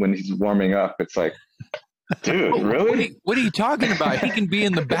him when he's warming up. It's like, dude, really? What are you talking about? He can be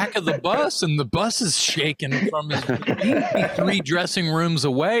in the back of the bus, and the bus is shaking from his. He can be 3 dressing rooms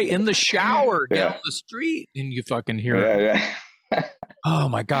away in the shower down the street, and you fucking hear it. Yeah. Oh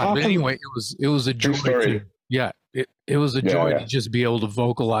my God! But anyway, it was a joy. It was a joy to just be able to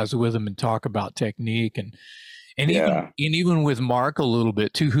vocalize with him and talk about technique and even with Mark a little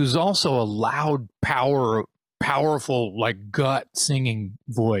bit too, who's also a loud, powerful, like gut singing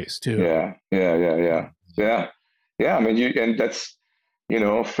voice too. Yeah. I mean, and that's,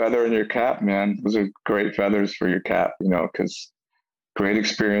 a feather in your cap, man. Those are great feathers for your cap, because great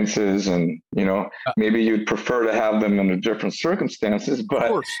experiences, and maybe you'd prefer to have them under different circumstances,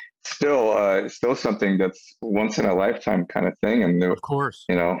 but still something that's once in a lifetime kind of thing. And of course,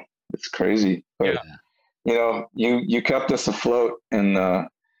 it's crazy, but you kept us afloat, and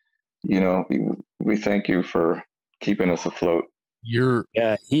we thank you for keeping us afloat. He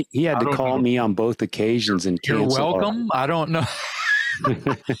had to call me on both occasions and you're welcome. I don't know.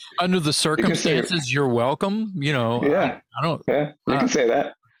 Under the circumstances, you're welcome. I don't. Yeah, you can say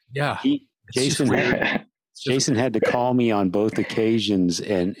that. Yeah, Jason had to call me on both occasions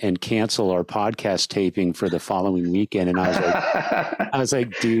and cancel our podcast taping for the following weekend, and I was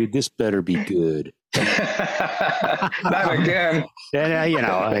like, dude, this better be good. Not again.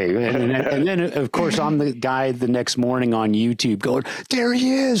 And then of course I'm the guy the next morning on YouTube going, there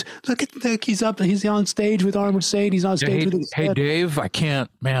he is, look, he's up, he's on stage with Armored Saint, he's on stage with his Hey Dave, I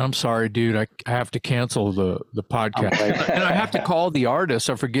can't, man, I'm sorry, dude, I have to cancel the podcast. And I have to call the artist.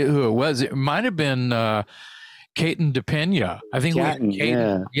 I forget who it was. It might have been Caton DePena. I think I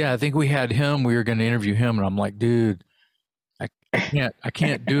think we had him. We were going to interview him, and I'm like, dude, I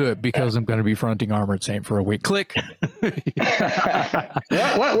can't do it because I'm going to be fronting Armored Saint for a week. Click. What?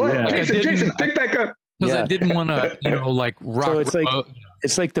 Yeah. Jason, pick back up. Because I didn't want to, like rock. So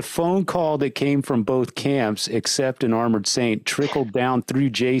it's like the phone call that came from both camps, except an Armored Saint, trickled down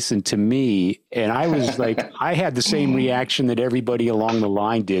through Jason to me, and I was like, I had the same reaction that everybody along the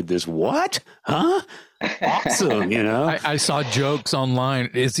line did. This what? Huh? Awesome, I saw jokes online.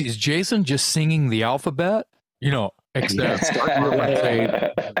 Is Jason just singing the alphabet? Except we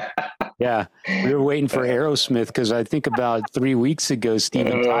were waiting for Aerosmith because I think about 3 weeks ago,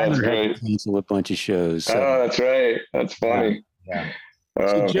 Steven Tyler had to cancel a bunch of shows. So. Oh, that's right. That's funny. Yeah.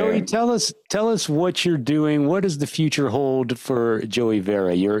 So Joey, man, tell us what you're doing. What does the future hold for Joey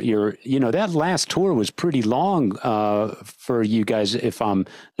Vera? You're that last tour was pretty long for you guys, if I'm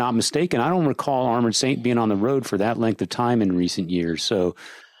not mistaken. I don't recall Armored Saint being on the road for that length of time in recent years. So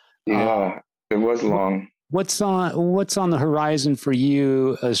it was long. What's on the horizon for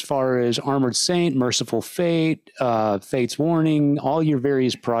you as far as Armored Saint, Merciful Fate, Fate's Warning, all your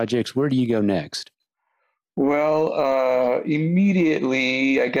various projects? Where do you go next? Well,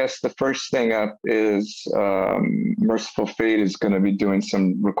 immediately, I guess the first thing up is Merciful Fate is going to be doing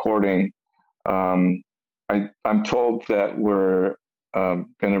some recording. I'm told that we're going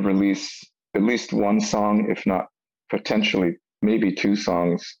to release at least one song, if not potentially maybe 2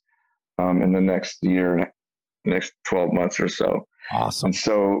 songs in the next year, next 12 months or so. Awesome. And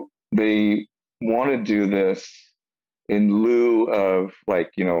so they want to do this in lieu of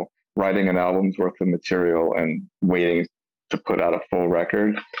like, you know, writing an album's worth of material and waiting to put out a full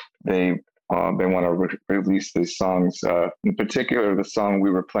record, they want to release these songs. In particular, the song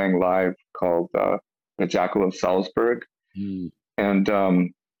we were playing live called "The Jackal of Salzburg," and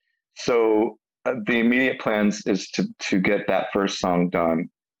so the immediate plans is to get that first song done.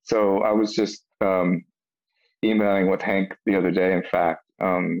 So I was just emailing with Hank the other day, in fact.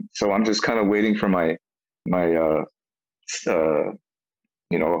 So I'm just kind of waiting for my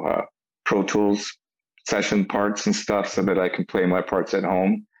Pro Tools session parts and stuff so that I can play my parts at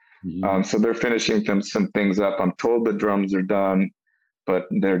home. So they're finishing some things up. I'm told the drums are done, but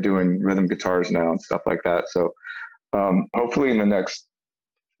they're doing rhythm guitars now and stuff like that. So hopefully in the next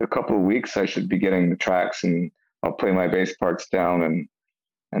a couple of weeks, I should be getting the tracks, and I'll play my bass parts down,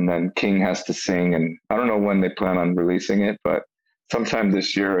 and then King has to sing. And I don't know when they plan on releasing it, but sometime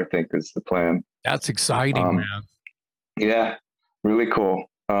this year, I think, is the plan. That's exciting, man. Yeah, really cool.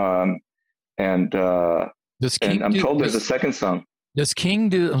 And I'm told there's a second song. Does King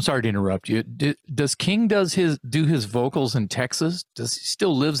do? I'm sorry to interrupt you. Does King do his vocals in Texas? Does he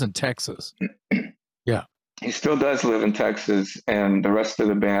still lives in Texas? Yeah, he still does live in Texas, and the rest of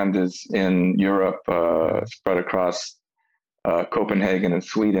the band is in Europe, spread across Copenhagen and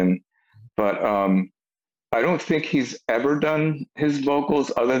Sweden. But I don't think he's ever done his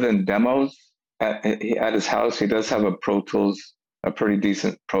vocals other than demos at his house. He does have a pretty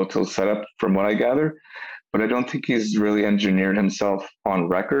decent Pro Tools setup, from what I gather. But I don't think he's really engineered himself on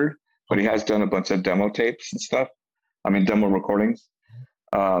record, but he has done a bunch of demo tapes and stuff. I mean, demo recordings.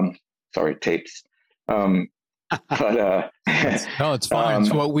 Sorry, tapes. No, it's fine.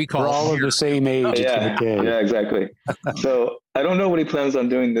 It's what we call. We're all of the same age. Yeah, yeah, exactly. So I don't know what he plans on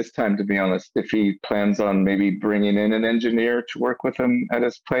doing this time, to be honest. If he plans on maybe bringing in an engineer to work with him at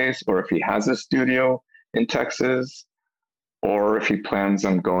his place, or if he has a studio in Texas, or if he plans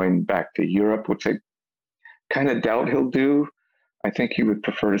on going back to Europe, which I kind of doubt he'll do. I think he would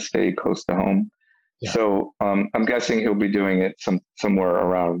prefer to stay close to home. Yeah. So I'm guessing he'll be doing it somewhere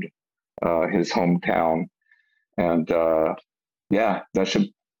around his hometown. And yeah, that should,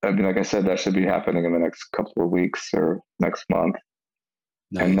 I mean, like I said, that should be happening in the next couple of weeks or next month.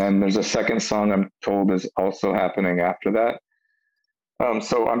 Nice. And then there's a second song I'm told is also happening after that.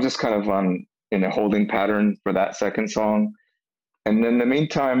 So I'm just kind of in a holding pattern for that second song. And then in the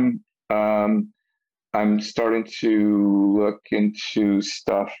meantime, I'm starting to look into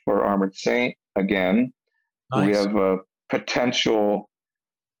stuff for Armored Saint again. Nice. We have a potential,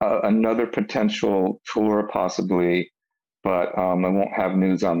 another potential tour possibly, but I won't have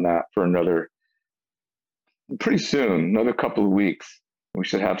news on that for pretty soon, another couple of weeks. We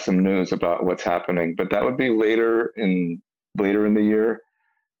should have some news about what's happening, but that would be later in the year.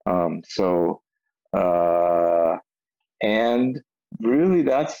 And really,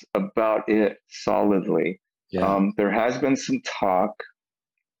 that's about it solidly. Yeah. There has been some talk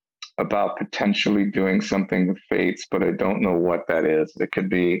about potentially doing something with Fates, but I don't know what that is. It could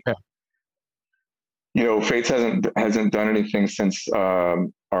be, you know, Fates hasn't done anything since our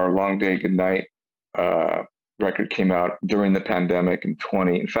Long Day Goodnight record came out during the pandemic in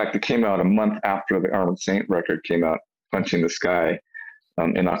 2020. In fact, it came out a month after the Armored Saint record came out, Punching the Sky,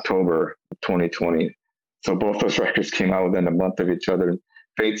 in October of 2020. So both those records came out within a month of each other.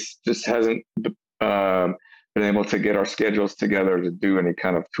 Fates just hasn't been able to get our schedules together to do any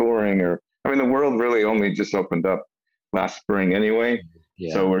kind of touring, or, I mean, the world really only just opened up last spring anyway.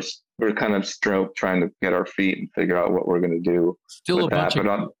 Yeah. So we're kind of still trying to get our feet and figure out what we're going to do. Still a bunch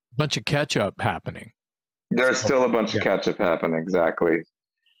of catch up happening. There's still a bunch of catch up happening, exactly.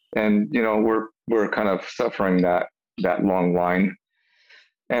 And you know, we're kind of suffering that long line,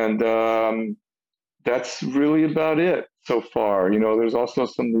 and that's really about it so far. You know, there's also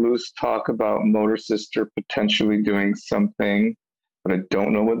some loose talk about Motor Sister potentially doing something, but I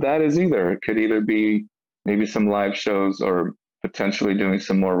don't know what that is either. It could either be maybe some live shows or potentially doing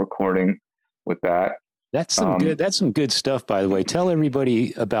some more recording with that. That's some good stuff, by the way. Tell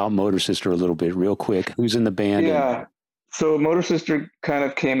everybody about Motor Sister a little bit, real quick. Who's in the band? Yeah. So Motor Sister kind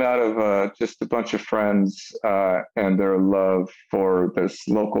of came out of just a bunch of friends and their love for this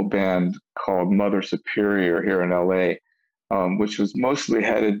local band called Mother Superior here in LA, which was mostly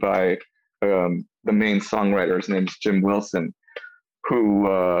headed by the main songwriter. His name's Jim Wilson,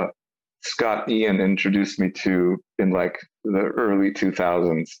 who Scott Ian introduced me to in like the early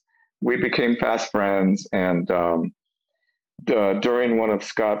 2000s. We became fast friends, and during one of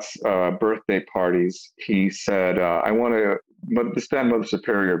Scott's birthday parties, he said, this band Mother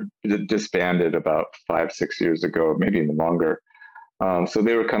Superior disbanded about 5-6 years ago, maybe even longer. So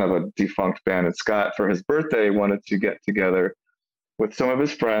they were kind of a defunct band. And Scott, for his birthday, wanted to get together with some of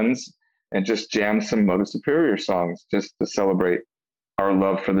his friends and just jam some Mother Superior songs just to celebrate our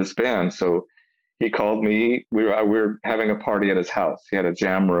love for this band. So he called me. We were having a party at his house. He had a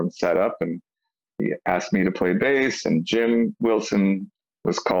jam room set up, and he asked me to play bass, and Jim Wilson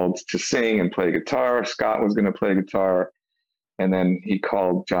was called to sing and play guitar. Scott was going to play guitar. And then he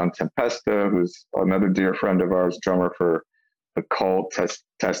called John Tempesta, who's another dear friend of ours, drummer for The Cult,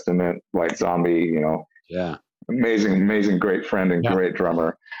 Testament, White Zombie, Yeah. Amazing, great friend and great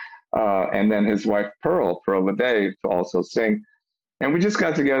drummer. And then his wife, Pearl Leday, to also sing. And we just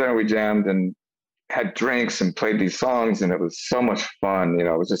got together and we jammed and had drinks and played these songs. And it was so much fun.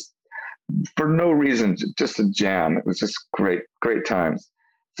 It was just for no reason, just a jam. It was just great times.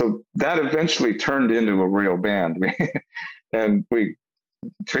 So that eventually turned into a real band. And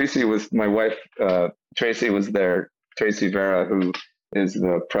Tracy was my wife. Tracy was there. Tracy Vera, who is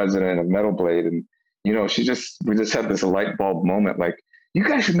the president of Metal Blade, and we just had this light bulb moment. Like, you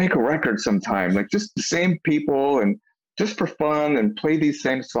guys should make a record sometime. Like, just the same people and just for fun and play these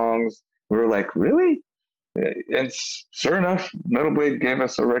same songs. We were like, really? And sure enough, Metal Blade gave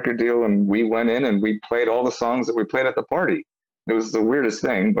us a record deal, and we went in and we played all the songs that we played at the party. It was the weirdest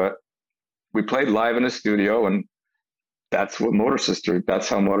thing, but we played live in a studio, and that's how Motor Sister got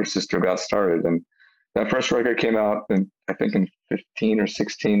started. And that first record came out I think in 15 or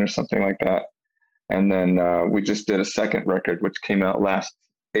 16 or something like that. And then we just did a second record, which came out last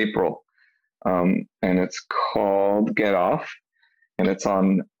April. And it's called Get Off. And it's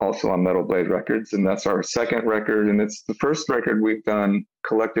also on Metal Blade Records. And that's our second record. And it's the first record we've done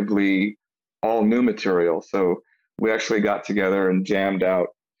collectively all new material. So we actually got together and jammed out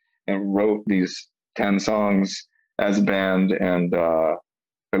and wrote these 10 songs as a band, and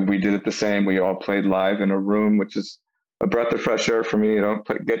we did it the same. We all played live in a room, which is a breath of fresh air for me. I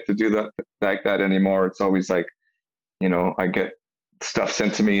don't get to do that like that anymore. It's always like, I get stuff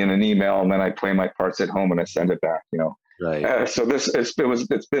sent to me in an email, and then I play my parts at home and I send it back. Right. So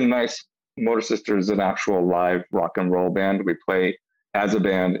it's been nice. Motor Sister is an actual live rock and roll band. We play as a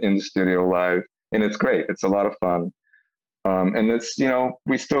band in the studio live, and it's great. It's a lot of fun, and it's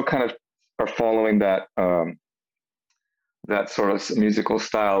we still kind of are following that. That sort of musical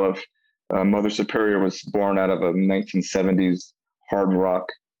style of Mother Superior was born out of a 1970s hard rock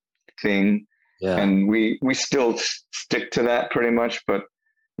thing. Yeah. And we still stick to that pretty much, but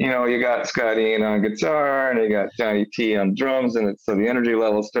you got Scott Ian on guitar and you got Johnny T on drums, and so the energy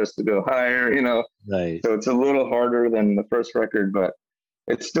level starts to go higher, Right. So it's a little harder than the first record, but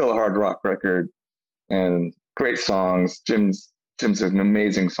it's still a hard rock record and great songs. Jim's an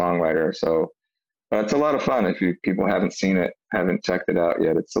amazing songwriter, so it's a lot of fun. If people haven't seen it, haven't checked it out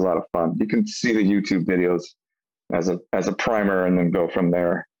yet, it's a lot of fun. You can see the YouTube videos as a primer, and then go from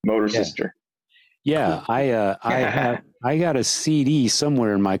there. Motor Sister. Yeah, I got a CD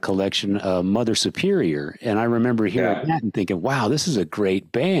somewhere in my collection, Mother Superior, and I remember hearing that and thinking, "Wow, this is a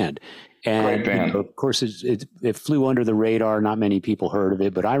great band." And of course, it flew under the radar. Not many people heard of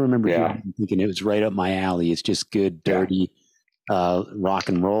it, but I remember hearing it and thinking it was right up my alley. It's just good, dirty rock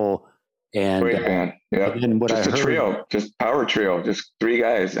and roll. And great band. Yeah. Just a trio, just power trio, just three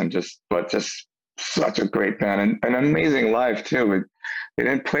guys, and just such a great band, and an amazing live too. They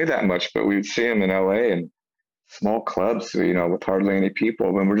didn't play that much, but we'd see them in LA and small clubs, with hardly any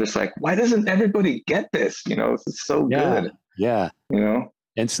people. And we're just like, why doesn't everybody get this? This is so good. Yeah.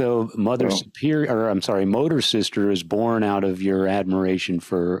 And so Motor Sister is born out of your admiration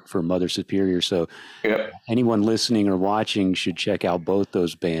for Mother Superior. So anyone listening or watching should check out both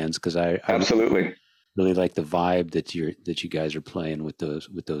those bands, because I absolutely really like the vibe that you guys are playing with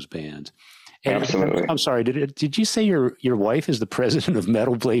those bands. And absolutely. I'm sorry, did you say your wife is the president of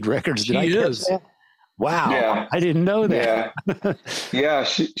Metal Blade Records? She is. Wow. Yeah. I didn't know that. Yeah.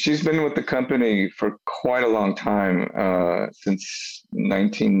 She's been with the company for quite a long time, since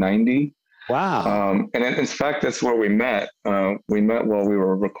 1990. Wow. And in fact, that's where we met. We met while we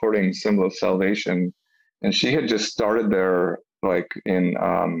were recording Symbol of Salvation, and she had just started there, like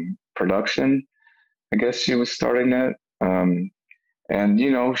in production. I guess she was starting it. And,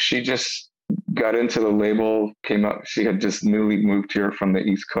 she just got into the label, came up. She had just newly moved here from the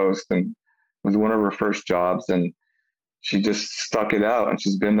East Coast, and it was one of her first jobs, and she just stuck it out, and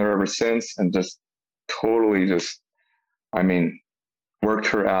she's been there ever since, and just totally worked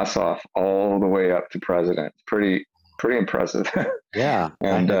her ass off all the way up to president. Pretty impressive. Yeah.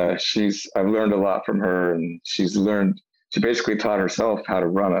 And I've learned a lot from her, and she basically taught herself how to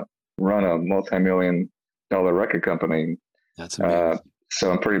run a multi-million-dollar record company. That's amazing. So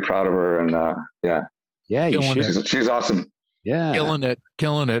I'm pretty proud of her, and she's awesome. Yeah. Killing it.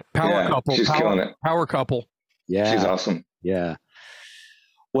 Power couple. She's killing it. Power couple. Yeah. She's awesome. Yeah.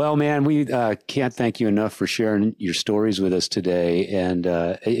 Well, man, we can't thank you enough for sharing your stories with us today, and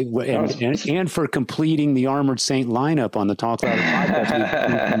for completing the Armored Saint lineup on the Talk Louder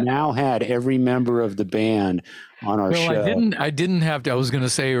podcast. We've now had every member of the band on our show. I didn't have to. I was going to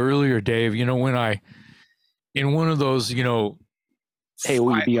say earlier, Dave. When in one of those, hey,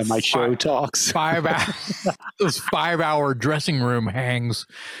 will you be on my show talks? Those 5-hour dressing room hangs,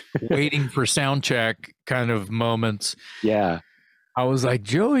 waiting for sound check kind of moments. Yeah. I was like,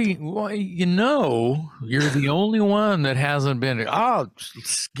 Joey, well, you're the only one that hasn't been. Oh,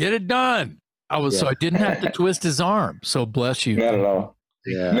 get it done. So I didn't have to twist his arm. So bless you. Not at all.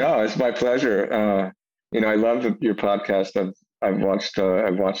 Yeah. No, it's my pleasure. I love your podcast. I've watched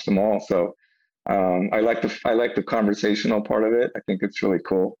them all. So I like the conversational part of it. I think it's really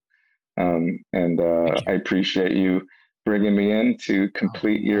cool. I appreciate you bringing me in to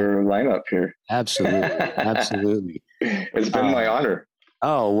complete your lineup here. Absolutely. It's been my honor.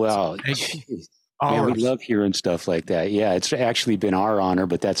 Oh, well, man, we love hearing stuff like that. Yeah, it's actually been our honor,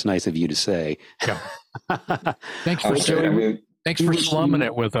 but that's nice of you to say. Yeah. Thanks for slumming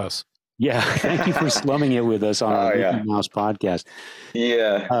it with us. Yeah, thank you for slumming it with us on our Mickey Mouse podcast.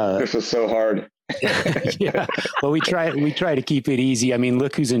 Yeah, this was so hard. Yeah, well, we try to keep it easy. I mean,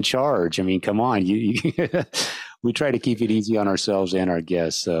 look who's in charge. I mean, come on, we try to keep it easy on ourselves and our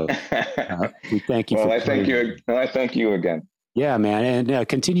guests. So we thank you. Well, I thank you again. Yeah, man, and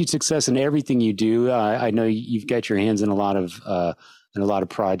continued success in everything you do. I know you've got your hands in a lot of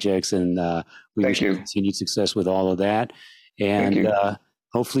projects, and we wish you continued success with all of that. And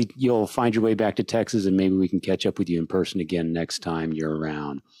hopefully, you'll find your way back to Texas, and maybe we can catch up with you in person again next time you're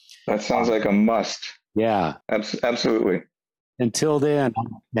around. That sounds like a must. Yeah, absolutely. Until then, on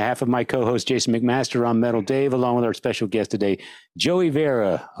behalf of my co-host Jason McMaster, I'm Metal Dave, along with our special guest today, Joey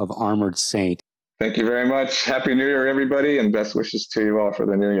Vera of Armored Saint. Thank you very much. Happy New Year, everybody, and best wishes to you all for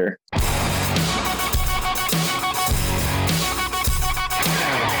the new year.